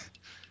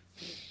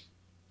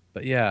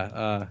 But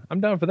yeah,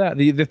 I'm down for that.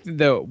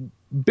 The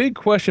big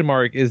question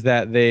mark is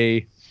that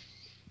they...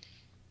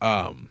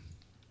 what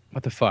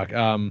the fuck?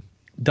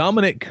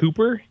 Dominic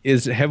Cooper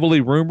is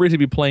heavily rumored to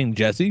be playing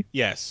Jesse.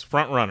 Yes,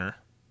 front runner.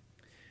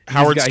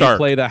 Howard Stark. He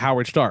played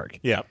Howard Stark.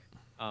 Yeah.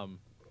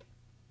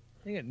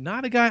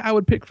 Not a guy I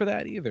would pick for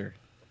that either.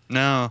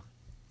 No.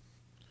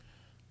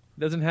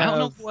 Doesn't have. I don't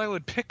know who I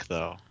would pick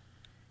though.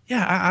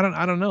 Yeah,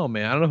 I don't know,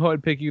 man. I don't know who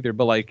I'd pick either.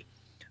 But like,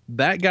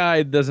 that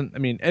guy doesn't. I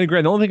mean, and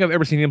granted, the only thing I've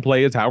ever seen him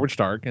play is Howard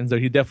Stark, and so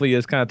he definitely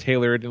is kind of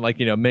tailored and like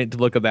meant to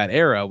look of that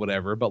era,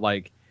 whatever. But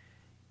like,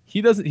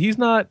 he doesn't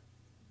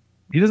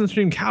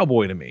scream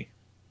cowboy to me.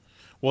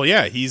 Well,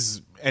 yeah, he's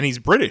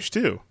British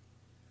too.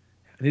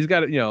 And he's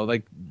got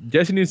like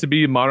Jesse needs to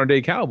be a modern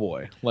day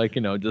cowboy, like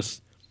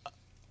just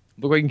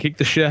look like he can kick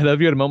the shit out of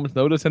you at a moment's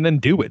notice, and then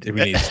do it if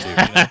he needs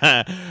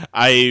to.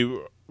 I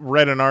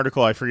read an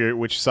article, I forget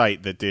which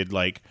site, that did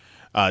like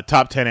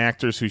top 10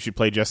 actors who should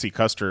play Jesse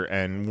Custer,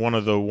 and one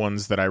of the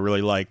ones that I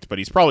really liked, but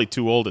he's probably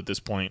too old at this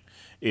point,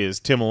 is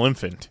Tim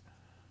Oliphant.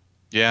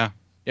 Yeah.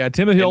 Yeah,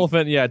 Timothy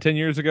Oliphant. Yeah, 10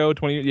 years ago,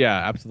 20.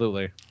 Yeah,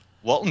 absolutely.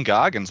 Walton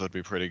Goggins would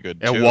be pretty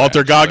good too. And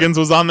Walter Goggins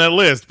was on that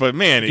list, but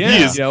man, he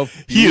is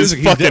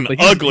fucking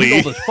ugly.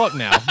 He's old as fuck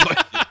now.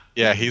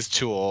 Yeah, he's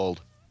too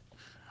old.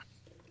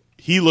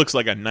 He looks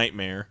like a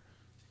nightmare.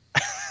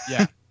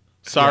 Yeah.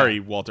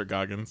 Sorry, Walter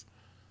Goggins.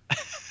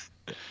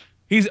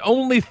 He's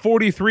only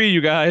 43,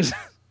 you guys.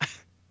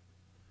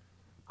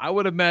 I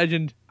would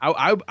imagined.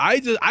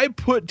 I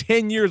put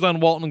 10 years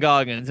on Walton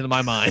Goggins in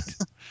my mind.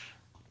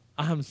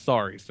 I'm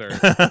sorry,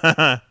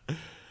 sir.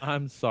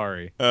 I'm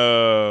sorry.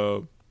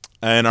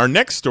 And our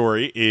next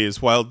story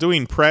is, while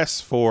doing press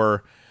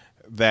for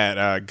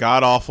that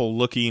god-awful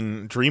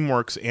looking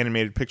DreamWorks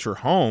animated picture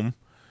Home,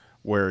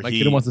 where my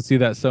kid wants to see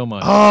that so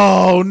much.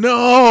 Oh,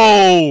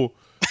 no!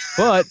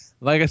 But,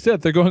 like I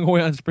said, they're going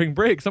away on spring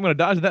break, so I'm going to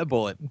dodge that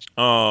bullet.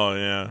 Oh,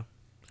 yeah.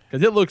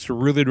 Because it looks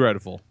really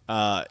dreadful.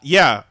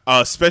 Yeah,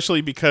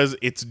 especially because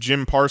it's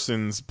Jim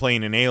Parsons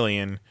playing an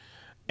alien,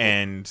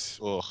 and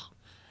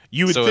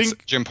you would think...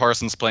 it's Jim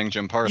Parsons playing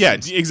Jim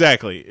Parsons. Yeah,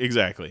 exactly.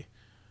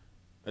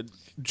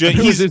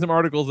 He's doing some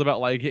articles about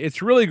like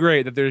it's really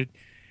great that they're,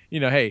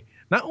 hey,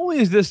 not only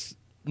is this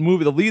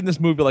movie the lead in this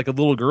movie like a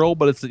little girl,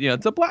 but it's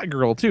it's a black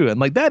girl too, and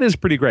like that is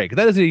pretty great because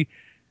that is a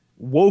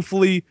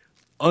woefully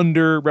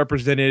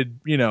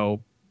underrepresented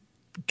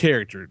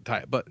character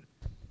type. But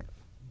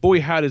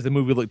boy, how does the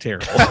movie look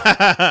terrible?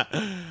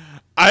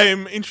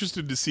 I'm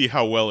interested to see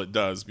how well it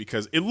does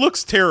because it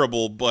looks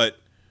terrible, but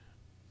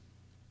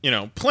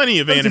plenty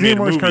of animated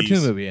movies. It's a DreamWorks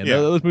cartoon movie, and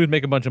those movies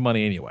make a bunch of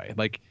money anyway.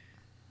 Like.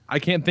 I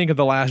can't think of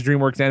the last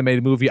DreamWorks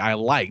animated movie I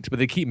liked, but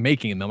they keep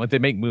making them. Like they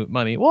make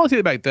money. Well, I'll see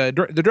about the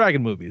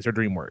Dragon movies are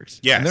DreamWorks.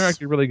 Yes. And they're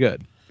actually really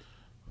good.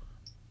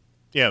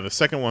 Yeah, the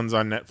second one's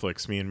on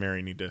Netflix. Me and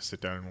Mary need to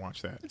sit down and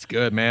watch that. It's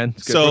good, man.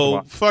 It's good.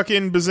 So,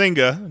 fucking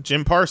Bazinga,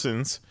 Jim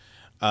Parsons,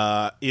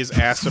 is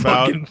asked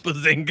about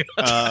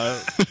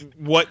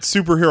what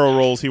superhero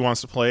roles he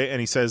wants to play, and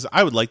he says,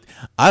 I would like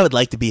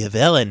to be a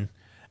villain,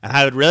 and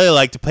I would really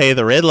like to play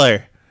the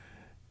Riddler.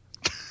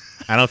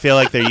 I don't feel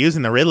like they're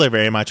using the Riddler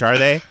very much, are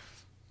they?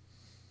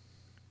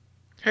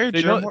 Hey,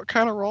 Jim, what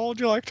kind of role would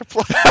you like to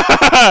play?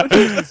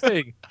 Here's the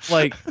thing.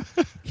 Like,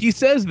 he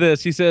says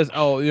this. He says,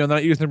 they're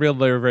not using the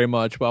Riddler very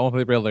much, but I want to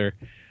play the Riddler.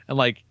 And,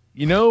 like,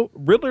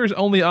 Riddler's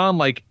only on,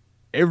 like,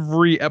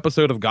 every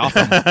episode of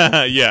Gotham.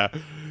 Yeah.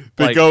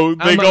 They like, go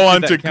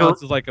on to...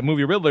 counts as, like, a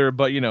movie Riddler,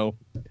 but,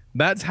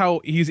 that's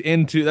how he's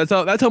into... That's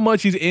how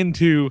much he's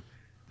into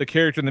the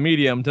character in the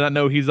medium to not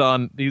know he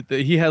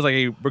has, like,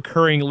 a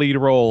recurring lead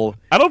role.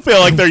 I don't feel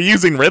like they're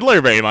using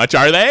Riddler very much,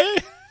 are they?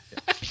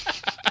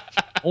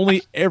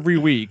 Only every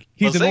week.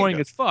 He's Bazinga. Annoying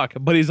as fuck,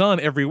 but he's on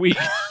every week.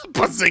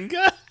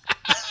 Bazinga?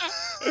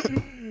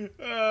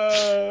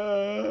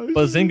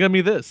 Bazinga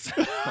me this.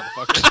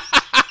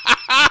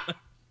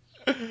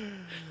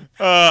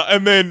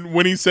 And then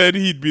when he said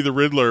he'd be the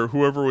Riddler,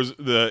 whoever was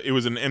it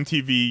was an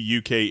MTV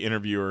UK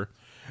interviewer,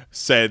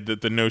 said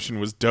that the notion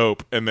was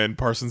dope. And then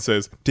Parsons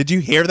says, "Did you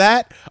hear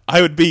that?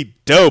 I would be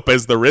dope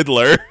as the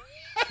Riddler."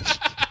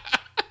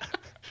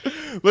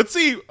 Let's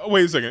see.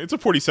 Wait a second. It's a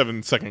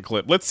 47-second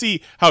clip. Let's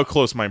see how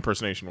close my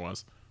impersonation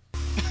was.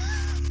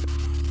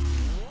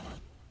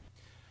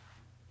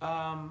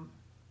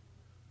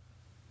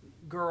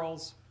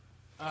 Girls,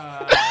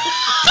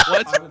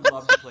 I would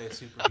love to play a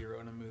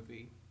superhero in a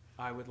movie.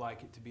 I would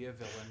like it to be a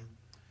villain.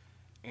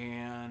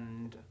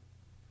 And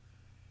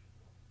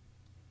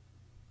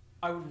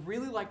I would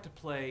really like to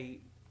play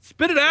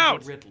Spit it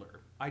out! the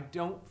Riddler. I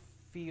don't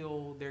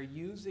feel they're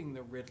using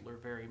the Riddler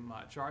very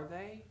much, are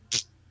they?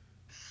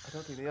 I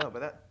don't think they are,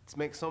 but that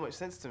makes so much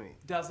sense to me.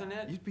 Doesn't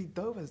it? You'd be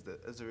dope as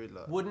a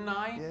Riddler. Wouldn't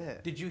I? Yeah.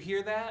 Did you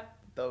hear that?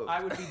 Dope.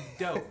 I would be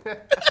dope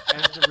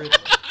as the Riddler.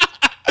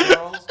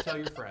 Girls, tell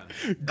your friends.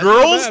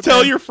 Girls,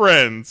 tell your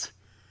friends.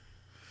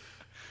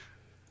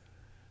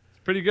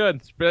 It's pretty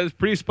good. It's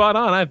pretty spot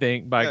on, I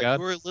think, by God.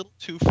 You were a little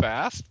too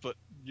fast, but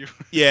you...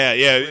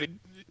 Yeah.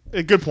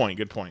 Good point.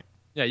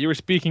 Yeah, you were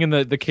speaking in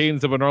the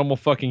cadence of a normal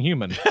fucking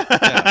human.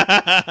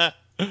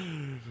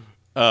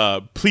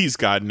 Please,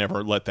 God,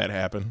 never let that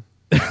happen.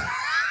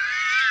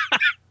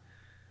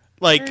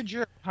 Like, hey,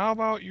 Jim, how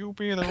about you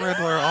be the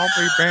Riddler? I'll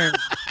be Bane.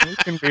 You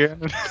can be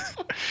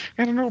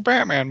in a new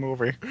Batman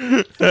movie.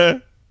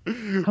 I'm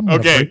gonna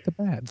break the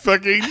bad.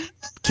 Fucking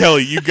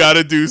Kelly, you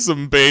gotta do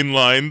some Bane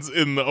lines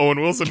in the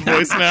Owen Wilson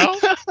voice now.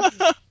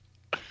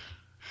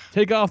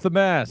 Take off the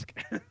mask.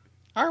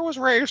 I was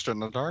raised in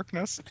the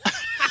darkness.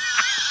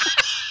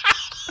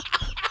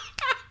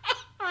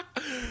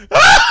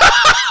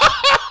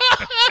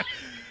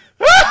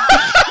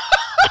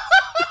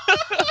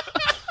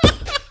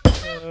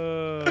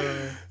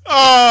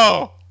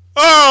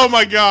 Oh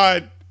my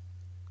God.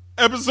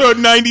 Episode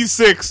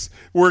 96,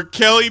 where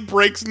Kelly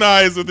breaks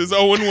knives with his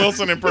Owen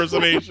Wilson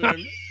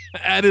impersonation.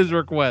 At his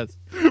request.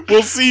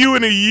 We'll see you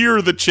in a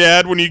year, the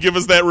Chad, when you give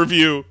us that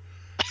review.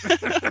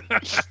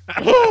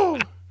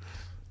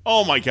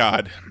 Oh my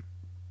God.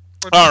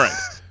 All right.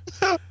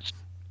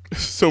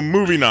 So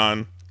moving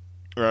on.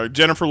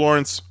 Jennifer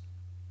Lawrence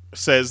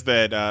says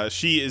that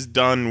she is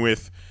done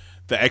with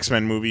the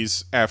X-Men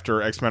movies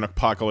after X-Men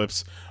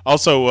Apocalypse.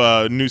 Also,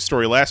 a news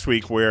story last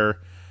week where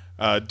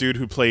a dude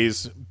who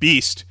plays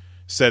Beast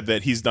said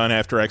that he's done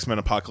after X-Men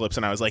Apocalypse,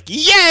 and I was like,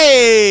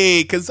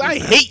 yay! Because I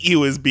hate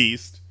you as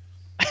Beast.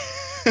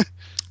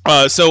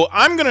 So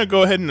I'm going to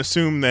go ahead and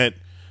assume that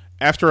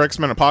after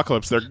X-Men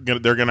Apocalypse, they're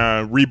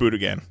gonna reboot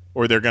again,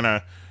 or they're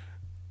gonna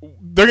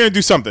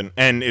do something,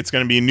 and it's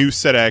going to be a new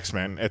set of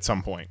X-Men at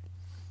some point.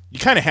 You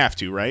kind of have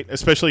to, right?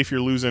 Especially if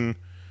you're losing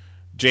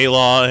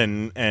J-Law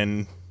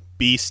and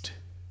Beast.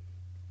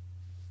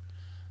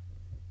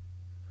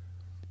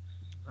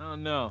 I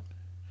don't know.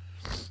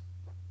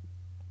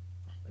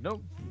 I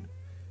don't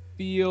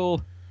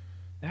feel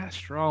that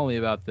strongly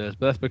about this,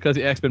 but that's because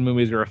the X-Men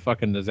movies are a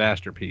fucking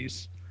disaster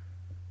piece.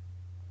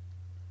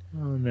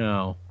 Oh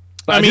no.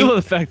 But I mean, love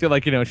the fact that,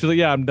 like, you know, she's like,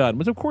 yeah, I'm done.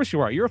 But of course you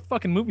are. You're a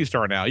fucking movie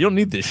star now. You don't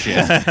need this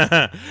shit.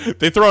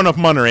 They throw enough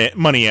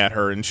money at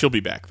her, and she'll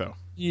be back, though.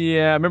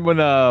 Yeah, remember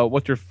when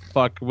what's her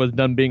fuck was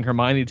done being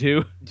Hermione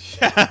too?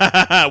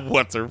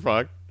 What's her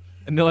fuck?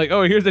 And they're like,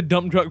 oh, here's a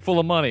dump truck full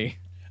of money.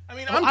 I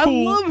mean, I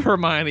love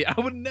Hermione. I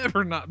would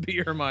never not be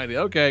Hermione.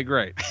 Okay,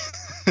 great.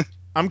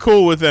 I'm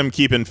cool with them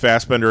keeping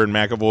Fassbender and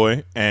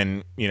McAvoy,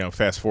 and, you know,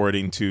 fast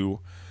forwarding to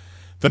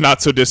the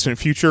not so distant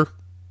future.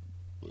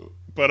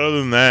 But other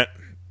than that,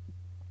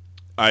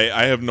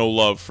 I have no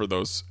love for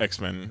those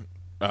X-Men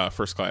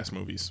First Class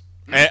movies.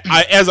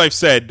 As I've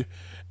said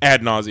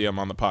ad nauseum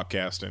on the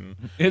podcast, and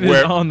it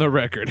is on the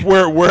record.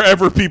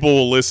 Wherever people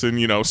will listen,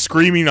 you know,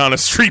 screaming on a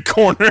street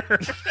corner.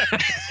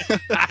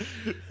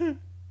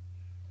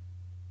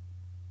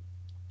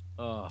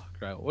 Oh,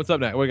 crap. What's up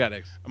next? What we got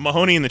next?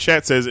 Mahoney in the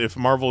chat says if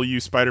Marvel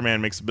U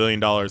Spider-Man makes $1 billion,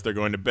 they're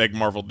going to beg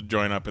Marvel to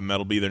join up, and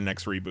that'll be their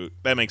next reboot.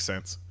 That makes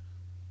sense.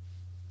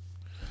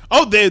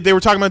 Oh, they were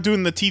talking about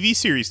doing the TV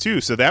series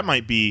too, so that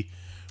might be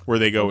where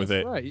they go with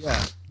it. Right,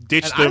 yeah.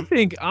 Ditch I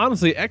think,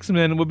 honestly,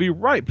 X-Men would be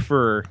ripe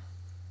for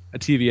a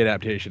TV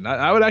adaptation.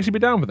 I would actually be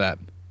down with that.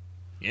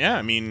 Yeah,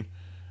 I mean,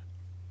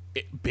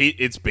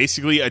 it's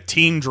basically a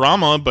teen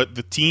drama, but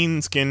the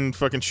teens can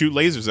fucking shoot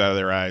lasers out of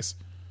their eyes.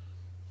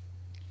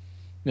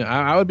 Yeah,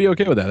 I would be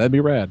okay with that. That'd be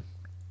rad.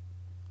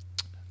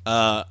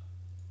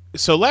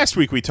 So last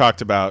week we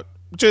talked about,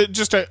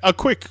 just a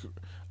quick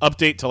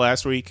update to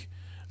last week.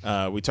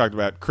 We talked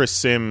about Chris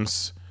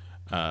Sims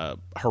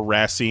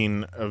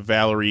harassing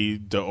Valerie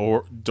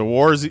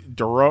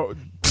D'Orzio.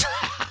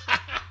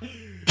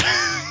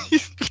 You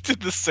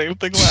did the same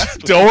thing last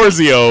week.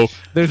 D'Orzio.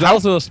 There's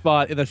also a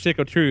spot in The Stick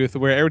of Truth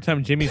where every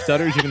time Jimmy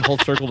stutters, you can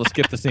hold circle to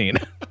skip the scene.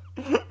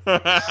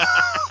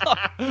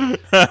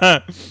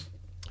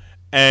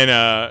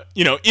 And,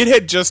 you know,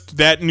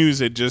 that news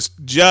had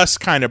just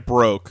kind of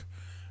broke.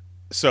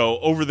 So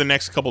over the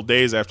next couple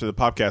days after the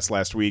podcast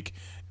last week,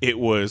 it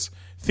was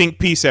think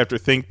piece after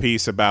think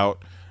piece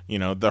about, you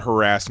know, the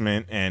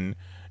harassment and,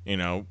 you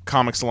know,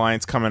 Comics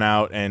Alliance coming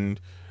out and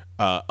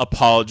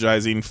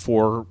apologizing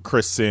for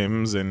Chris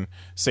Sims and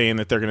saying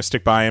that they're going to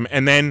stick by him,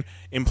 and then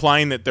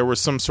implying that there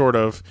was some sort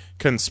of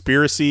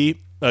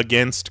conspiracy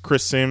against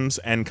Chris Sims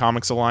and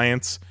Comics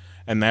Alliance,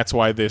 and that's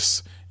why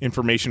this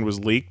information was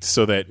leaked,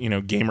 so that, you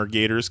know, Gamer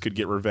Gators could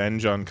get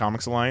revenge on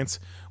Comics Alliance,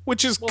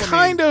 which is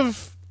kind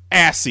of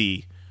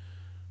assy.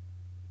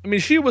 I mean,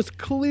 she was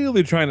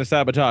clearly trying to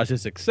sabotage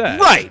his success.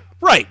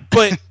 Right,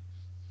 but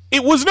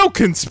it was no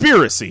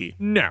conspiracy.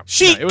 No.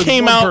 She it was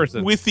came one out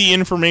person with the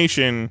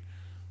information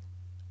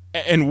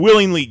and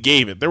willingly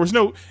gave it. There was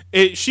no...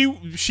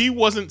 she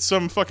wasn't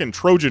some fucking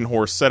Trojan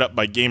horse set up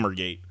by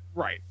Gamergate.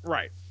 Right.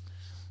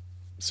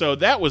 So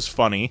that was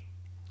funny.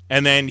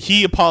 And then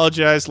he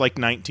apologized like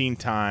 19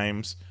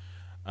 times.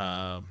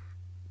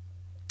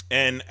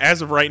 And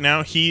as of right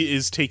now, he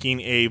is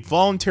taking a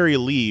voluntary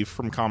leave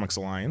from Comics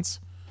Alliance.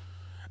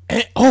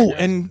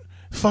 And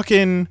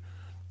fucking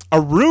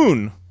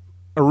Arun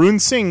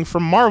Singh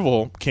from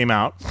Marvel came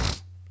out,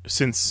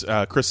 since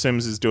Chris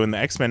Sims is doing the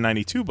X-Men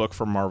 92 book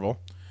for Marvel.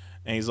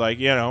 And he's like,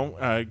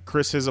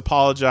 Chris has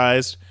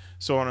apologized,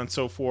 so on and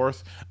so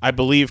forth. I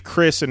believe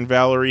Chris and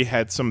Valerie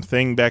had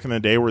something back in the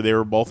day where they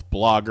were both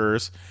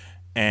bloggers.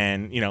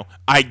 And,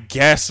 I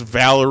guess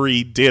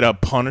Valerie did a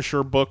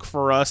Punisher book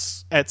for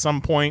us at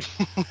some point.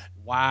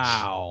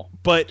 Wow.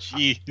 But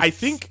I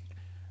think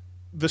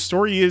the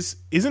story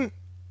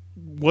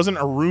wasn't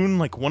Arun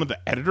like one of the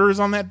editors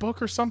on that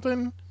book or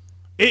something?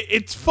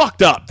 It's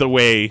fucked up the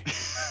way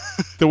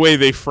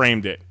they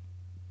framed it.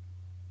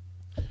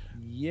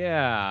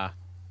 Yeah.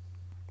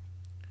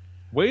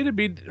 Way to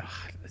be...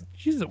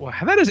 Jesus,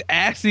 that is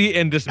assy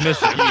and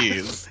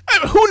dismissive.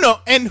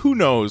 Who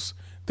knows?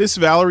 This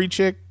Valerie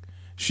chick,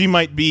 she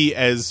might be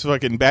as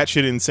fucking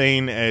batshit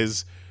insane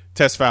as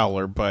Tess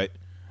Fowler, but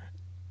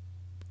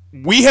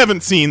we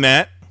haven't seen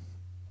that.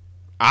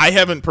 I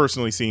haven't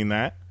personally seen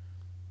that.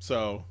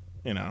 So,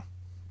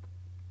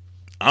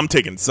 I'm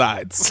taking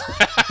sides.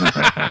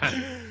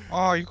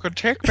 Oh, you could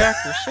take back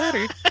your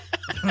city.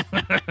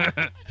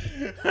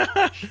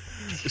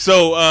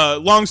 So,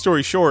 long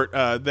story short,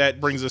 that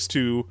brings us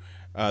to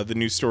the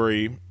news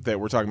story that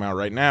we're talking about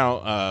right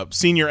now.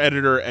 Senior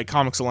editor at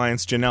Comics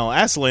Alliance, Janelle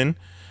Asselin,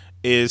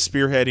 is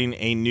spearheading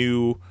a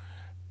new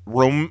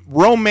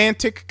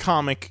romantic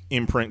comic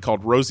imprint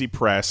called Rosie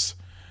Press.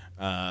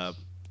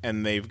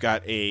 And they've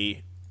got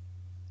a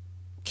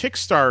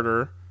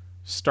Kickstarter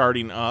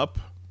starting up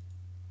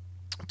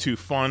to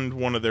fund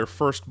one of their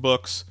first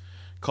books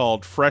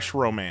called Fresh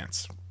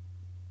Romance.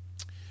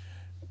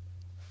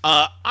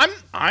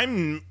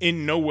 I'm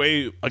in no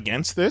way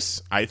against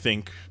this. I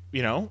think,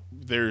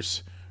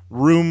 there's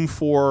room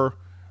for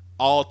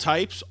all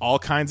types, all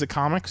kinds of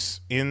comics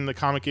in the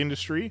comic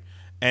industry.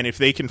 And if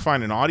they can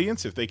find an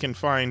audience, if they can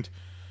find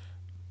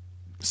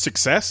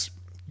success,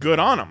 good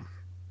on them.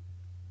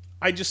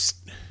 I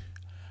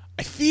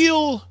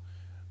feel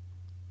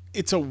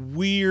it's a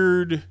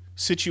weird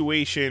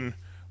situation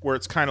where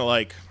it's kind of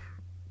like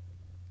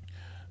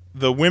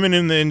the women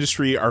in the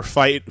industry are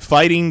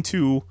fighting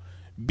to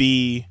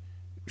be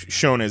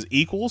shown as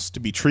equals, to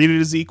be treated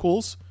as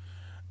equals.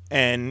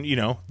 And,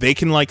 they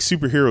can like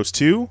superheroes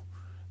too.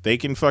 They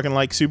can fucking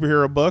like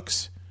superhero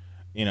books.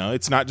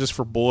 It's not just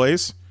for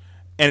boys.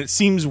 And it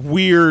seems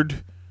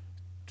weird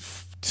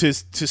to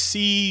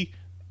see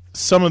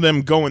some of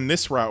them going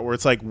this route where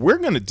it's like, we're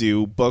going to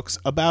do books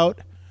about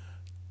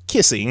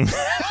kissing.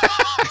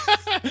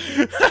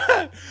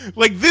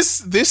 Like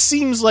this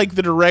seems like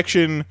the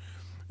direction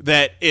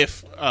that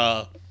if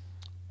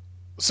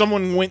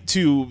someone went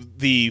to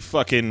the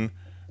fucking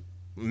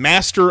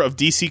master of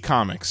DC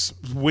Comics,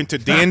 went to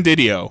Dan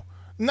Didio,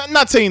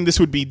 not saying this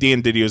would be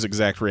Dan Didio's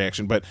exact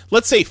reaction, but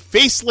let's say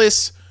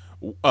faceless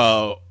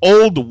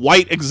old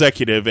white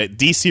executive at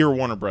DC or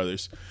Warner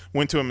Brothers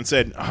went to him and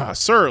said,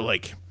 sir,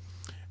 like,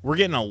 we're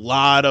getting a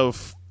lot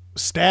of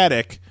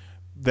static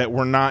that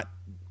we're not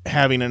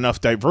having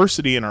enough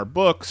diversity in our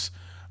books.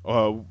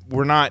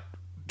 We're not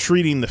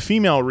treating the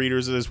female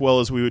readers as well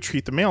as we would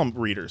treat the male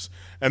readers.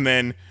 And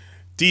then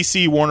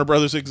DC Warner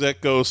Brothers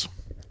exec goes,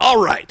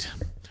 all right,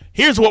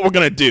 here's what we're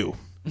going to do.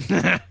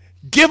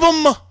 Give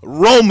them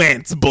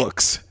romance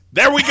books.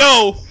 There we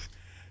go.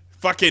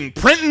 Fucking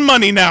printing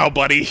money now,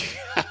 buddy.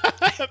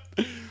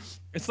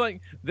 It's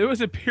like there was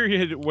a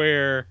period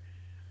where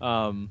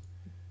I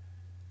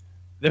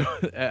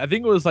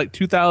think it was like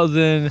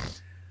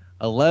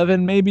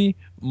 2011 maybe,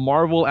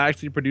 Marvel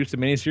actually produced a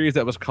miniseries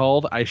that was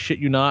called, I shit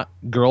you not,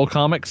 Girl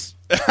Comics.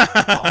 Oh,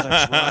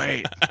 that's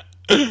right.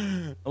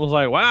 I was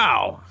like,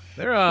 wow,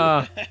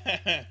 they're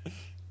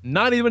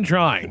not even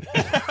trying.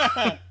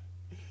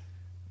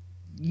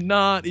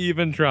 Not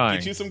even trying.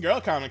 Get you some girl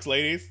comics,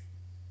 ladies.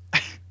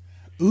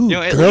 Ooh,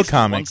 at girl least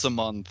comics. once a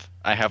month,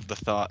 I have the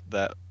thought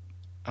that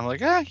I'm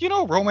like,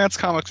 romance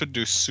comics would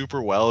do super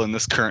well in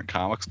this current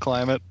comics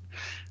climate.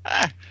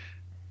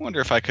 Wonder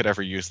if I could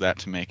ever use that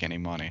to make any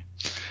money.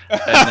 And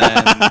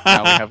then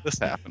now we have this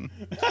happen.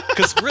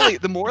 Because really,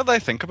 the more that I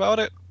think about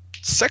it,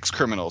 Sex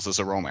Criminals is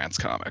a romance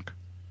comic.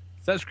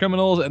 Sex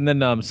Criminals, and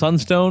then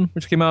Sunstone,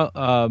 which came out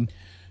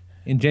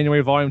in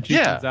January. Volume 2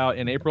 comes out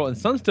in April, and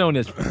Sunstone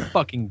is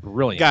fucking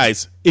brilliant.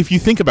 Guys, if you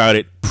think about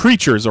it,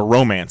 Preacher's a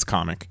romance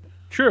comic.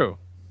 True.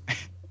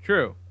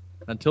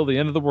 Until the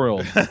end of the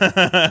world.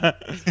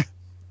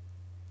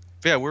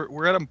 Yeah,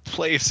 we're at a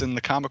place in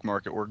the comic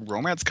market where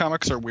romance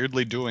comics are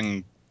weirdly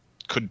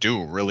could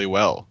do really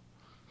well.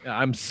 Yeah,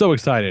 I'm so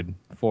excited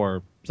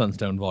for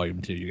Sunstone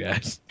Volume 2, you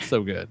guys.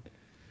 So good.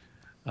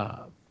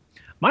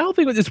 My whole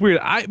thing was just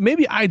weird.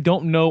 Maybe I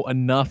don't know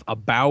enough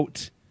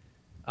about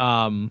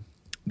the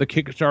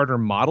Kickstarter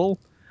model,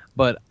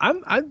 but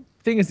I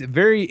think it's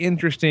very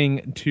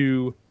interesting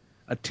to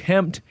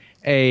attempt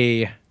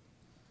a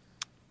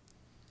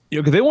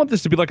because they want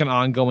this to be like an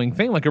ongoing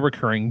thing, like a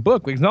recurring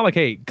book. Like, it's not like,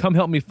 hey, come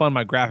help me fund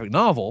my graphic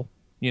novel.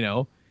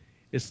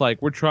 It's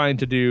like we're trying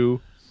to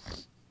do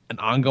an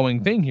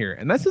ongoing thing here,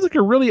 and that's just like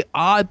a really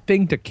odd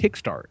thing to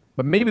kickstart.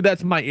 But maybe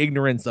that's my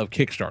ignorance of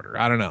Kickstarter.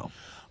 I don't know.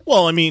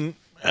 Well, I mean,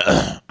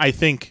 I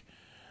think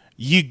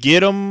you get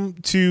them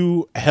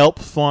to help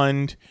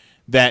fund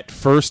that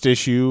first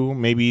issue,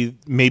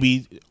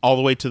 maybe all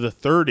the way to the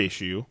third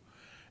issue,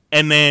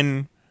 and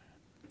then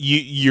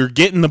you're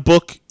getting the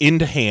book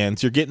into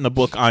hands, you're getting the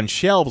book on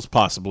shelves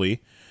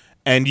possibly,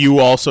 and you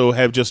also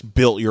have just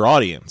built your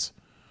audience.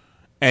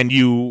 And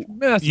you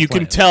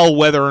can tell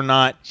whether or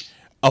not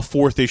a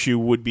fourth issue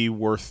would be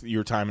worth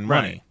your time and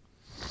money.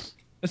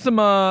 There's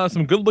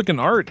some good-looking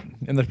art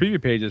in the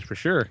preview pages for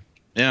sure.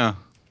 Yeah.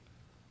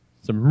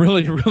 Some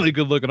really, really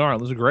good-looking art.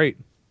 Those are great.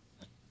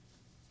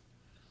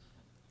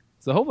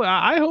 So hopefully,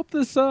 I hope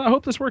this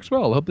works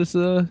well. I hope this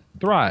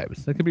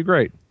thrives. That could be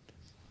great.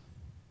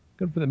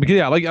 Good for them. Because,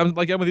 yeah, I'm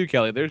with you,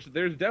 Kelly. There's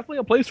definitely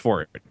a place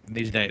for it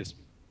these days.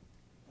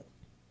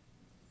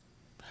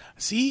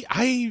 See,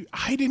 I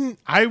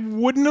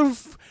wouldn't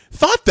have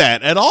thought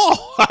that at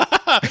all.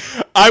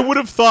 I would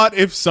have thought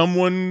if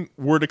someone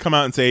were to come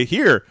out and say,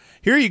 here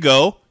you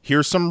go,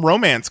 here's some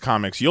romance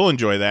comics, you'll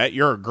enjoy that,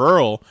 you're a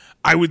girl,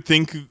 I would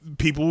think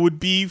people would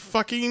be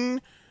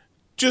fucking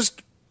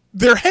just,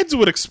 their heads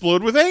would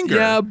explode with anger.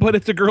 Yeah, but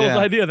it's a girl's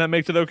idea, that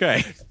makes it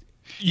okay.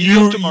 You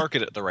have to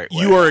market it the right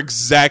way. You are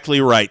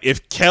exactly right.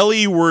 If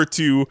Kelly were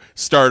to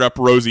start up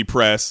Rosie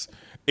Press,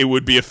 it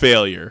would be a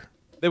failure.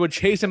 They would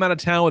chase him out of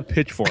town with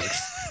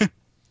pitchforks.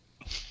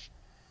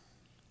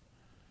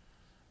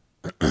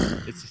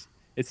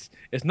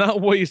 It's not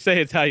what you say,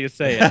 it's how you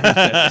say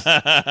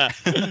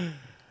it.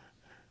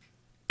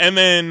 And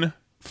then,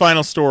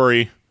 final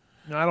story.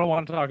 No, I don't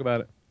want to talk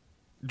about it.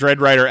 Dredd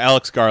writer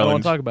Alex Garland. I don't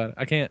want to talk about it.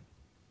 I can't.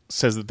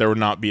 Says that there would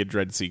not be a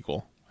Dredd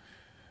sequel.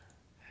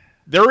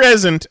 There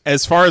isn't,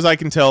 as far as I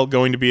can tell,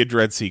 going to be a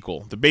Dredd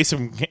sequel. The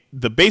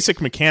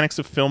basic mechanics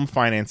of film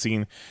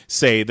financing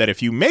say that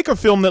if you make a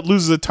film that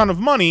loses a ton of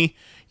money,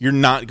 you're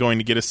not going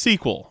to get a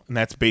sequel. And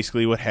that's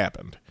basically what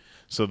happened.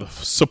 So the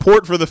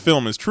support for the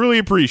film is truly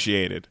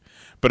appreciated.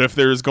 But if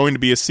there's going to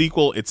be a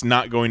sequel, it's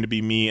not going to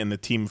be me and the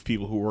team of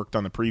people who worked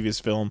on the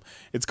previous film.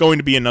 It's going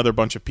to be another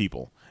bunch of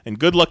people. And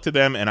good luck to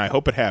them, and I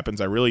hope it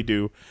happens. I really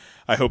do.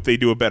 I hope they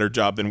do a better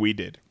job than we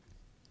did.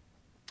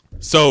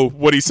 So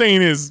what he's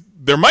saying is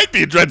there might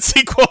be a Dredd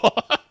sequel.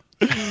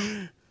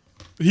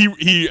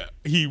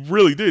 He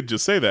really did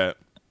just say that.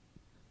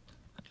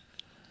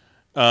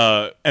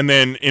 And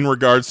then in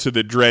regards to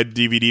the Dredd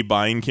DVD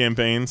buying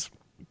campaigns,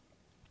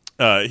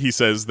 he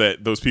says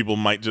that those people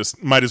might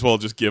as well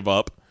just give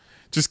up.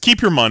 Just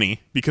keep your money,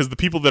 because the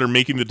people that are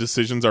making the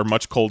decisions are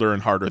much colder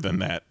and harder than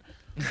that.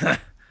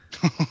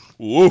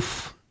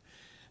 Woof.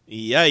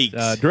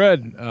 Yikes.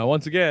 Dredd,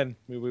 once again,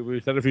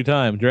 we said it a few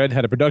times, Dredd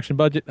had a production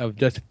budget of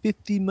just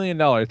 $50 million.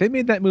 They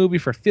made that movie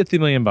for $50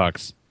 million.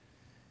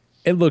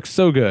 It looks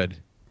so good.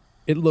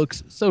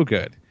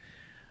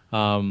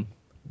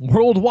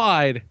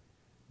 Worldwide,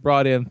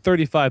 brought in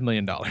 $35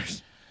 million.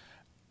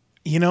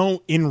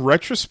 In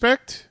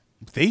retrospect,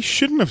 they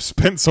shouldn't have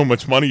spent so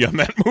much money on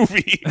that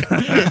movie.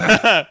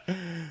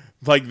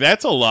 Like,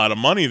 that's a lot of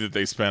money that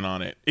they spent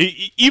on it.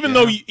 Even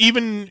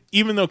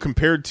though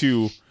compared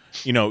to,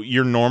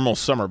 your normal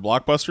summer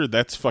blockbuster,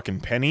 that's fucking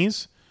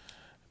pennies.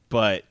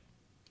 But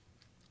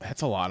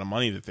that's a lot of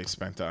money that they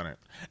spent on it.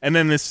 And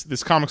then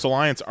this Comics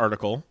Alliance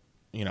article,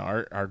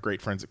 our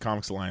great friends at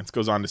Comics Alliance,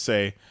 goes on to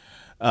say,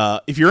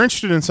 if you're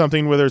interested in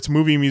something, whether it's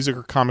movie, music,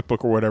 or comic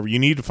book or whatever, you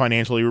need to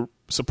financially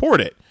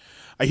support it.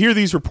 I hear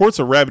these reports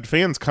of rabid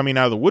fans coming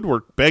out of the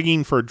woodwork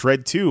begging for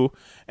Dredd 2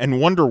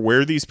 and wonder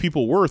where these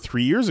people were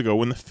 3 years ago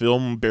when the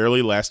film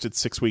barely lasted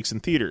 6 weeks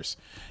in theaters.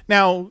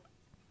 Now,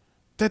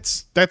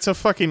 that's a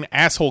fucking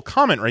asshole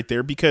comment right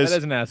there, because that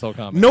is an asshole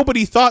comment.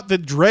 Nobody thought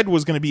that Dredd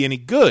was going to be any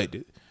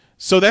good.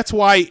 So that's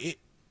why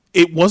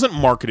it wasn't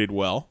marketed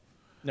well.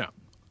 No.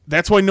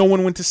 That's why no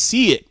one went to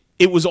see it.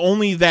 It was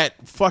only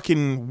that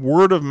fucking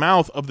word of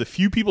mouth of the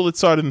few people that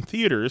saw it in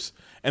theaters,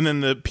 and then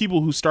the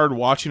people who started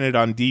watching it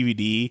on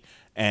DVD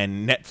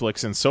and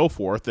Netflix and so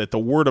forth, that the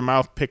word of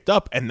mouth picked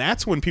up, and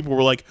that's when people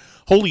were like,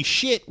 holy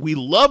shit, we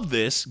love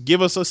this,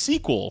 give us a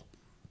sequel.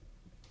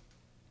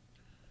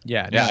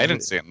 Yeah, I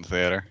didn't see it in the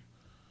theater.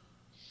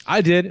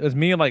 I did. It was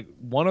me and like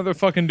one other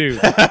fucking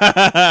dude.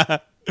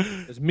 It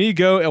was me,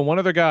 Go, and one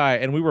other guy,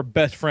 and we were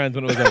best friends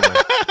when it was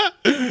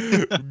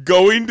over.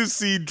 Going to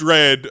see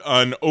Dredd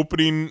on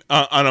opening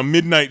on a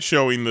midnight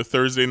showing the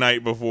Thursday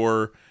night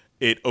before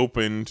it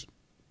opened,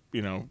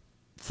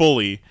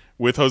 fully,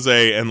 with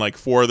Jose and like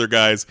 4 other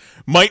guys,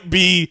 might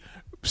be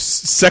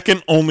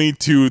second only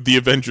to the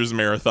Avengers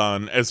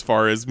Marathon as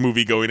far as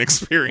movie-going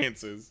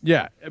experiences.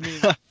 Yeah, I mean,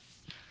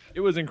 it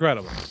was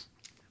incredible.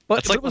 But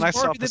it's like when I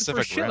saw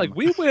Pacific shit. Rim. Like,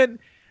 we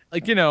went,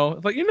 you know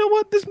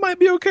what, this might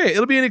be okay.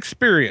 It'll be an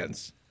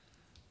experience.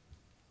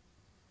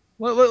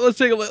 Let's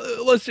say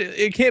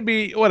it can't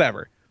be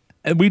whatever.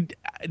 And we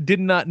did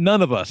not,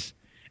 none of us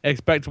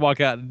expect to walk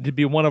out to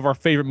be one of our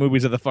favorite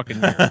movies of the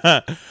fucking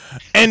year.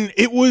 And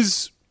it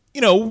was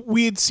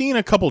we had seen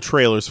a couple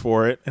trailers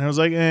for it, and I was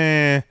like,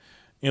 it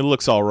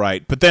looks all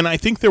right. But then I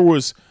think there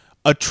was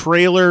a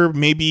trailer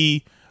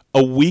maybe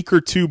a week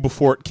or two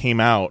before it came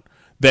out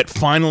that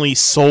finally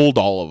sold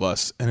all of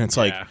us. And it's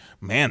like,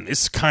 man,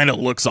 this kind of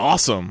looks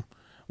awesome.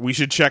 We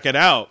should check it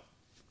out.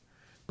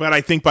 But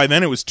I think by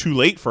then it was too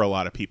late for a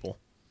lot of people.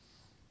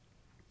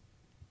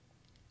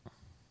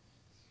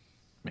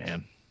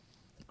 Man.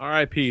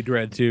 R.I.P.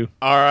 Dread 2.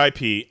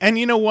 R.I.P. And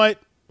you know what?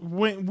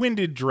 When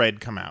did Dread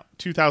come out?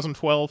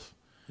 2012?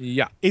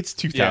 Yeah. It's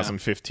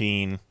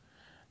 2015. Yeah.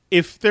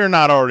 If they're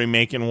not already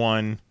making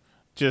one,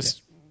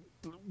 just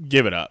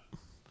give it up.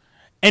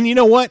 And you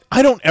know what?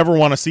 I don't ever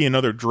want to see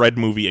another Dread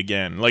movie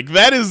again. Like,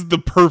 that is the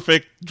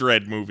perfect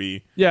Dread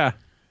movie. Yeah.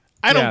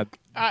 I don't...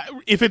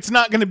 if it's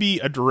not going to be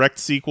a direct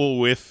sequel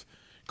with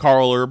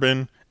Carl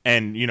Urban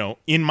and,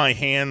 in my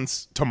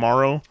hands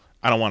tomorrow,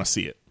 I don't want to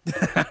see it.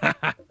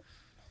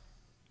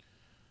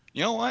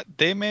 You know what?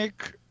 They made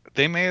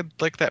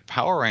like that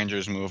Power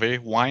Rangers movie.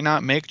 Why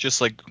not make just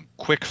like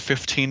quick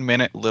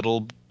 15-minute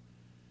little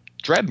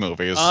Dread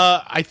movies?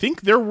 I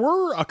think there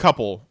were a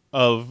couple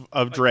of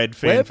Dread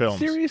fan web films.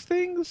 Series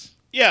things?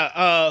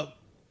 Yeah,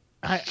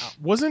 I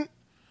wasn't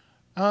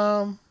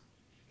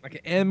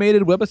like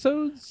animated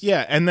webisodes?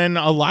 Yeah, and then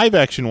a live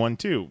action one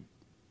too.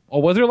 Oh,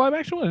 was there a live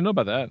action one? I didn't know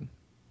about that.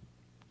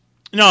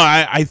 No,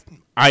 I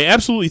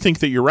absolutely think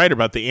that you're right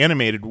about the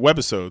animated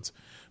webisodes,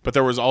 but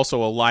there was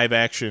also a live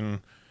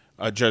action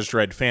Judge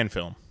Dredd fan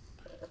film.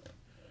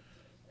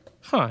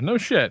 Huh, no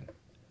shit.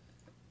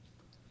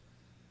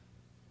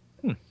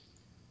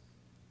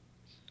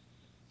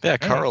 Yeah,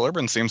 Carl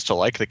Urban seems to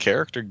like the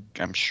character.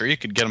 I'm sure you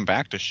could get him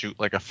back to shoot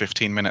like a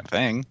 15-minute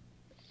thing.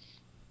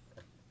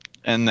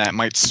 And that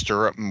might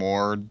stir up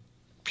more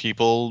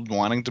people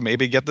wanting to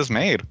maybe get this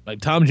made.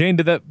 Like Tom Jane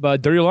did that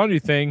dirty laundry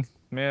thing.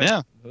 Man,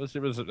 yeah, that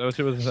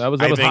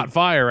was hot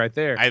fire right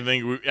there. I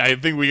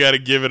think we got to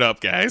give it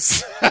up,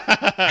 guys.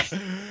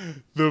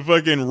 The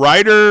fucking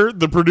writer,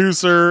 the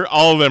producer,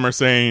 all of them are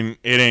saying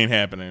it ain't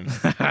happening.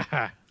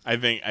 I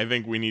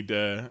think we need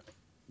to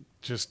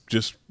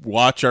just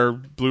watch our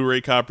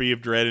Blu-ray copy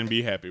of Dread and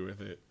be happy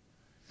with it.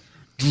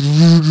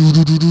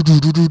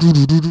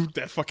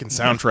 That fucking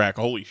soundtrack,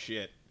 holy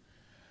shit!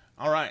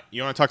 All right,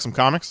 you want to talk some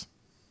comics?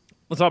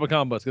 Let's talk about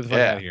comic books. Get the fuck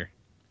out of here.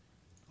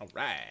 All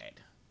right.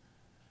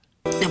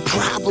 The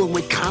problem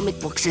with comic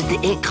books is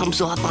the ink comes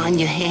off on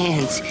your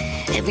hands.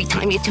 Every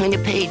time you turn the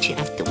page, you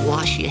have to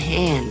wash your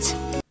hands.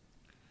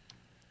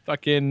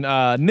 Fucking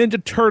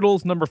Ninja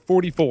Turtles number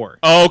 44.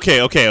 Oh,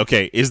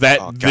 okay. Is that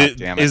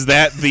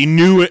the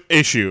new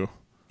issue?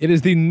 It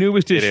is the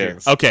newest issue.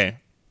 Okay.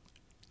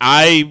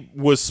 I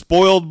was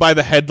spoiled by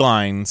the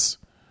headlines.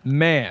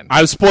 Man.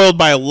 I was spoiled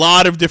by a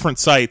lot of different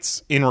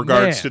sites in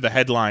regards to the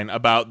headline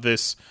about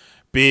this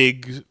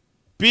big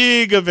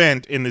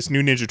event in this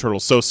new Ninja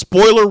Turtles. So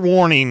spoiler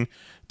warning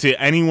to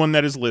anyone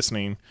that is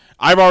listening.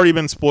 I've already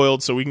been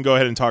spoiled, so we can go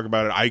ahead and talk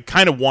about it. I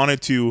kind of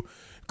wanted to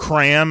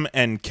cram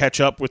and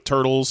catch up with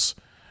Turtles,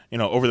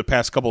 over the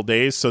past couple of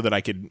days so that I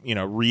could,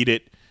 read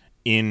it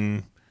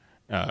in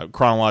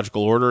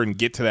chronological order and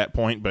get to that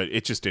point, but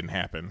it just didn't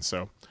happen.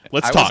 So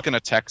let's talk. I was going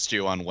to text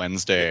you on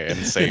Wednesday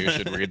and say you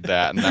should read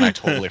that, and then I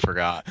totally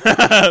forgot.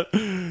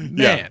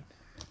 Man.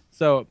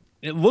 So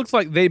it looks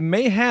like they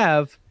may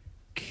have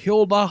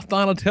killed off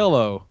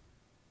Donatello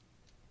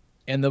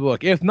in the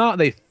book. If not,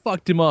 they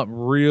fucked him up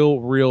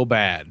real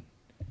bad.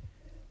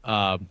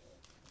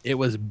 It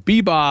was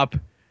Bebop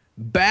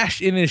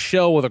bashed in his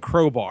shell with a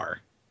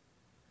crowbar.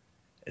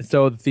 And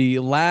so the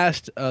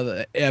last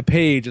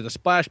page, the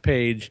splash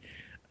page,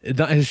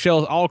 his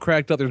shell's all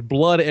cracked up. There's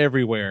blood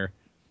everywhere.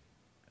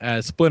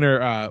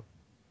 Splinter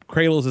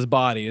cradles his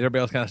body.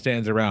 Everybody else kind of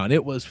stands around.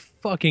 It was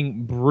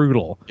fucking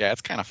brutal. Yeah,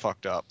 it's kind of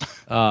fucked up.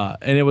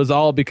 And it was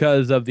all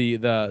because of the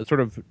sort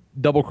of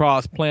double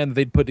cross plan that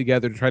they'd put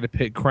together to try to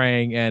pit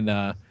Krang and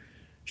the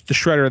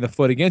Shredder and the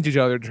Foot against each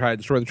other to try to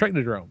destroy the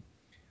Technodrome.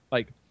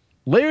 Like,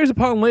 layers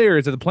upon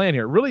layers of the plan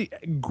here. Really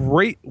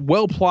great,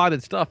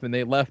 well-plotted stuff, and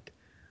they left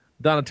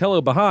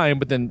Donatello behind,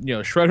 but then,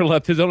 Shredder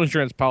left his own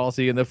insurance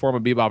policy in the form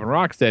of Bebop and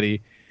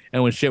Rocksteady,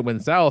 and when shit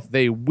went south,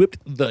 they whipped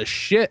the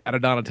shit out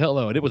of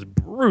Donatello, and it was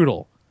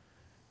brutal.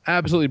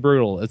 Absolutely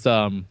brutal. It's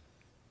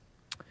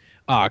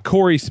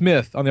Corey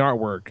Smith on the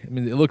artwork. I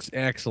mean, it looks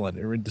excellent.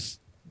 It just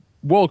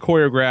well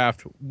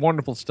choreographed,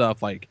 wonderful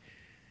stuff. Like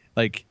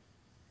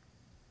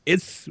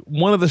it's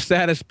one of the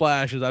saddest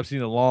splashes I've seen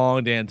in a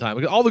long damn time.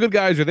 Because all the good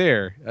guys are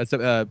there,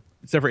 except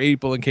for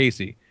April and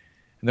Casey,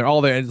 and they're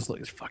all there. And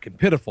it's fucking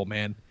pitiful,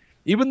 man.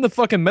 Even the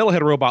fucking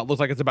metalhead robot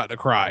looks like it's about to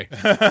cry.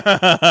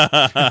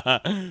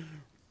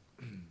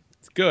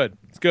 It's good.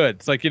 It's good.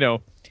 It's like,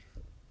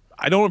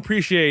 I don't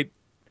appreciate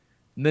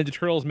Ninja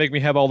Turtles make me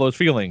have all those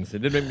feelings. It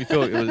didn't make me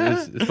feel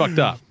it's fucked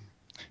up.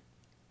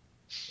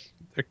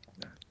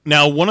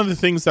 Now, one of the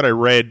things that I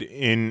read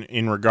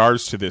in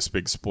regards to this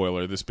big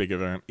spoiler, this big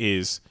event,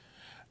 is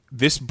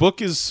this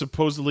book is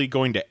supposedly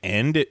going to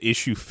end at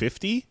issue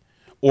 50,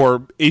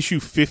 or issue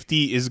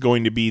 50 is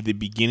going to be the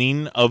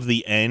beginning of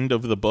the end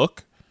of the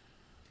book.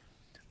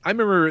 I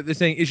remember they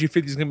saying issue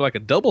 50 is going to be like a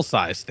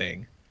double-sized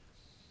thing,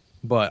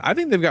 but I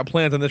think they've got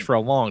plans on this for a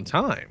long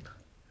time.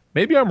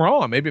 Maybe I'm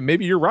wrong.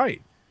 Maybe you're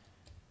right.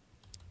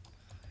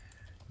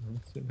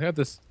 I have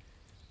this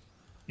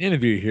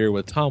interview here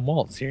with Tom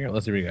Waltz here.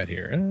 Let's see what we got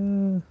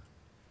here.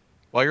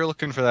 While you're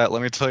looking for that,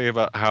 let me tell you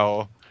about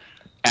how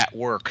at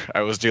work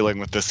I was dealing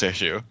with this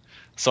issue.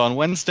 So on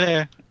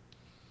Wednesday,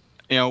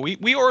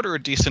 we order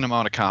a decent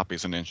amount of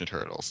copies of Ninja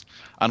Turtles.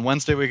 On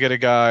Wednesday, we get a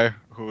guy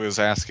who is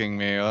asking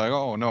me, like,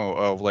 oh,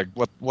 no,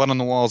 what on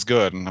the wall is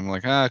good? And I'm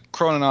like,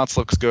 Chrononauts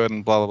looks good,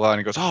 and blah, blah, blah. And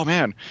he goes, oh,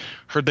 man,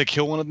 heard they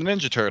kill one of the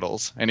Ninja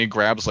Turtles. And he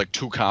grabs, like,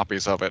 2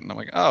 copies of it. And I'm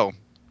like, oh,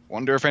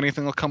 wonder if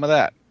anything will come of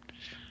that.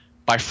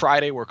 By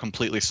Friday, we're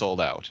completely sold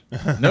out.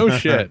 No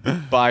shit.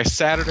 By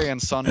Saturday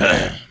and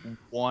Sunday,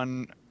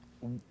 one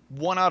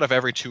out of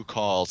every 2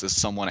 calls is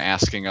someone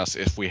asking us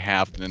if we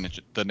have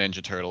the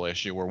Ninja Turtle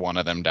issue where one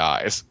of them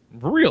dies.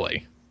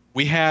 Really?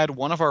 We had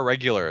one of our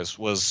regulars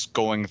was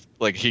going,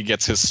 like, he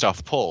gets his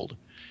stuff pulled.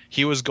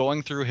 He was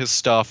going through his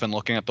stuff and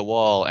looking at the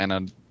wall,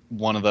 and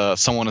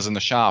someone is in the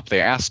shop.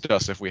 They asked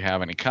us if we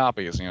have any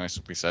copies.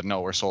 We said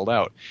no, we're sold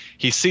out.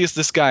 He sees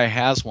this guy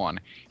has one.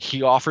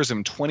 He offers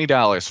him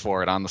 $20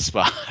 for it on the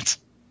spot.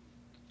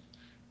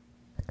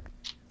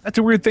 That's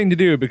a weird thing to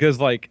do because,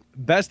 like,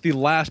 that's the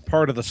last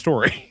part of the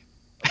story,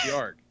 the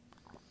arc.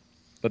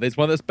 But it's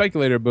one of the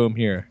speculator boom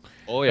here.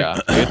 Oh yeah,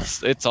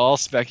 it's all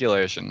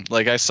speculation.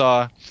 Like I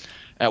saw,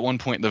 at one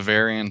point the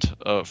variant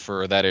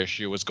for that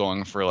issue was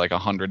going for like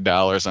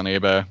 $100 on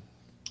eBay.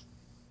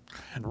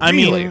 I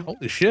mean,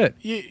 holy shit.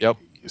 Yep.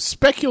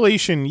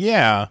 Speculation,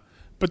 yeah,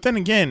 but then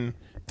again,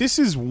 this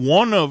is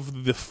one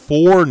of the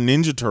 4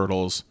 Ninja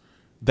Turtles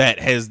that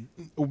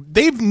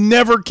they've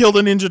never killed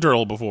a Ninja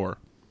Turtle before.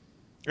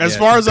 As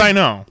far as I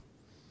know.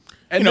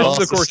 And this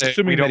is, of course,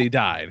 assuming that he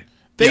died.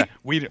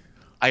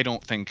 I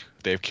don't think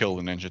they've killed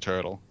a Ninja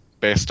Turtle.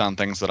 Based on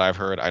things that I've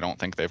heard, I don't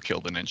think they've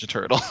killed a Ninja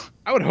Turtle.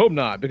 I would hope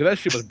not, because that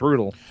shit was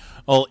brutal.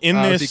 Well,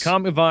 the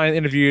Comic Vine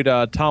interviewed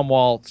Tom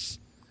Waltz,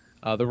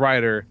 the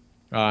writer,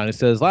 and it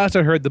says, last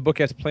I heard, the book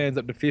has plans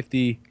up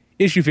to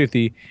issue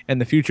 50,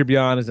 and the future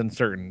beyond is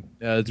uncertain.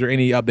 Is there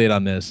any update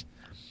on this?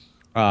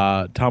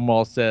 Tom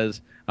Waltz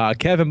says,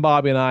 Kevin,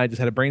 Bobby, and I just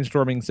had a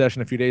brainstorming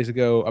session a few days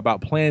ago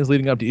about plans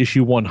leading up to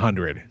issue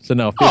 100. So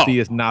no, 50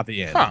 is not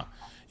the end. Huh.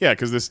 Yeah,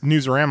 because this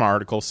Newsarama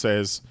article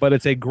says... But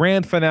it's a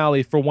grand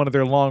finale for one of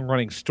their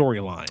long-running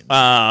storylines.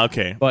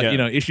 Okay. But,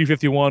 issue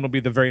 51 will be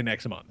the very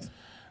next month.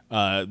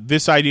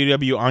 This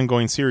IDW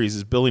ongoing series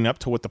is building up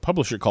to what the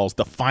publisher calls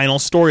the final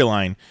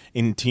storyline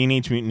in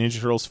Teenage Mutant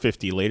Ninja Turtles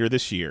 50 later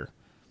this year.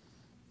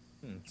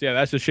 So yeah,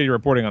 that's just shitty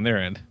reporting on their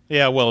end.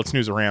 Yeah, well, it's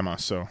Newsarama,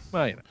 so...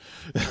 Well,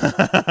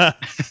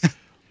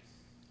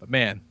 But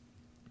man,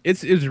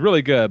 it's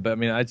really good. But I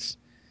mean, I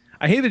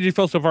hate that you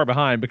fell so far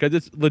behind because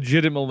it's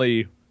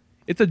legitimately,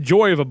 it's a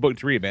joy of a book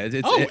to read, man.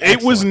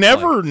 It was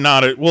never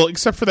not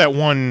except for that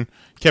one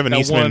Kevin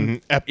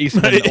Eastman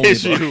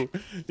issue.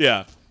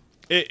 Yeah,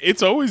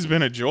 it's always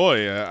been a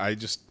joy. I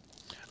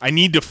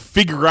need to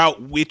figure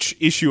out which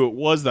issue it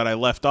was that I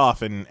left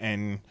off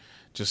and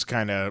just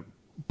kind of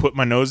put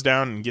my nose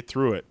down and get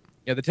through it.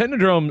 Yeah, the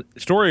Technodrome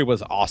story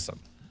was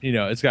awesome.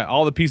 It's got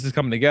all the pieces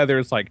coming together.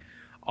 It's like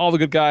all the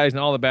good guys and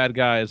all the bad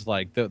guys,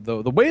 like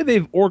the way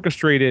they've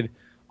orchestrated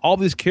all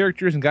these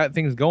characters and got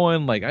things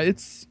going, like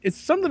it's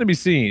something to be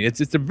seen. It's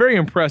a very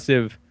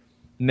impressive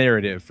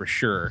narrative for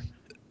sure.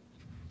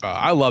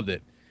 I loved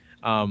it.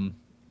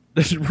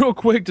 Just real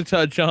quick to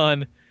touch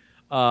on,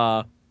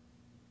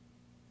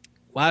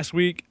 last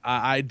week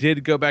I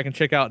did go back and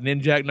check out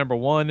Ninjak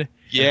 #1.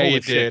 Yeah, you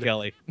shit, did,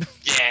 Kelly.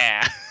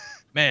 Yeah,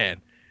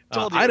 man.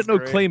 I didn't know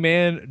Clay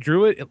Mann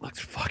drew it. It looks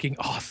fucking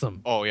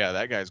awesome. Oh yeah,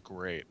 that guy's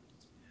great.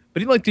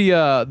 But he like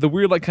the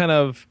weird, like, kind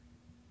of,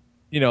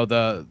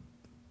 the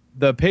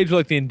page with,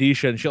 like, the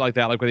indicia and shit like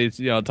that, like where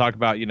they talk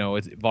about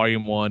it's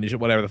volume 1,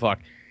 whatever the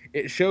fuck.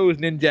 It shows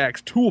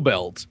Ninjak's tool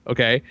belt,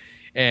 okay,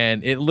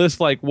 and it lists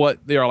like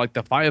what they are, like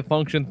the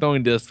 5-function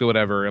throwing discs or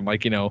whatever, and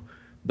like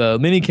the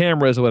mini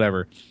cameras or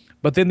whatever.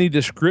 But then the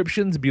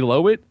descriptions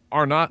below it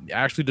are not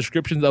actually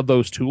descriptions of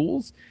those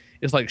tools.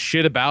 It's like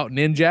shit about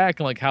Ninjak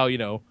and like how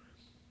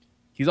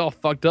he's all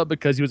fucked up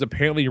because he was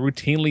apparently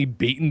routinely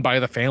beaten by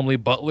the family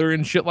butler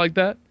and shit like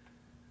that.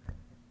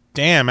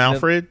 Damn,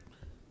 Alfred.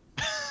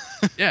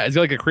 Yeah, it's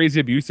like a crazy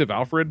abusive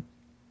Alfred.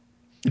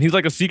 And he's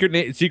like a secret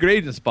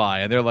agent spy,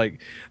 and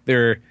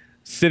they're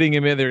sitting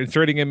him in, they're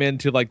inserting him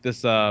into like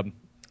this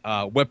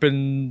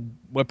weapon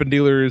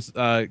dealers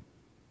trying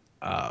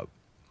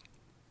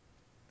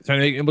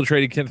to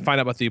infiltrate. He can't find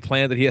out about the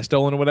plan that he has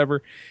stolen or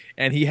whatever.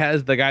 And he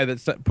has the guy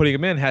that's putting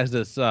him in has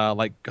this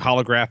like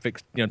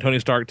holographic, Tony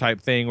Stark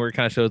type thing where it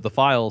kind of shows the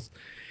files,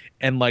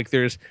 and like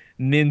there's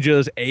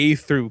ninjas A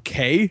through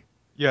K.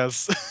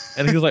 Yes.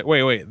 And he's like,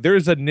 wait,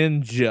 there's a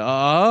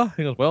ninja.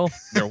 He goes, well,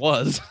 there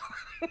was.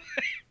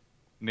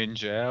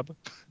 Ninjab.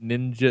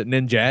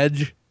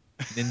 Ninjag.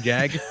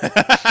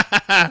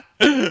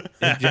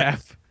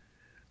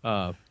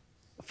 Ninjaf.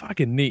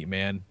 Fucking neat,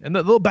 man. And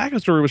the little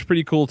backstory was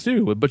pretty cool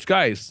too. But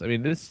guys, I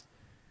mean,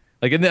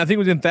 Like, I think it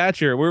was in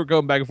Thatcher. We were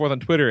going back and forth on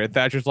Twitter, and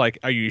Thatcher's like,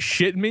 "Are you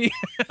shitting me?"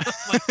 I'm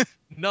like,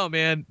 no,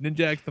 man,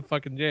 Ninjak's the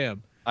fucking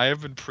jam. I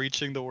have been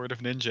preaching the word of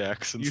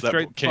Ninjak since You that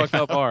straight book came fuck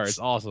up out. ours.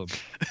 Awesome.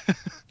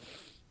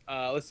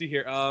 Let's see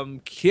here.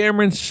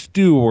 Cameron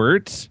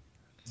Stewart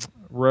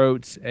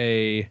wrote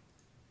with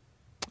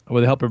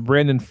the help of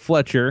Brandon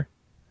Fletcher,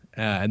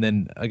 and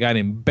then a guy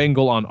named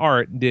Bengal on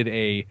art, did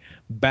a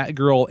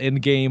Batgirl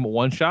Endgame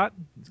one-shot.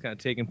 It's kind of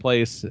taking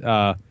place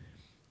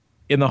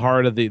in the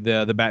heart of the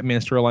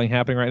Batman storyline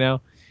happening right now.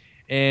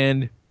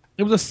 And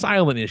it was a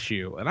silent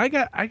issue. And I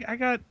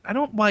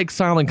don't like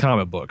silent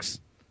comic books.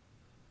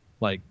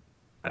 Like,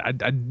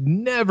 I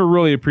never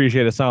really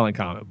appreciate a silent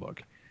comic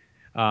book.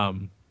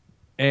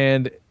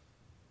 And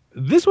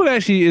this one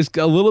actually is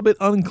a little bit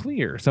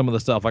unclear, some of the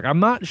stuff. Like, I'm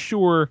not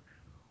sure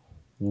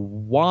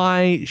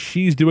why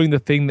she's doing the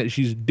thing that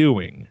she's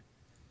doing.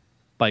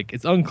 Like,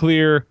 it's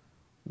unclear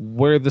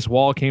where this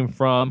wall came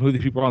from, who the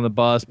people are on the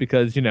bus,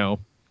 because, you know,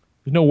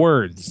 there's no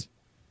words.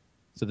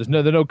 So there's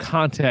no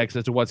context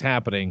as to what's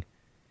happening.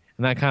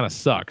 And that kind of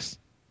sucks.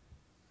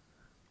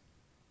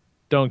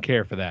 Don't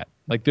care for that.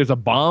 Like, there's a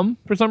bomb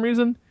for some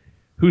reason.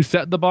 Who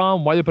set the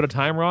bomb? Why they put a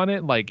timer on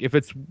it? Like, if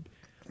it's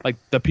like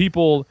the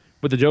people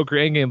with the Joker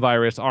Endgame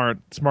virus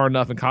aren't smart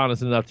enough and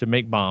cognizant enough to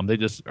make bomb, they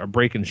just are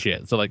breaking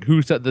shit. So, like,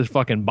 who set this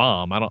fucking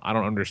bomb? I don't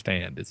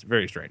understand. It's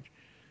very strange.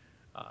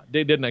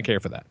 They did not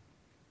care for that.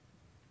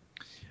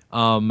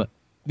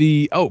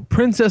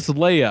 Princess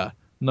Leia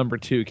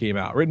 #2 came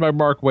out, written by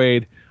Mark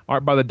Waid,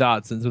 art by the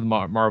Dodsons with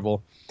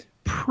Marvel.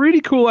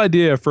 Pretty cool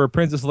idea for a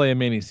Princess Leia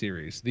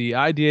miniseries. The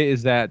idea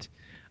is that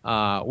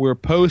we're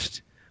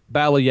post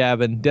Battle of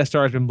Yavin, Death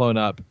Star has been blown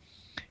up,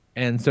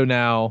 and so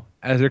now,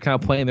 as they're kind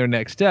of playing their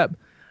next step,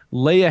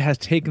 Leia has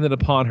taken it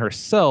upon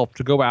herself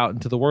to go out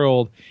into the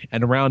world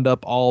and round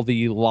up all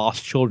the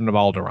lost children of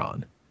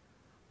Alderaan.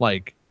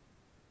 Like,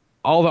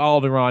 all the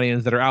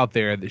Alderanians that are out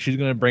there, that she's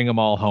going to bring them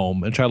all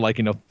home and try to, like,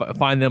 you know,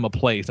 find them a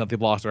place now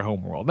they've lost their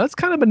home world. That's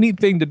kind of a neat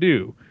thing to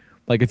do.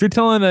 Like, if you're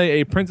telling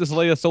a Princess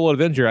Leia solo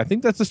adventure, I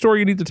think that's the story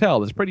you need to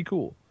tell. It's pretty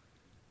cool.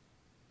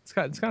 It's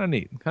kind of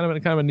neat. Kind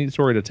of a neat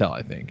story to tell,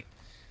 I think.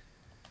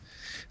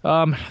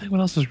 I think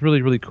what else was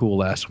really, really cool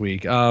last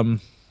week?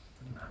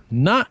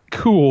 Not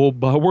cool,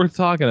 but worth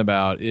talking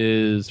about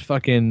is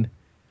fucking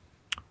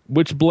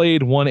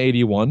Witchblade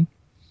 181.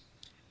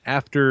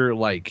 After,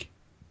 like,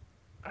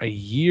 a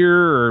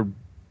year, or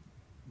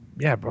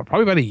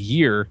probably about a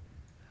year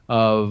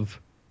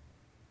of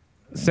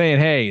saying,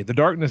 hey, the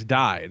darkness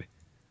died.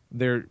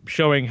 They're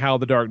showing how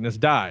the darkness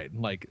died.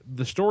 Like,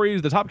 the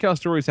Top Cow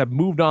stories have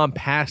moved on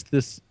past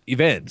this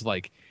event.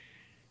 Like,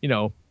 you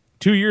know,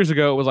 2 years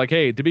ago, it was like,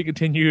 hey, to be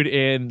continued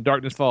in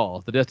Darkness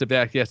Falls, the death of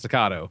Dacia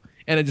Staccato.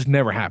 And it just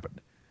never happened.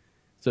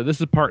 So this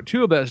is part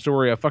 2 of that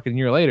story a fucking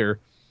year later.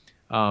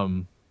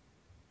 Written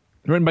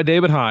by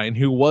David Hine,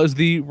 who was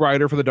the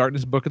writer for the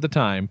Darkness book at the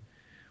time,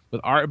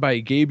 with art by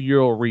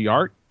Gabriel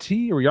Riart.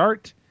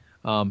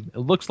 It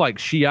looks like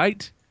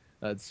Shiite.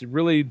 It's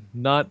really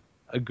not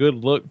a good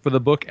look for the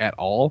book at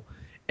all.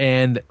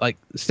 And, like,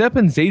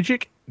 Stepan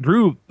Zajic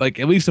drew, like,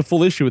 at least a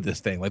full issue with this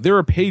thing. Like, there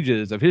were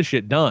pages of his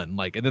shit done.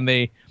 Like, and then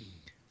they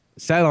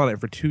sat on it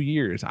for 2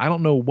 years. I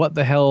don't know what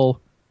the hell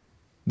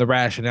the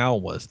rationale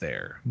was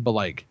there. But,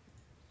 like,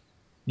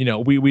 you know,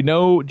 we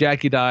know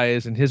Jackie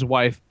dies and his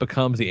wife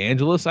becomes the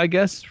Angelus, I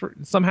guess,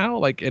 somehow.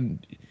 Like,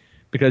 and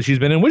because she's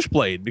been in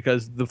Witchblade,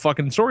 because the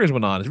fucking stories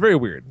went on. It's very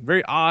weird.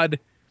 Very odd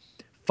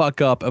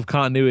fuck up of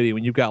continuity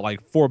when you've got,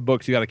 like, 4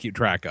 books you got to keep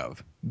track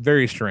of.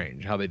 Very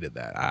strange how they did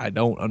that. I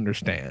don't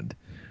understand.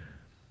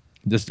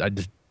 I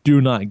just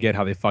do not get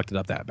how they fucked it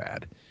up that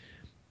bad.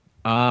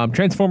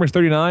 Transformers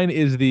 39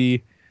 is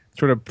the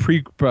sort of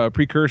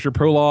precursor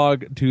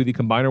prologue to the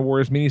Combiner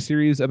Wars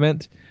miniseries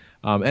event.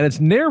 And it's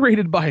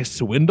narrated by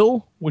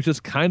Swindle, which is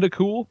kind of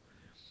cool.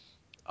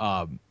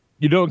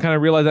 You don't kind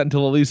of realize that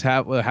until at least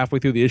halfway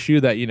through the issue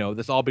that, you know,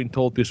 this all being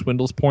told through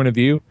Swindle's point of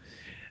view.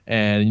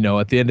 And, you know,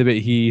 at the end of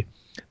it,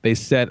 they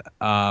set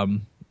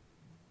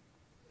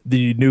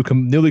the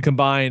newly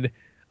combined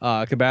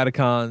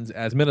Combaticons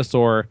as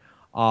Minosaur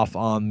off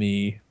on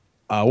the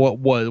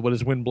what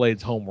is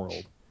Windblade's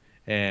homeworld.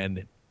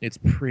 And it's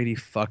pretty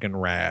fucking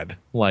rad.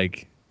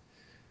 Like,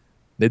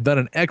 they've done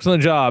an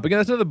excellent job. Again,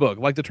 that's another book,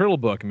 like the Turtle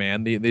book,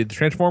 man. The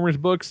Transformers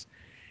books,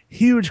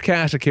 huge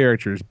cast of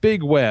characters,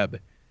 big web,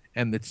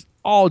 and it's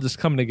all just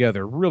coming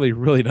together really,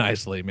 really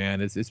nicely,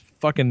 man. It's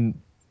fucking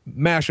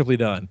masterfully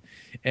done.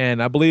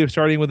 And I believe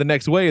starting with the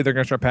next wave, they're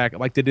going to start packing,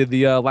 like they did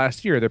the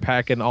last year. They're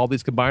packing all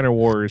these Combiner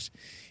Wars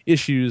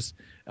issues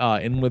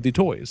in with the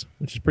toys,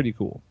 which is pretty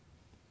cool.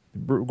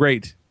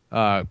 Great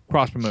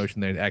cross-promotion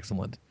there.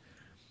 Excellent.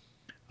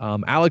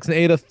 Alex and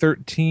Ada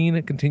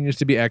 13 continues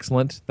to be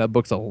excellent. That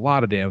book's a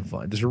lot of damn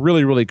fun. Just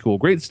really, really cool.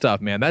 Great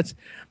stuff, man. That's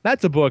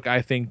a book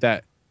I think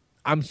that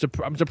I'm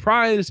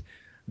surprised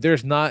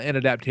there's not an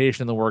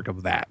adaptation in the work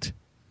of that.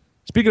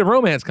 Speaking of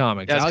romance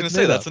comics, yeah, I was Alex going to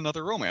say that's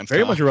another romance.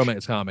 Very much a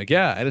romance comic,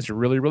 yeah, and it's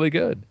really, really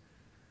good.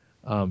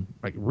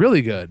 Like,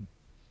 really good.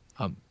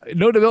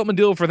 No development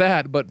deal for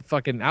that, but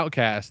fucking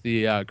Outcast,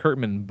 the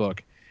Kurtman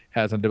book,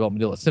 has a development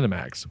deal at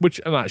Cinemax,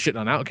 which I'm not shitting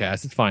on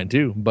Outcast. It's fine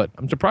too, but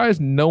I'm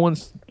surprised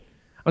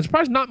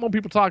not more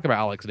people talk about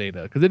Alex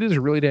Data because it is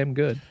really damn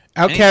good.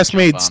 Outcast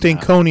made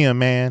Stankonia,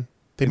 man.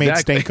 They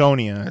Exactly. made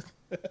Stankonia.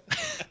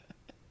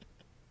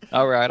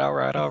 All right.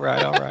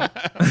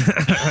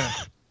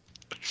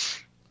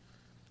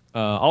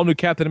 All new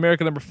Captain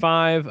America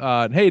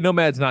 #5. Hey,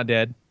 Nomad's not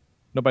dead.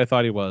 Nobody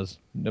thought he was.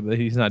 No,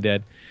 he's not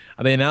dead.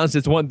 They announced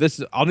this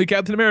is all new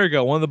Captain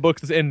America. One of the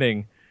books is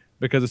ending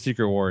because of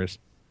Secret Wars,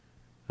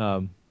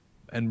 and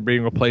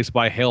being replaced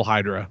by Hail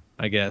Hydra.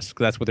 I guess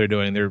 'cause that's what they're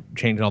doing. They're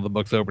changing all the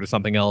books over to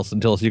something else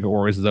until Secret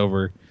Wars is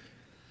over,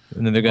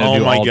 and then they're going to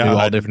do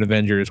all different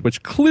Avengers,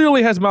 which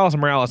clearly has Miles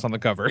Morales on the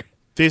cover.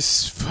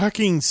 This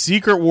fucking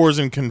Secret Wars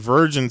and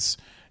Convergence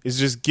is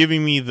just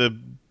giving me the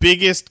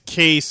biggest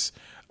case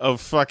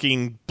of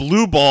fucking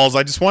blue balls.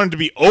 I just want it to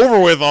be over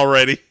with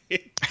already.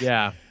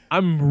 Yeah,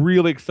 I'm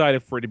really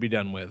excited for it to be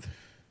done with.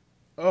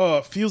 Oh,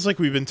 it feels like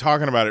we've been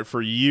talking about it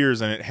for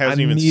years and it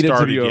hasn't even started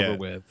started to be yet. over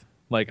with.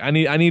 Like I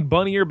need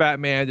Bunny or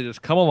Batman to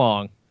just come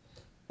along.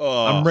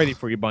 I'm ready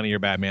for you, Bunny or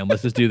Batman.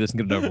 Let's just do this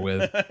and get it over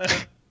with.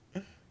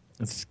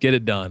 Let's get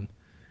it done.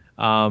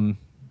 Let's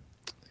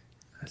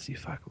see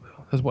if I can.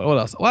 What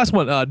else? Last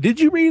one. Did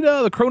you read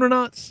the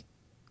Chrononauts,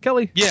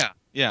 Kelly?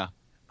 Yeah.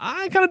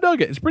 I kind of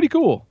dug it. It's pretty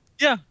cool.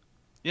 Yeah,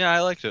 I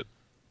liked it.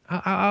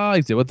 I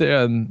liked it. What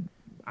the?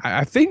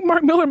 I think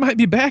Mark Miller might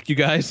be back, you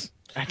guys.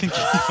 I think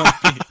he might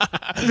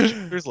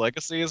be. His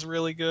Legacy is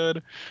really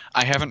good.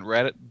 I haven't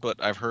read it,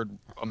 but I've heard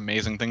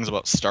amazing things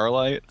about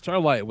Starlight.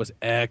 Starlight was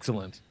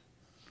excellent.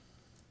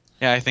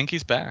 Yeah, I think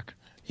he's back.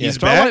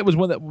 Starlight was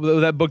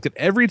that book that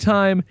every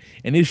time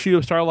an issue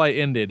of Starlight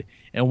ended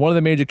and one of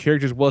the major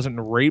characters wasn't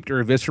raped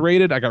or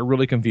eviscerated, I got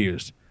really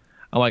confused.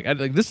 I'm like,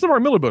 this is a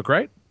Mark Miller book,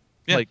 right?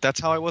 Yeah, that's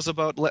how I was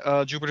about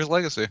Jupiter's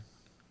Legacy.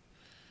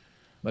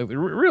 Like,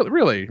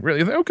 really?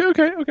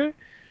 Okay.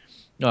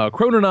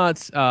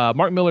 Chrononauts,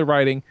 Mark Miller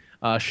writing,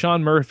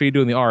 Sean Murphy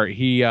doing the art.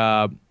 He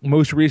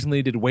most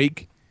recently did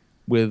Wake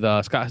with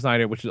Scott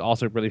Snyder, which is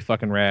also really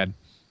fucking rad.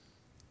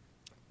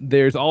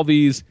 There's all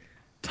these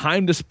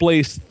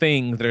time-displaced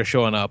things that are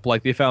showing up.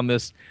 Like they found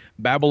this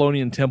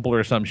Babylonian temple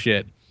or some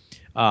shit.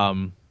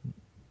 And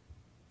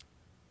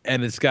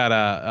it's got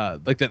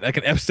like an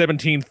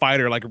F-17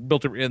 fighter like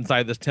built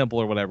inside this temple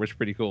or whatever. It's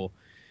pretty cool.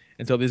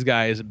 And so these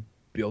guys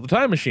build a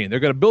time machine. They're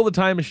going to build a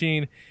time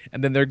machine,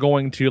 and then they're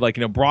going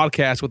to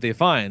broadcast what they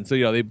find. So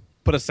they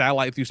put a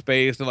satellite through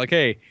space. They're like,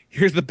 hey,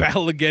 here's the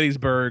Battle of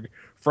Gettysburg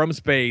from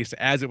space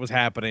as it was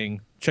happening.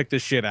 Check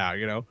this shit out,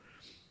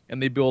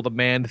 And they build a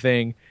manned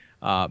thing,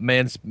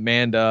 manned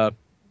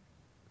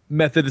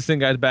method to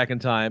send guys back in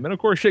time. And of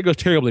course, shit goes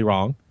terribly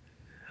wrong.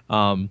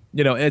 And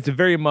it's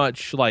very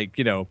much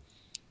like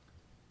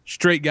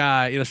straight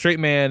guy, straight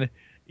man,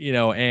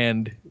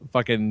 and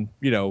fucking,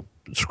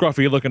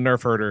 scruffy looking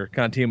nerf herder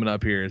kind of teaming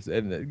up here.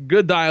 And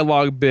good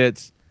dialogue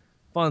bits,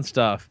 fun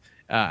stuff.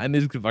 And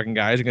these fucking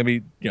guys are going to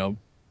be,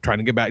 trying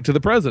to get back to the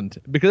present.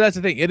 Because that's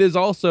the thing. It is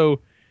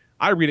also,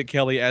 I read it,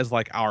 Kelly, as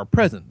like our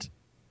present.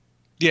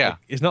 Yeah. Like,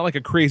 it's not like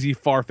a crazy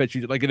far-fetched,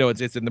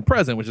 it's in the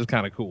present, which is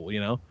kind of cool,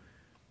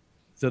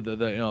 So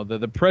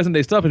the present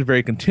day stuff is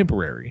very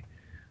contemporary.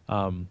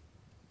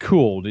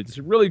 Cool. It's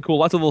really cool.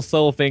 Lots of little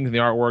subtle things in the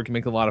artwork. It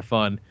makes it a lot of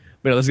fun.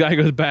 But this guy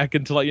goes back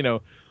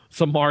into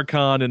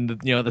Samarkand in the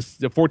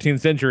 14th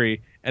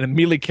century and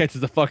immediately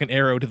catches a fucking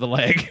arrow to the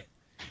leg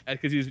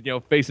because he's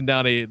facing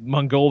down a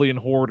Mongolian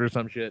horde or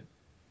some shit.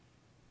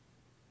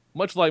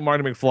 Much like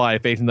Marty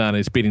McFly facing down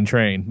a speeding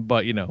train,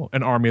 but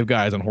an army of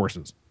guys on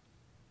horses.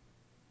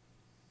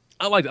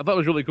 I thought it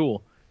was really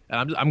cool,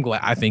 and I'm glad.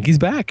 I think he's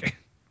back.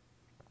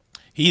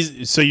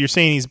 So you're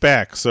saying he's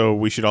back, so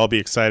we should all be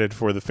excited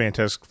for the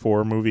Fantastic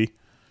Four movie?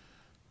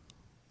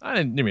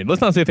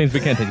 Let's not say things we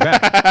can't take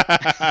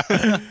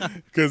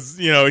back. Because,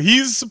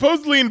 he's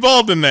supposedly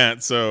involved in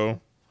that, so.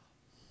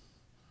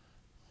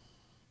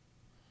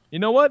 You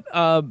know what?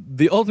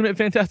 The Ultimate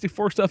Fantastic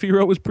Four stuff he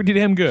wrote was pretty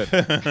damn good.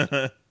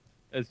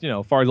 As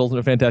far as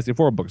Ultimate Fantastic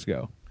Four books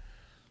go.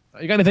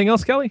 You got anything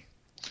else, Kelly?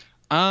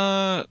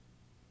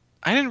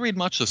 I didn't read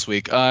much this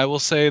week. I will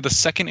say the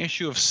second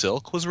issue of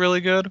Silk was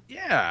really good.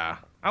 Yeah,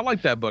 I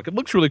like that book. It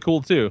looks really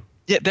cool, too.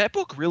 Yeah, that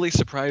book really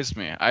surprised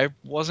me. I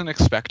wasn't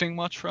expecting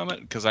much from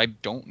it because I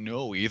don't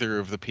know either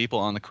of the people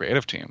on the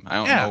creative team. I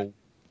don't know.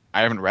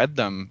 I haven't read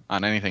them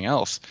on anything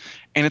else.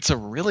 And it's a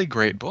really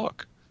great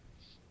book.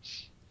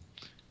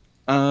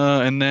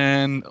 And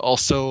then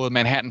also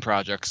Manhattan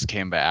Projects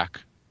came back.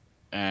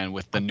 And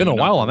with the been a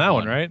while on that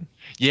one, right?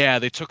 Yeah,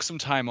 they took some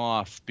time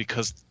off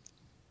because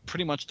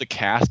pretty much the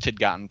cast had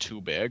gotten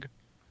too big.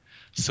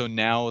 So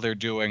now they're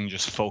doing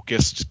just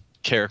focused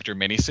character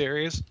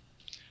miniseries.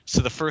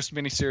 So the first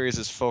miniseries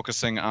is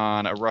focusing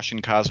on a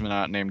Russian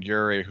cosmonaut named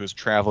Yuri who's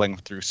traveling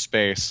through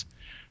space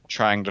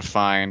trying to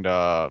find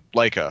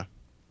Laika,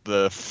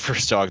 the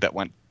first dog that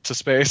went to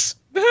space.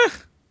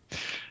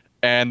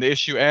 And the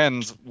issue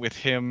ends with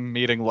him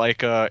meeting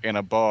Laika in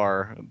a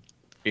bar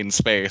in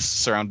space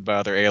surrounded by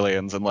other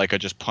aliens, and Laika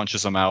just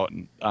punches him out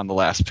on the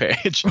last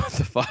page. What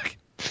the fuck?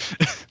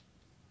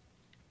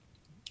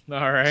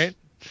 All right.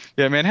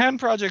 Yeah, Manhattan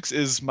Projects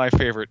is my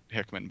favorite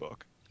Hickman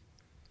book.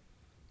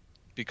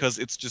 Because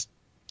it's just...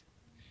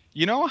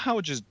 You know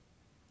how just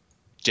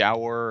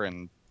dour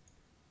and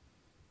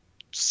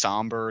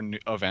somber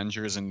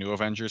Avengers and New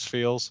Avengers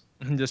feels?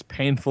 Just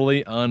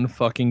painfully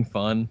unfucking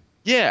fun.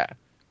 Yeah.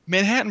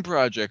 Manhattan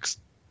Projects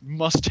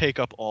must take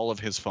up all of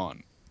his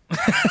fun.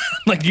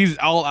 Like he's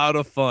all out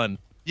of fun.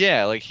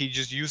 Yeah, like he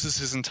just uses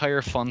his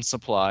entire fun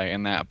supply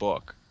in that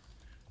book.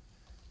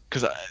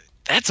 Because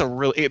that's a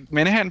really...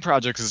 Manhattan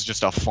Projects is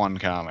just a fun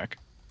comic.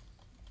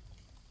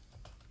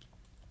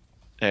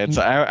 It's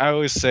I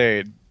always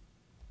say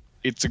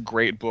it's a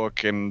great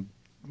book, and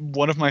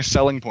one of my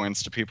selling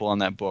points to people on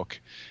that book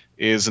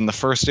is in the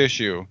first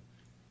issue,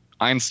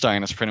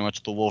 Einstein is pretty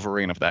much the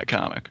Wolverine of that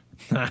comic.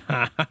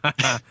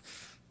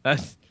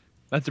 That's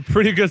a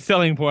pretty good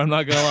selling point, I'm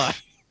not going to lie.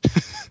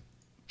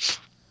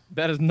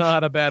 That is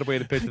not a bad way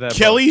to pitch that.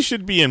 Kelly book.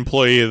 should be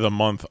Employee of the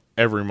Month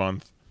every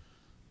month.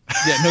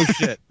 Yeah, no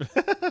shit.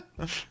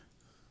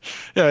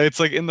 Yeah, it's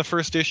like in the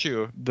first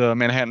issue, the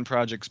Manhattan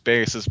Project's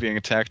base is being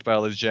attacked by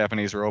all these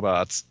Japanese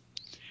robots.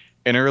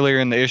 And earlier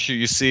in the issue,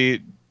 you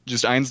see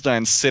just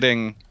Einstein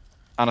sitting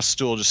on a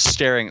stool just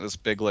staring at this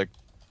big, like,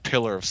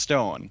 pillar of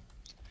stone.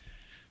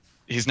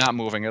 He's not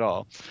moving at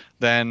all.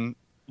 Then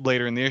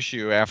later in the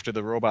issue, after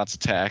the robots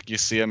attack, you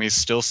see him. He's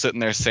still sitting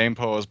there, same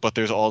pose, but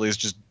there's all these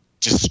just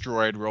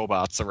destroyed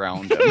robots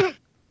around him.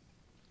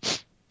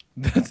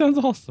 That sounds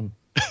awesome.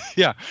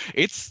 Yeah,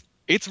 it's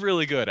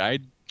really good. I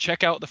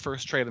check out the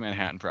first trade of the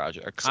Manhattan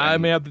Projects. I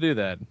may have to do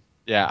that.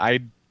 Yeah,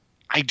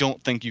 I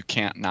don't think you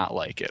can't not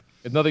like it.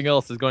 If nothing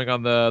else is going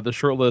on the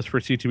short list for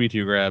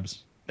C2E2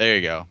 grabs. There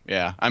you go.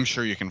 Yeah, I'm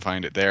sure you can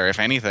find it there. If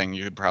anything,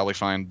 you could probably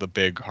find the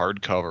big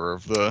hardcover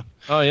of the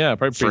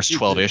first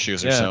 12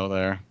 issues or so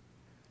there.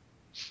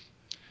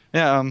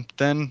 Yeah,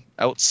 then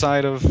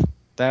outside of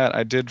that,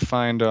 I did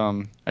find...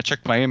 I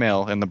checked my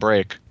email in the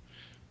break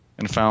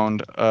and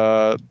found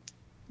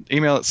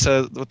email that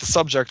says, with the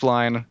subject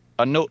line,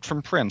 a note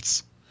from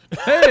Prince.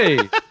 Hey!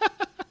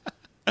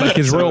 Like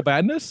his royal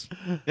badness?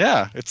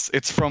 Yeah,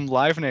 it's from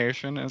Live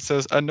Nation, and it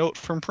says, a note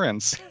from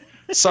Prince.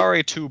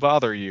 Sorry to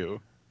bother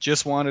you.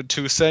 Just wanted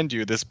to send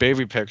you this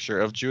baby picture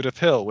of Judith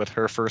Hill with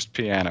her first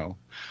piano.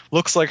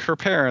 Looks like her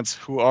parents,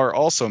 who are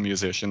also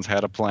musicians,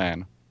 had a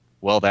plan.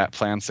 Well, that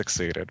plan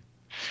succeeded.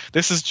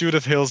 This is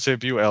Judith Hill's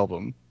debut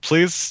album.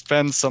 Please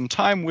spend some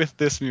time with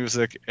this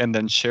music and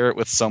then share it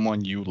with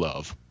someone you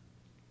love.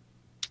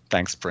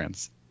 Thanks,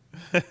 Prince.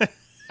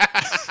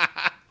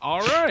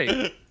 All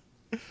right.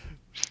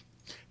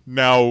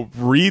 Now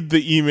read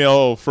the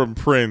email from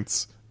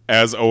Prince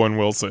as Owen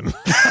Wilson.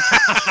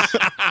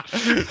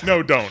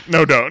 No, don't.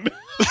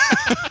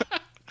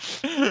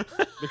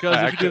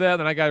 Because if you do that,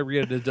 then I got to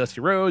read it as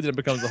Dusty Rhodes, and it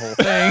becomes the whole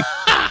thing.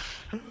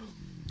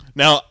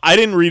 Now, I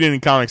didn't read any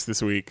comics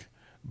this week,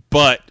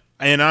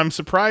 and I'm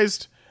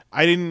surprised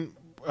I didn't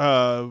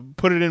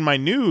put it in my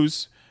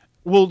news.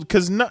 Well,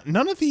 because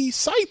none of the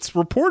sites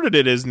reported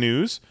it as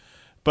news,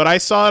 but I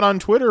saw it on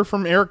Twitter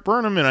from Eric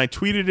Burnham, and I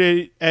tweeted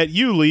it at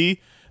you,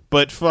 Lee.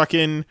 But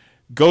fucking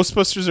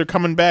Ghostbusters are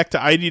coming back to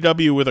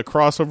IDW with a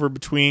crossover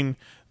between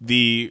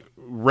the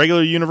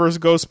regular universe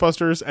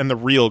Ghostbusters and the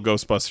real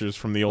Ghostbusters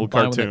from the old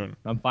cartoon.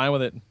 I'm fine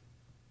with it.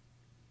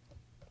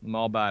 I'm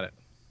all about it.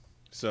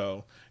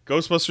 So,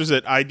 Ghostbusters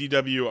at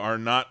IDW are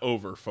not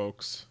over,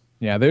 folks.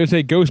 Yeah, there's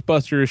a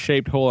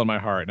Ghostbusters-shaped hole in my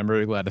heart, and I'm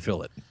really glad to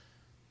fill it.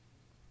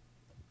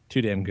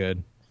 Too damn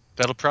good.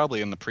 That'll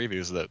probably in the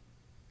previews that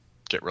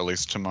get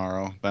released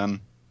tomorrow, then.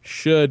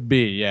 Should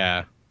be,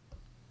 yeah.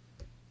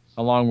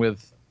 Along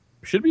with,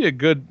 should be a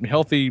good,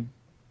 healthy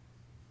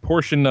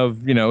portion of,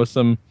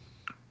 some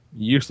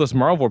useless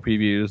Marvel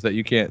previews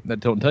that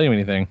don't tell you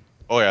anything.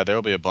 Oh yeah,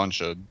 there'll be a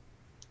bunch of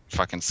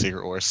fucking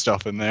Secret Wars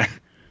stuff in there.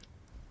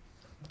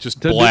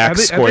 Just black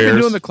squares. Have they been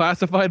doing the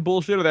classified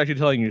bullshit, or are they actually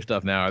telling you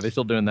stuff now? Are they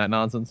still doing that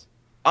nonsense?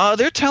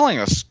 They're telling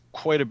us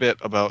quite a bit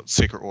about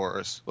Secret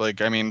Wars.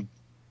 Like, I mean,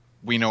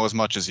 we know as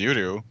much as you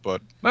do,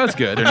 but that's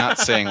good. They're not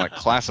saying like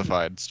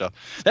classified stuff.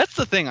 That's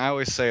the thing I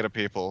always say to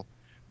people.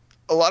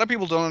 A lot of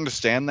people don't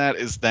understand that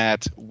is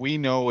that we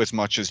know as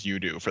much as you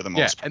do for the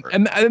most part.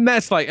 And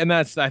that's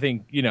I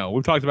think,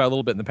 we've talked about it a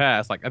little bit in the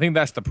past. Like, I think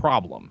that's the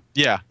problem.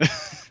 Yeah.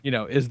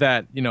 Is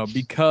that,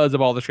 because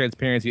of all the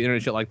transparency,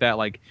 internet shit like that,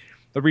 like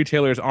the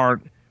retailers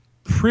aren't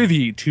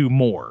privy to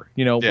more,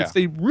 which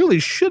they really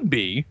should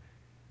be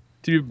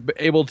to be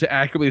able to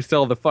accurately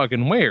sell the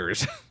fucking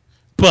wares.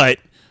 But,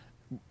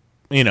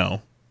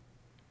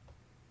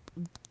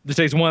 just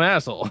takes one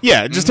asshole.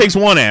 Yeah, it just takes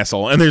one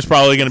asshole, and there's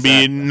probably going to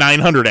be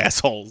 900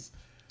 assholes.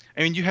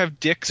 I mean, you have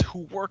dicks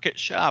who work at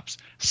shops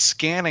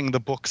scanning the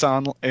books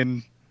on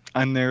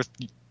there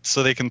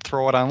so they can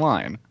throw it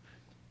online.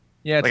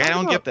 Yeah, like I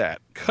don't get that.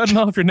 Cutting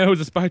off your nose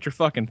to spite your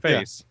fucking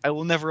face. Yeah, I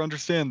will never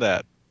understand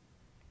that.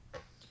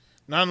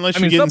 Not unless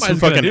you're getting some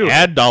fucking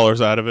ad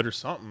dollars out of it or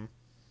something.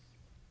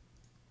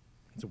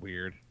 It's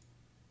weird.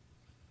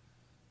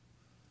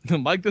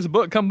 Like this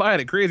book, come by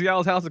it at Crazy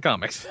Owl's House of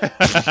Comics.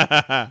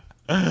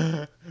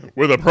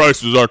 Where the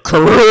prices are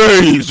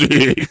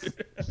crazy.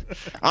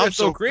 I'm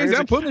so crazy.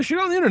 I'm putting this shit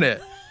on the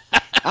internet.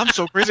 I'm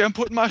so crazy, I'm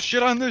putting my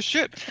shit on this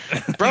shit.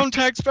 Brown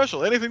tag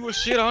special. Anything with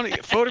shit on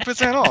it,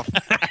 40% off.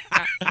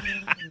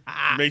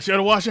 Make sure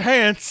to wash your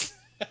hands.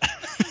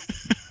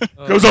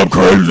 Because I'm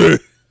crazy.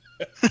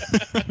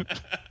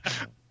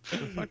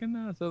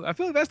 So I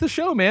feel like that's the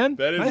show, man.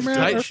 That is nice man,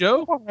 tight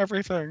show.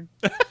 Everything.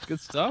 Good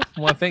stuff.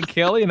 I want to thank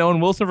Kelly and Owen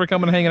Wilson for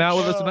coming and hanging out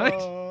with us tonight.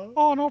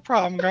 Oh, no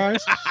problem,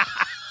 guys.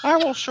 I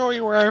will show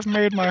you where I've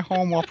made my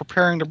home while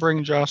preparing to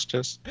bring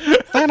justice.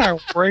 Then I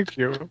will break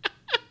you.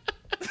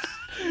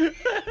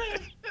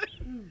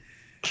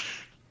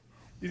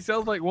 He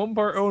sounds like one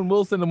part Owen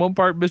Wilson and one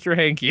part Mr.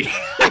 Hanky.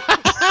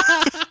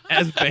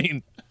 As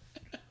Bane.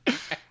 Oh,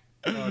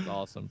 that's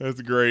awesome.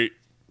 That's great.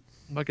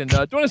 Fucking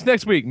join us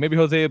next week. Maybe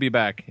Jose will be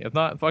back. If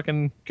not,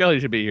 fucking Kelly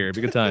should be here. It'd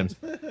be good times.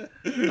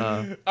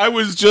 I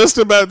was just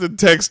about to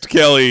text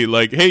Kelly,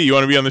 like, hey, you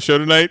want to be on the show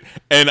tonight?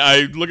 And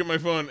I look at my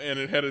phone, and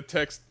it had a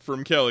text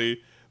from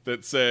Kelly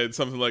that said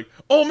something like,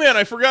 oh, man,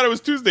 I forgot it was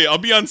Tuesday. I'll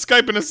be on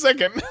Skype in a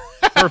second.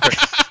 Perfect.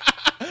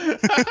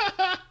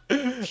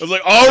 I was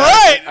like, all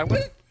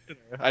right.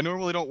 I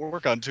normally don't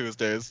work on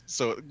Tuesdays,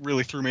 so it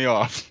really threw me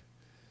off.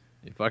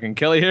 Fucking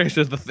Kelly Harris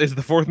is the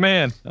fourth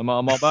man. I'm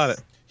all about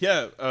it.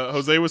 Yeah,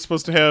 Jose was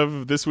supposed to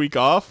have this week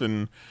off,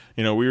 and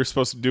we were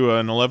supposed to do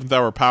an 11th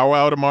hour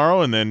powwow tomorrow,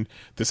 and then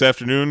this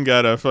afternoon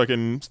got a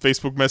fucking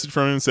Facebook message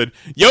from him and said,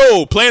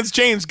 "Yo, plans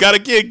changed, got a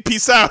gig,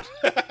 peace out."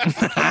 Like,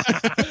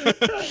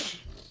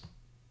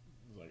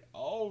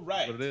 all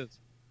right, that's what it is.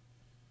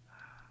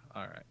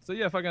 All right, so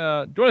yeah,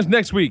 fucking join us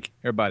next week,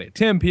 everybody, at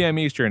 10 p.m.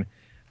 Eastern,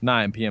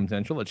 9 p.m.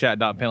 Central at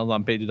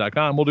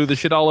chat.panelsonpages.com. We'll do this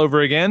shit all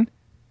over again.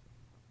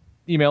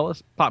 Email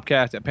us,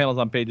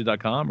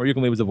 popcast@panelsonpages.com, or you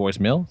can leave us a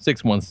voicemail,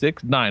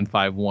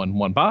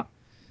 616-951-1POP.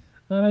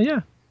 Yeah,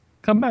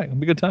 come back. It'll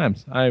be good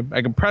times. I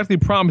can practically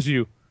promise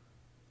you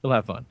you'll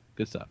have fun.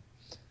 Good stuff.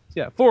 So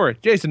yeah, for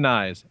Jason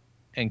Nyes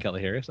and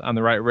Kelly Harris, I'm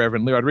the Right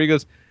Reverend Lee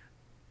Rodriguez.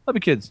 Love you,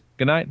 kids.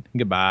 Good night and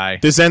goodbye.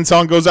 This end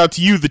song goes out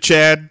to you, the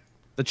Chad.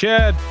 The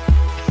Chad.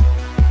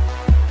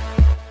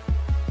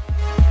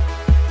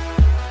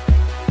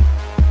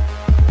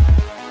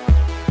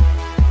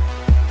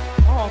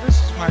 Oh,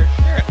 this is my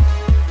shit.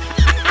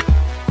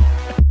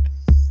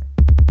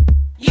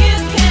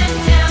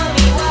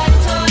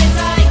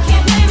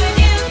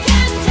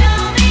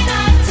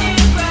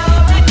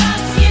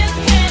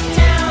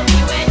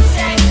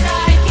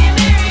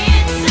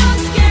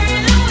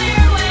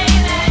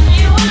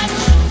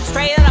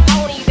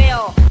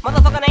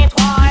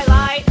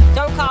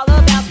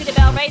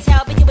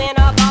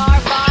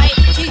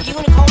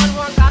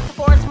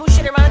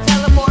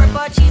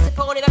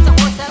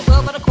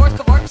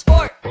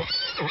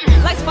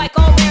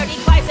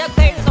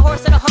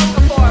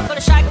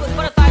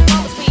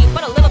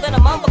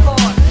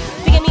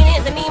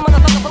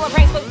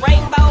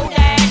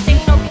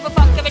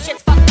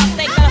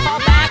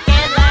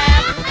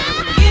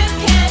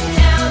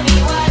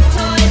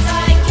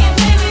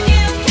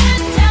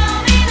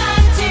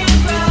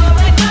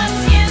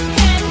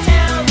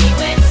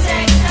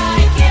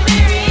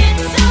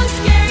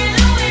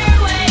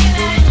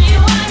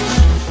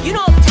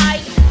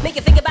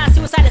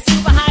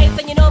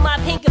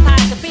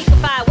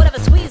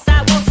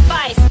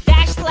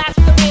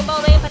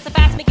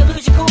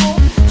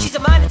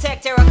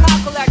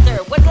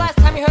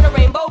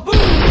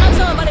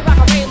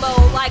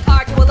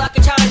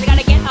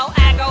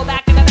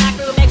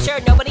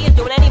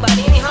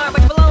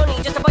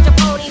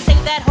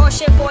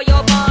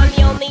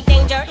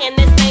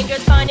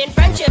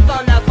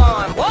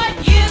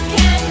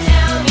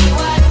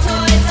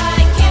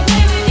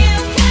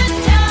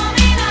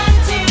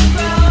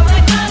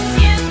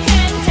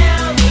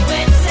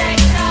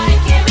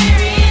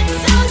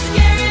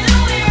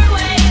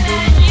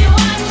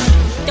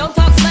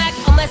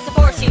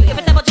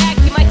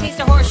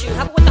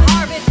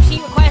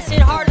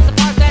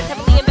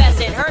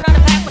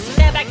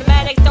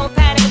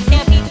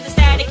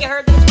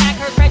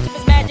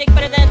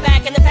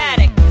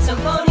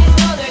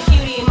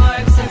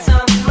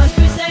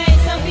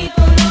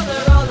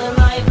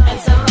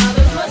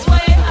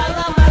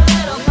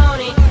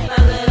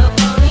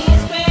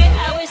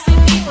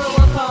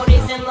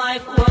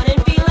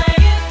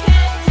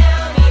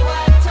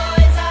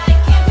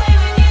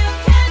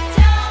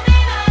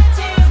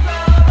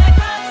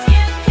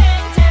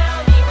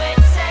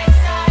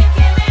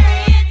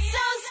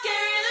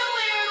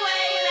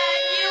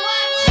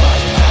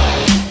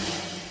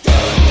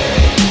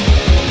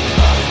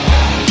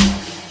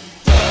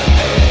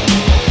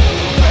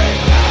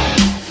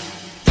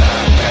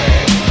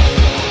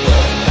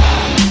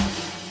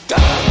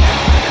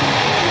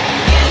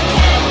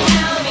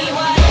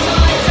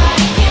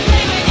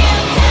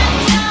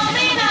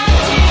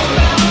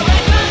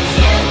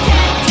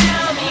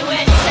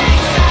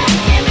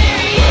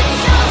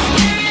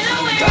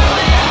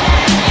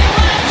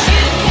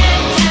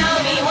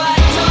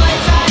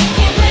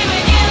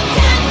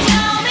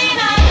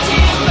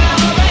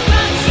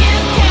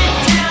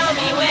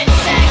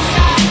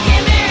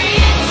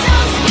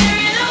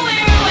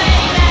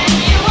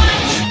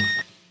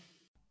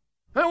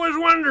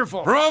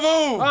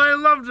 Bravo! I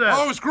loved that.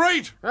 Oh, it was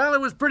great. Well,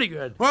 it was pretty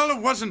good. Well,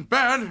 it wasn't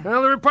bad.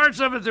 Well, there were parts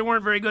of it that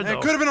weren't very good, though.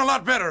 It could have been a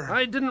lot better.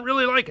 I didn't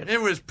really like it.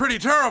 It was pretty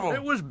terrible.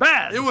 It was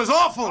bad. It was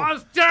awful. It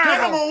was terrible.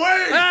 Get him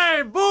away!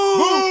 Hey,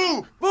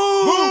 boo!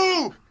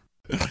 Boo!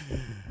 Boo!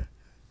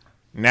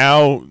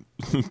 Now,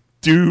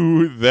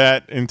 do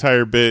that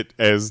entire bit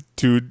as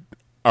two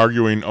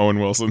arguing Owen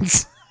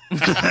Wilsons.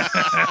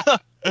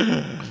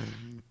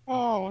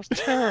 Oh, it was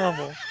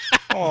terrible.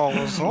 Oh, it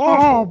was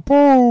Oh,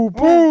 boo,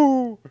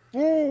 boo,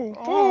 boo,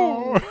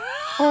 boo.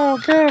 Oh,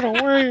 get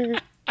away.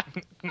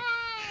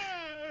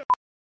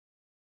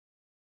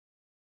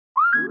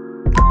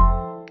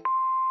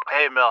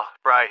 Hey, Mel,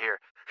 Bri here.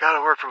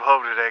 Gotta work from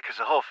home today because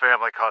the whole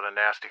family caught a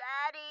nasty.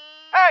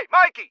 Hey,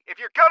 Mikey, if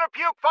you're gonna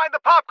puke, find the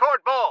popcorn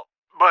bowl.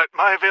 But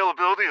my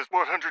availability is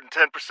 110%.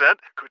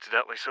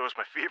 Coincidentally, so is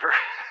my fever.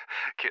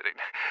 Kidding.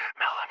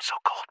 Mel, I'm so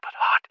cold but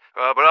hot.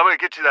 But I'm gonna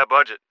get you that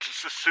budget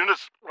just as soon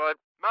as...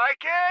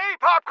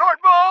 Mikey, popcorn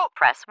bowl!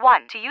 Press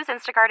 1 to use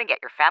Instacart and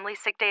get your family's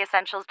sick day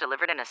essentials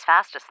delivered in as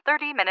fast as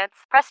 30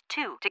 minutes. Press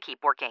 2 to keep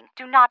working.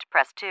 Do not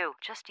press 2.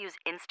 Just use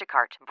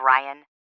Instacart, Brian.